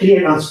very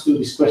clear answer to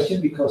this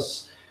question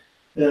because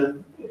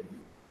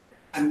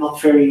I'm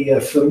not very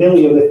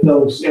familiar with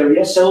those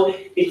areas. So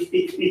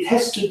it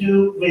has to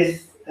do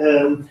with,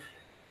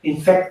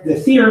 in fact, the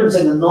theorems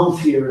and the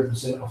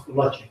non-theorems of the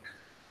logic.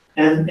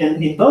 And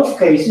in both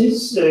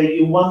cases,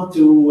 you want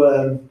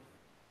to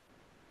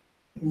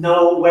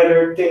know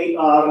whether they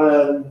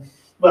are,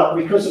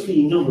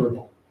 recursively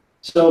enumerable.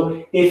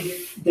 So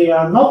if they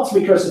are not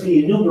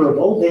recursively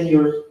enumerable, then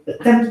your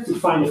attempt to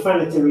find a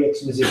finitary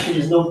axiomatization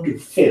is known to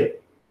fail.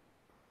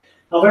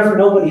 However,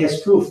 nobody has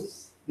proved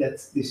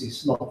that this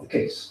is not the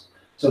case.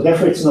 So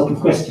therefore, it's an open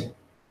question.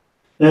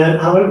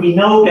 However, we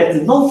know that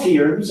the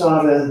non-theorems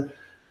are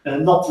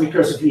not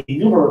recursively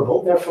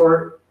enumerable.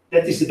 Therefore,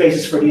 that is the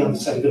basis for the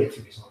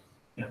undecidability result.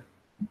 Yeah.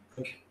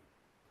 Okay.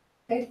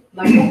 Okay,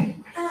 Michael?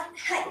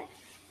 Hi.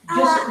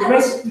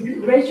 Just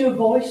raise your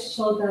voice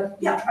so that...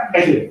 Yeah.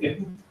 I do, yeah.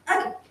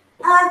 Okay.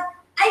 I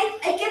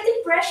get the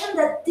impression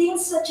that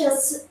things such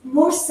as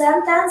Moore's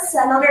sentence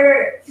and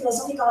other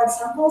philosophical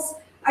examples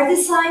are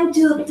designed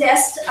to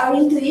test our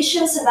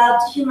intuitions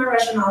about human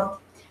rationality.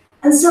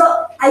 And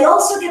so I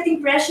also get the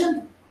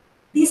impression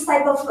these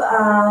type of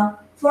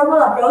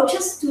formal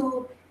approaches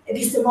to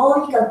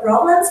epistemological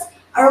problems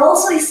are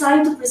also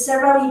designed to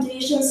preserve our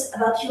intuitions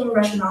about human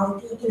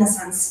rationality in a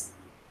sense.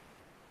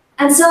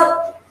 And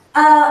so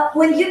I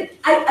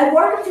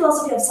work in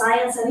philosophy of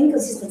science and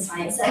inconsistent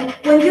science, and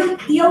when you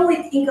deal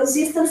with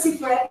inconsistency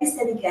for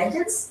epistemic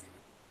agents,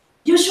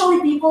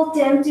 usually people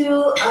tend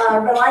to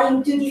rely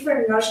on two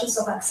different notions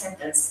of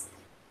acceptance: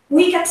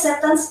 weak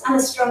acceptance and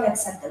strong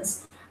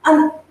acceptance.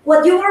 And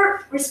what you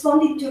were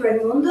responding to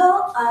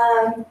Raimundo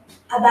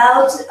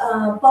about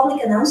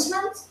public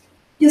announcement,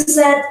 you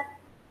said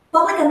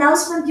public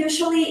announcement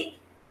usually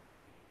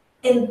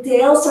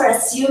entails or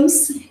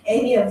assumes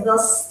any of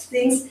those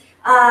things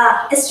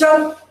a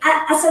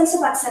sense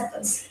of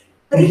acceptance.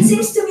 But it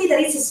seems to me that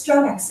it's a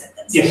strong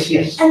acceptance. Yes,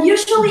 yes. And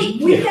usually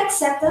weak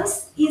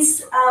acceptance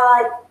is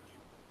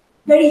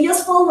very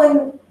useful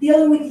when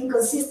dealing with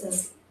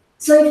inconsistency.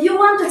 So if you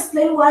want to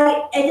explain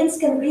why agents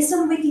can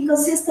reason with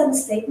inconsistent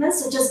statements,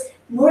 such as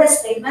Moore's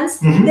statements,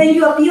 then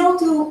you appeal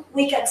to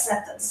weak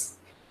acceptance.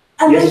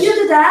 And when you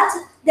do that,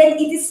 then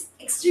it is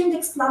extremely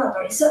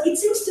explanatory. So it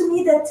seems to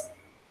me that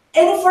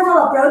any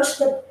formal approach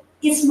that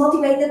is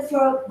motivated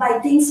by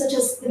things such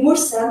as the Moore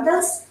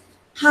sentence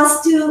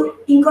has to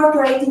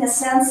incorporate, in a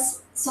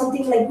sense,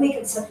 something like weak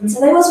acceptance.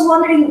 And I was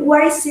wondering,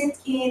 where is it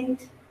in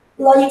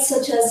logic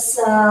such as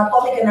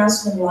public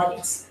announcement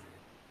logics?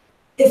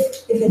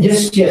 If it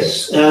is.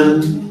 Yes.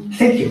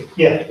 Thank you.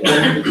 Yeah.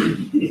 And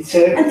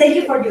thank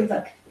you for your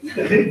talk.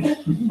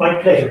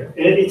 My pleasure.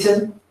 It's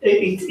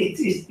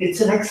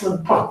an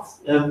excellent point.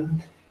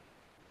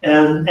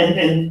 And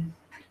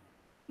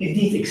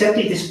indeed,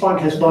 exactly this point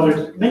has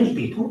bothered many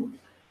people.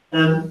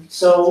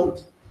 So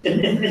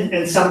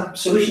some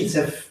solutions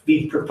have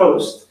been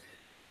proposed.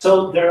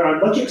 So there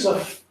are logics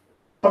of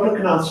public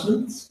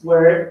announcements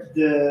where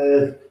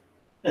the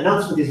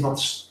announcement is not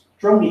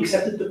strongly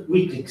accepted but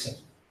weakly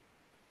accepted.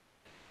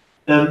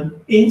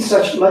 In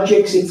such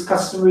logics, it's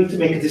customary to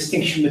make a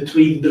distinction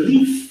between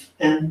belief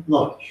and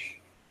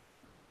knowledge.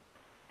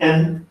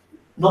 And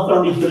not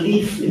only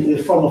belief in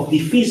the form of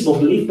defeasible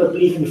belief, but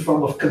belief in the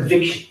form of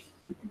conviction.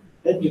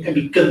 That you can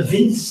be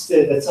convinced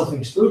that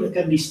something is true, it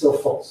can be still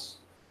false.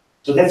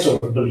 So that's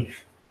sort of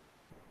belief.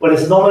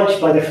 Whereas knowledge,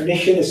 by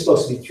definition, is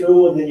supposed to be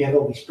true, and then you have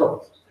all these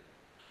problems.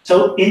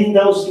 So in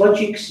those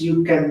logics,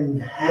 you can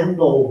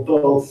handle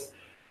both,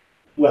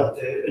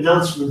 the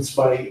announcements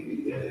by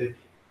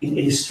in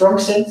a strong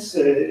sense,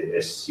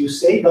 as you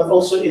say, but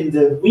also in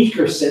the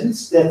weaker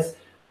sense that,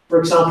 for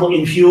example,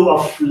 in view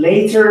of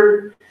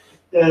later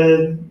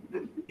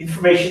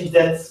information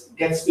that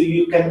gets to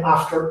you, can,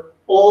 after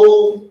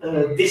all,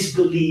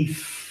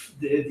 disbelieve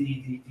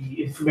the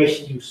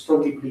information you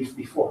strongly believed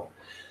before.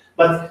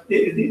 But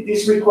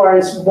this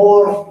requires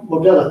more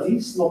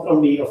modalities, not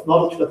only of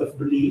knowledge, but of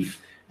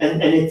belief.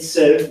 And it's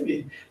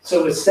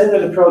so a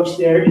standard approach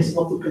there is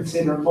not to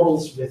consider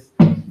models with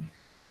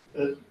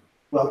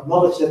well,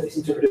 knowledge that is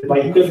interpreted by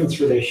equivalence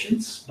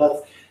relations,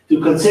 but to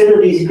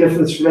consider these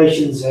equivalence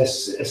relations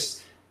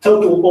as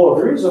total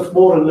orders of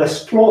more or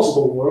less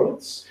plausible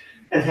worlds,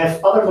 and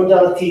have other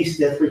modalities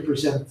that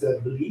represent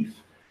belief.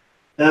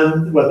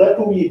 Well, that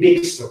will be a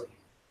big story.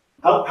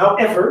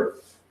 However,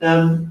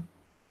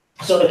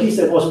 so at least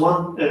there was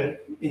one,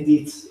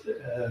 indeed,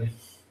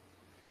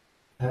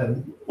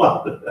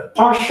 well, a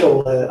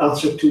partial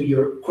answer to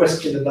your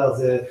question about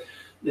the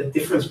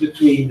difference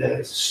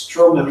between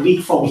strong and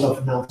weak forms of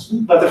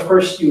announcement. But of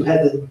course, you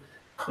had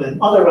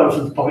another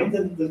relevant point,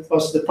 and that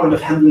was the point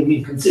of handling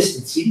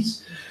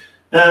inconsistencies.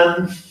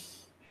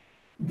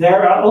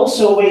 There are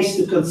also ways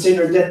to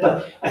consider that,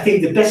 but I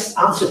think the best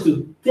answer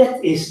to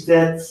that is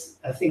that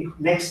I think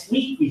next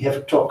week we have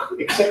a talk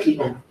exactly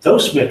on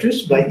those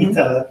matters by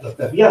Ita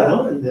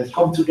Ottaviano, and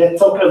come to that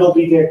talk, I will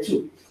be there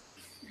too.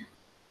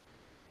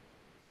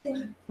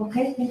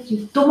 Okay, thank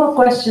you. Two more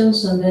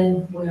questions and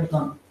then we are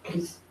done,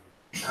 please.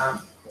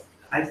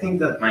 I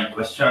think that my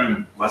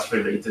question was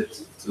related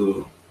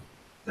to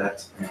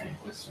that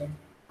question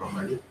from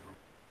earlier.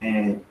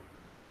 And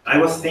I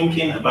was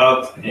thinking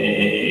about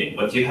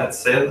what you had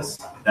said,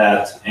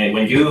 that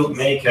when you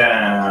make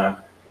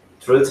a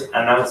truth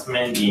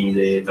announcement in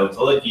the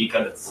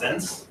tautological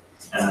sense,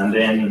 and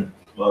then,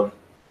 well,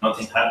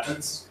 nothing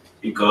happens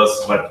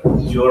because what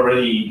you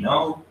already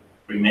know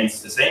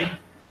remains the same.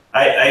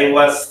 I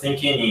was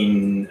thinking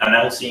in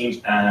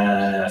announcing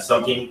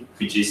something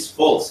which is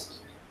false.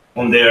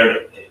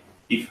 Under,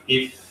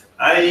 if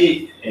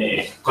I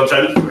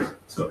contradictory,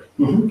 sorry,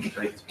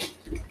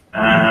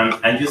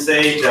 and you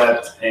say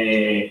that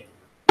if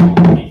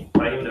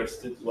I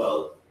understood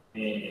well,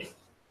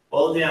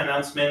 all the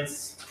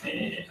announcements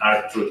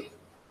are true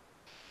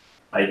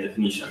by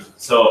definition.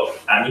 So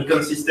an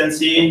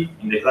inconsistency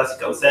in the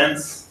classical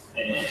sense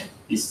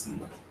is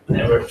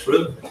never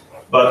true,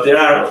 but there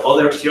are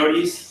other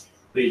theories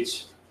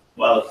which,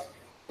 well,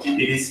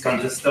 it is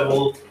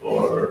contestable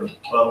or,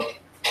 well,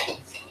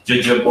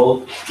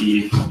 judgeable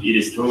if it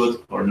is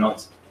true or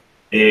not.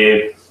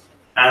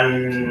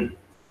 And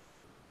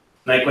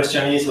my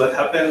question is, what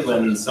happens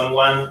when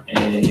someone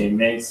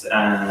makes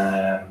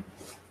a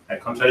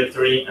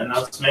contradictory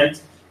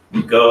announcement?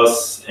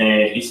 Because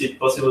is it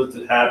possible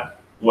to have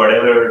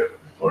whatever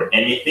or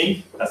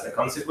anything as a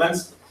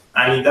consequence?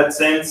 And in that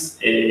sense,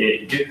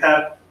 you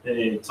have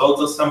told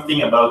us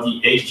something about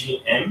the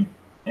AGM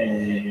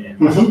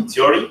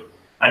theory.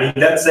 And in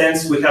that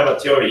sense, we have a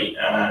theory.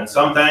 And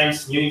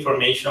sometimes new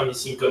information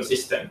is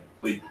inconsistent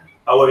with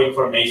our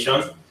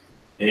information.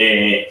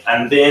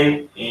 And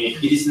then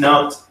it is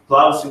not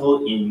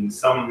plausible in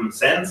some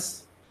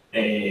sense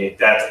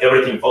that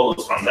everything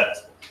follows from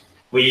that.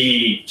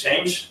 We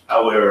change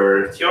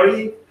our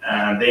theory,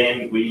 and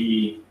then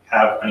we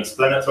have an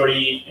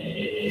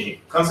explanatory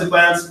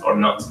consequence or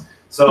not.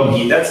 So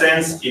in that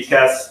sense, it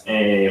has,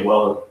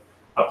 well,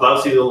 a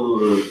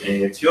plausible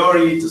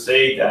theory to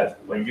say that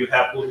when you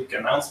have public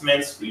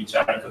announcements which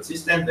are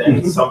inconsistent,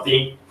 then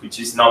something which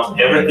is not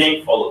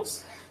everything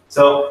follows.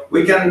 So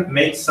we can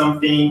make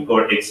something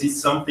or exist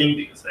something,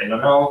 because I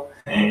don't know,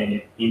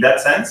 in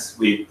that sense,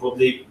 with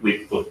public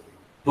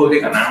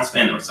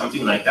announcement or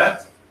something like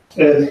that.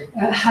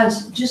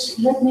 Hans, just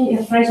let me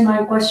phrase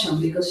my question,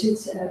 because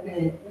it's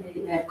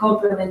a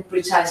complement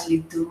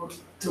precisely to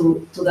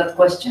that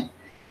question.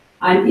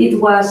 And it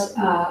was,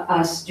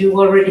 as you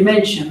already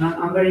mentioned,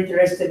 I'm very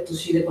interested to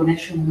see the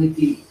connection with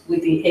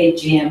the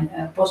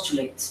AGM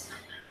postulates.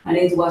 And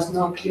it was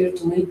not clear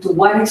to me to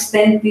what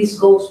extent this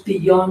goes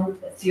beyond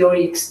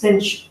theory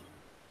extension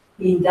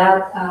in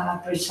that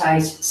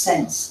precise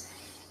sense.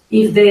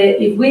 If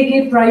we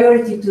give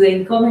priority to the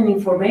incoming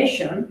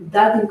information,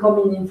 that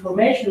incoming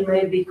information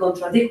may be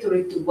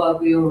contradictory to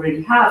what we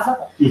already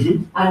have.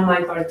 And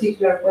my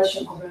particular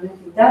question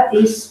complementing that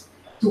is,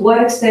 to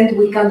what extent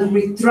we can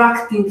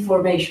retract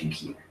information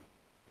here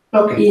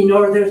in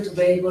order to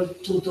be able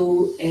to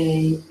do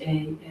a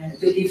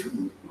belief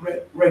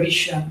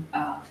revision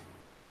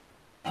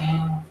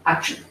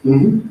action.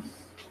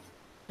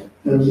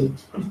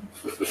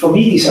 For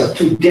me, these are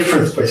two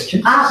different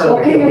questions. So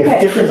okay. we have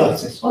different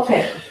answers.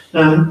 Okay.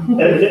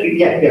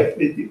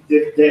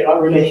 There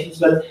are relations,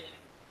 but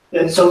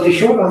so the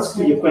short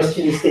answer to your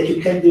question is that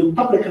you can do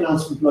public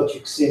announcement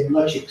logics in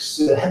logics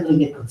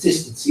handling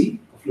inconsistency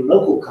of the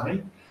local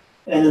kind.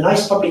 And a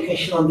nice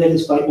publication on that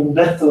is by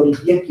Umberto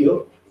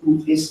Rivecchio,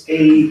 who is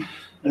an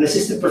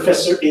assistant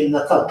professor in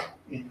Natal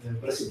in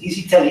Brazil. He's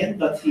Italian,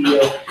 but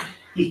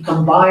he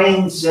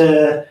combines,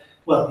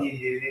 well,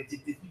 you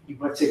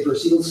might say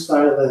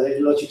Brazil-style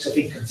logics of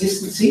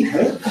inconsistency,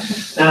 right?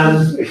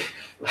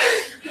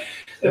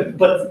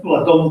 But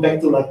well, going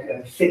back to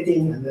like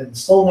fitting and then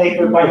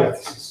Stolnaker,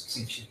 bioethics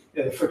essentially.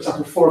 For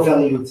example,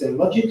 four-valued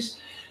logics,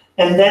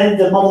 and then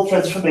the model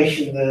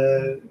transformation,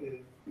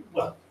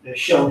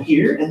 shown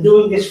here, and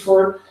doing this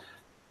for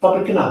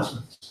public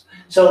announcements.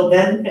 So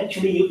then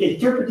actually you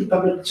interpret the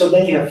public. So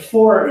then you have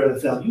four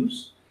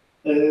values: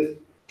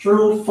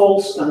 true,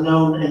 false,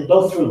 unknown, and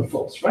both true and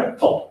false, right?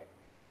 Top.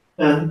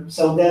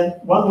 So then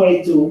one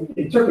way to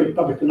interpret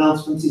public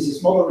announcements is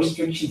its model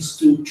restrictions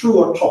to true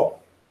or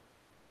top.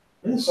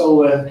 And so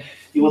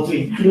you want to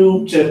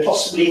include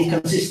possibly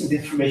inconsistent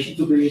information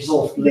to be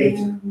resolved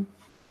later.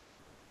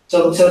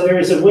 So there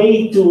is a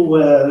way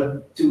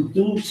to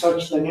do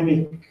such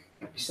dynamic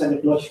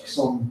epistemic logics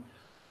on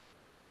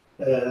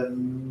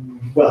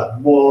well,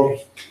 more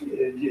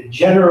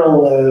general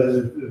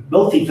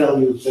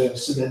multi-valued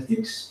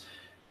semantics.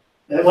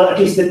 Well, at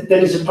least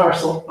that is a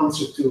partial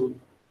answer to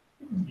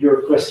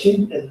your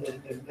question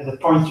and a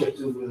pointer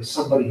to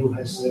somebody who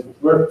has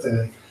worked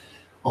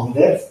on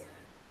that.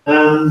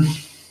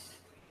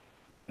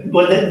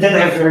 Well, then I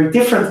have a very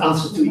different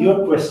answer to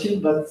your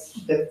question, but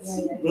that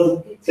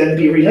will then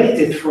be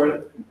related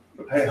for,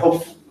 I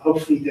hope,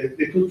 hopefully,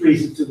 the good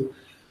reason to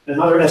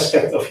another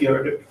aspect of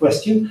your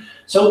question.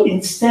 So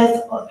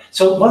instead,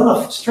 so one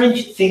of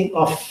strange thing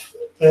of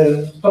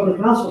public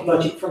announcement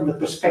logic from the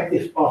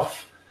perspective of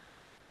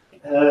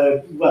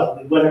well,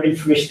 whether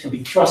information can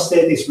be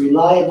trusted, is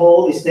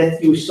reliable, is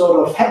that you sort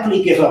of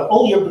happily give up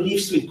all your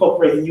beliefs to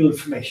incorporate the new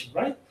information,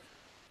 right?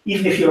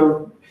 Even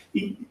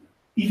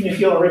if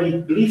you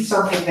already believe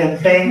something,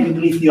 then bang, you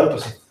believe the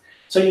opposite.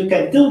 So you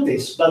can do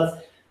this,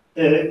 but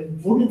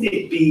wouldn't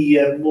it be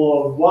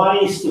more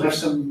wise to have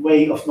some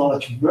way of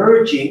knowledge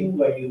merging,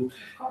 where you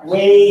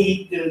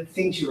weigh the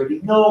things you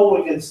already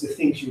know against the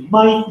things you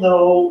might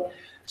know?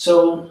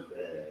 So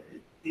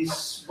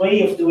this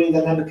way of doing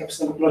dynamic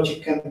epistemic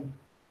logic can,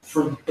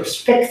 from the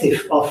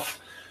perspective of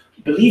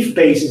belief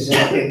bases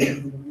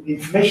and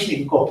information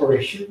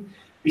incorporation,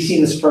 be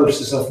seen as a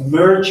process of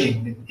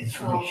merging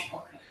information. Oh,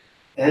 okay.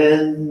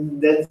 And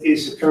that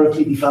is a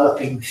currently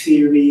developing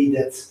theory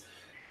that,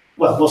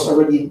 well, was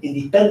already an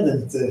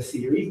independent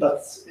theory,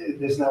 but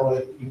there's now,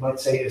 you might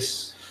say,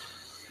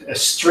 a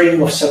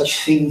string of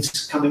such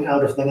things coming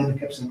out of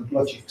dynamic epistemic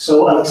logic.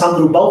 So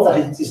Alexandru Balta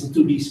is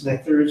into these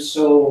matters,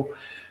 so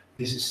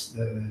this is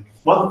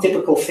one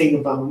typical thing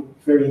among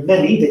very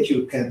many that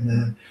you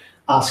can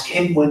ask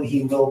him when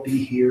he will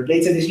be here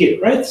later this year,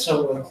 right?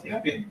 So,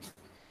 yeah.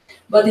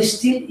 But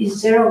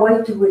is there a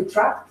way to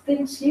retract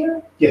things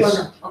here? Yes.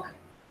 Or not? Okay.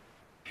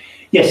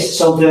 Yes,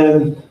 so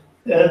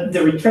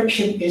the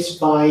retraction is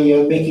by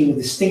making a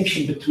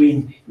distinction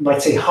between, you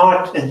might say,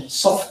 hard and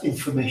soft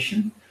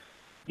information.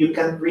 You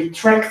can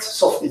retract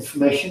soft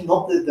information,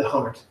 not the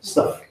hard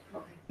stuff.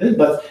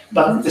 But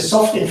the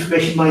soft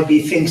information might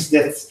be things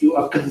that you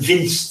are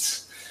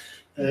convinced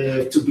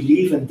to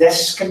believe, and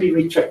this can be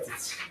retracted.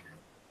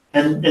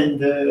 And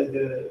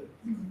the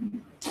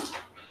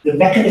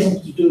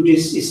mechanism to do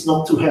this is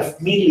not to have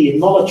merely a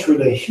knowledge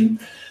relation,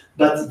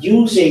 but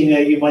using,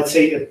 you might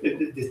say,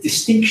 the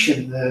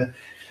distinction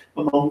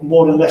among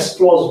more or less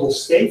plausible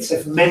states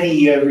have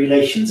many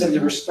relations, and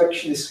the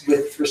restriction is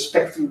with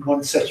respect to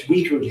one such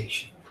weak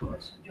relation.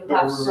 You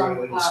have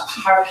some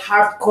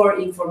hardcore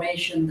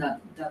information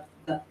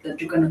that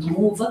you cannot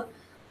move,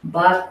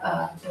 but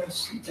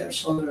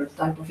there's other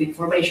type of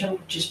information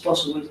which is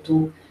possible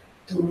to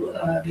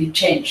be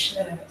changed.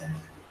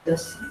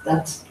 That's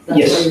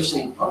yes. what you're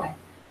saying. Okay.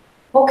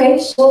 Okay,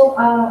 so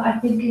I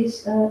think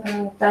it's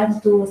time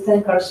to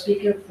thank our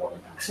speaker for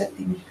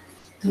accepting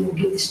to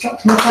give this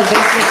talk.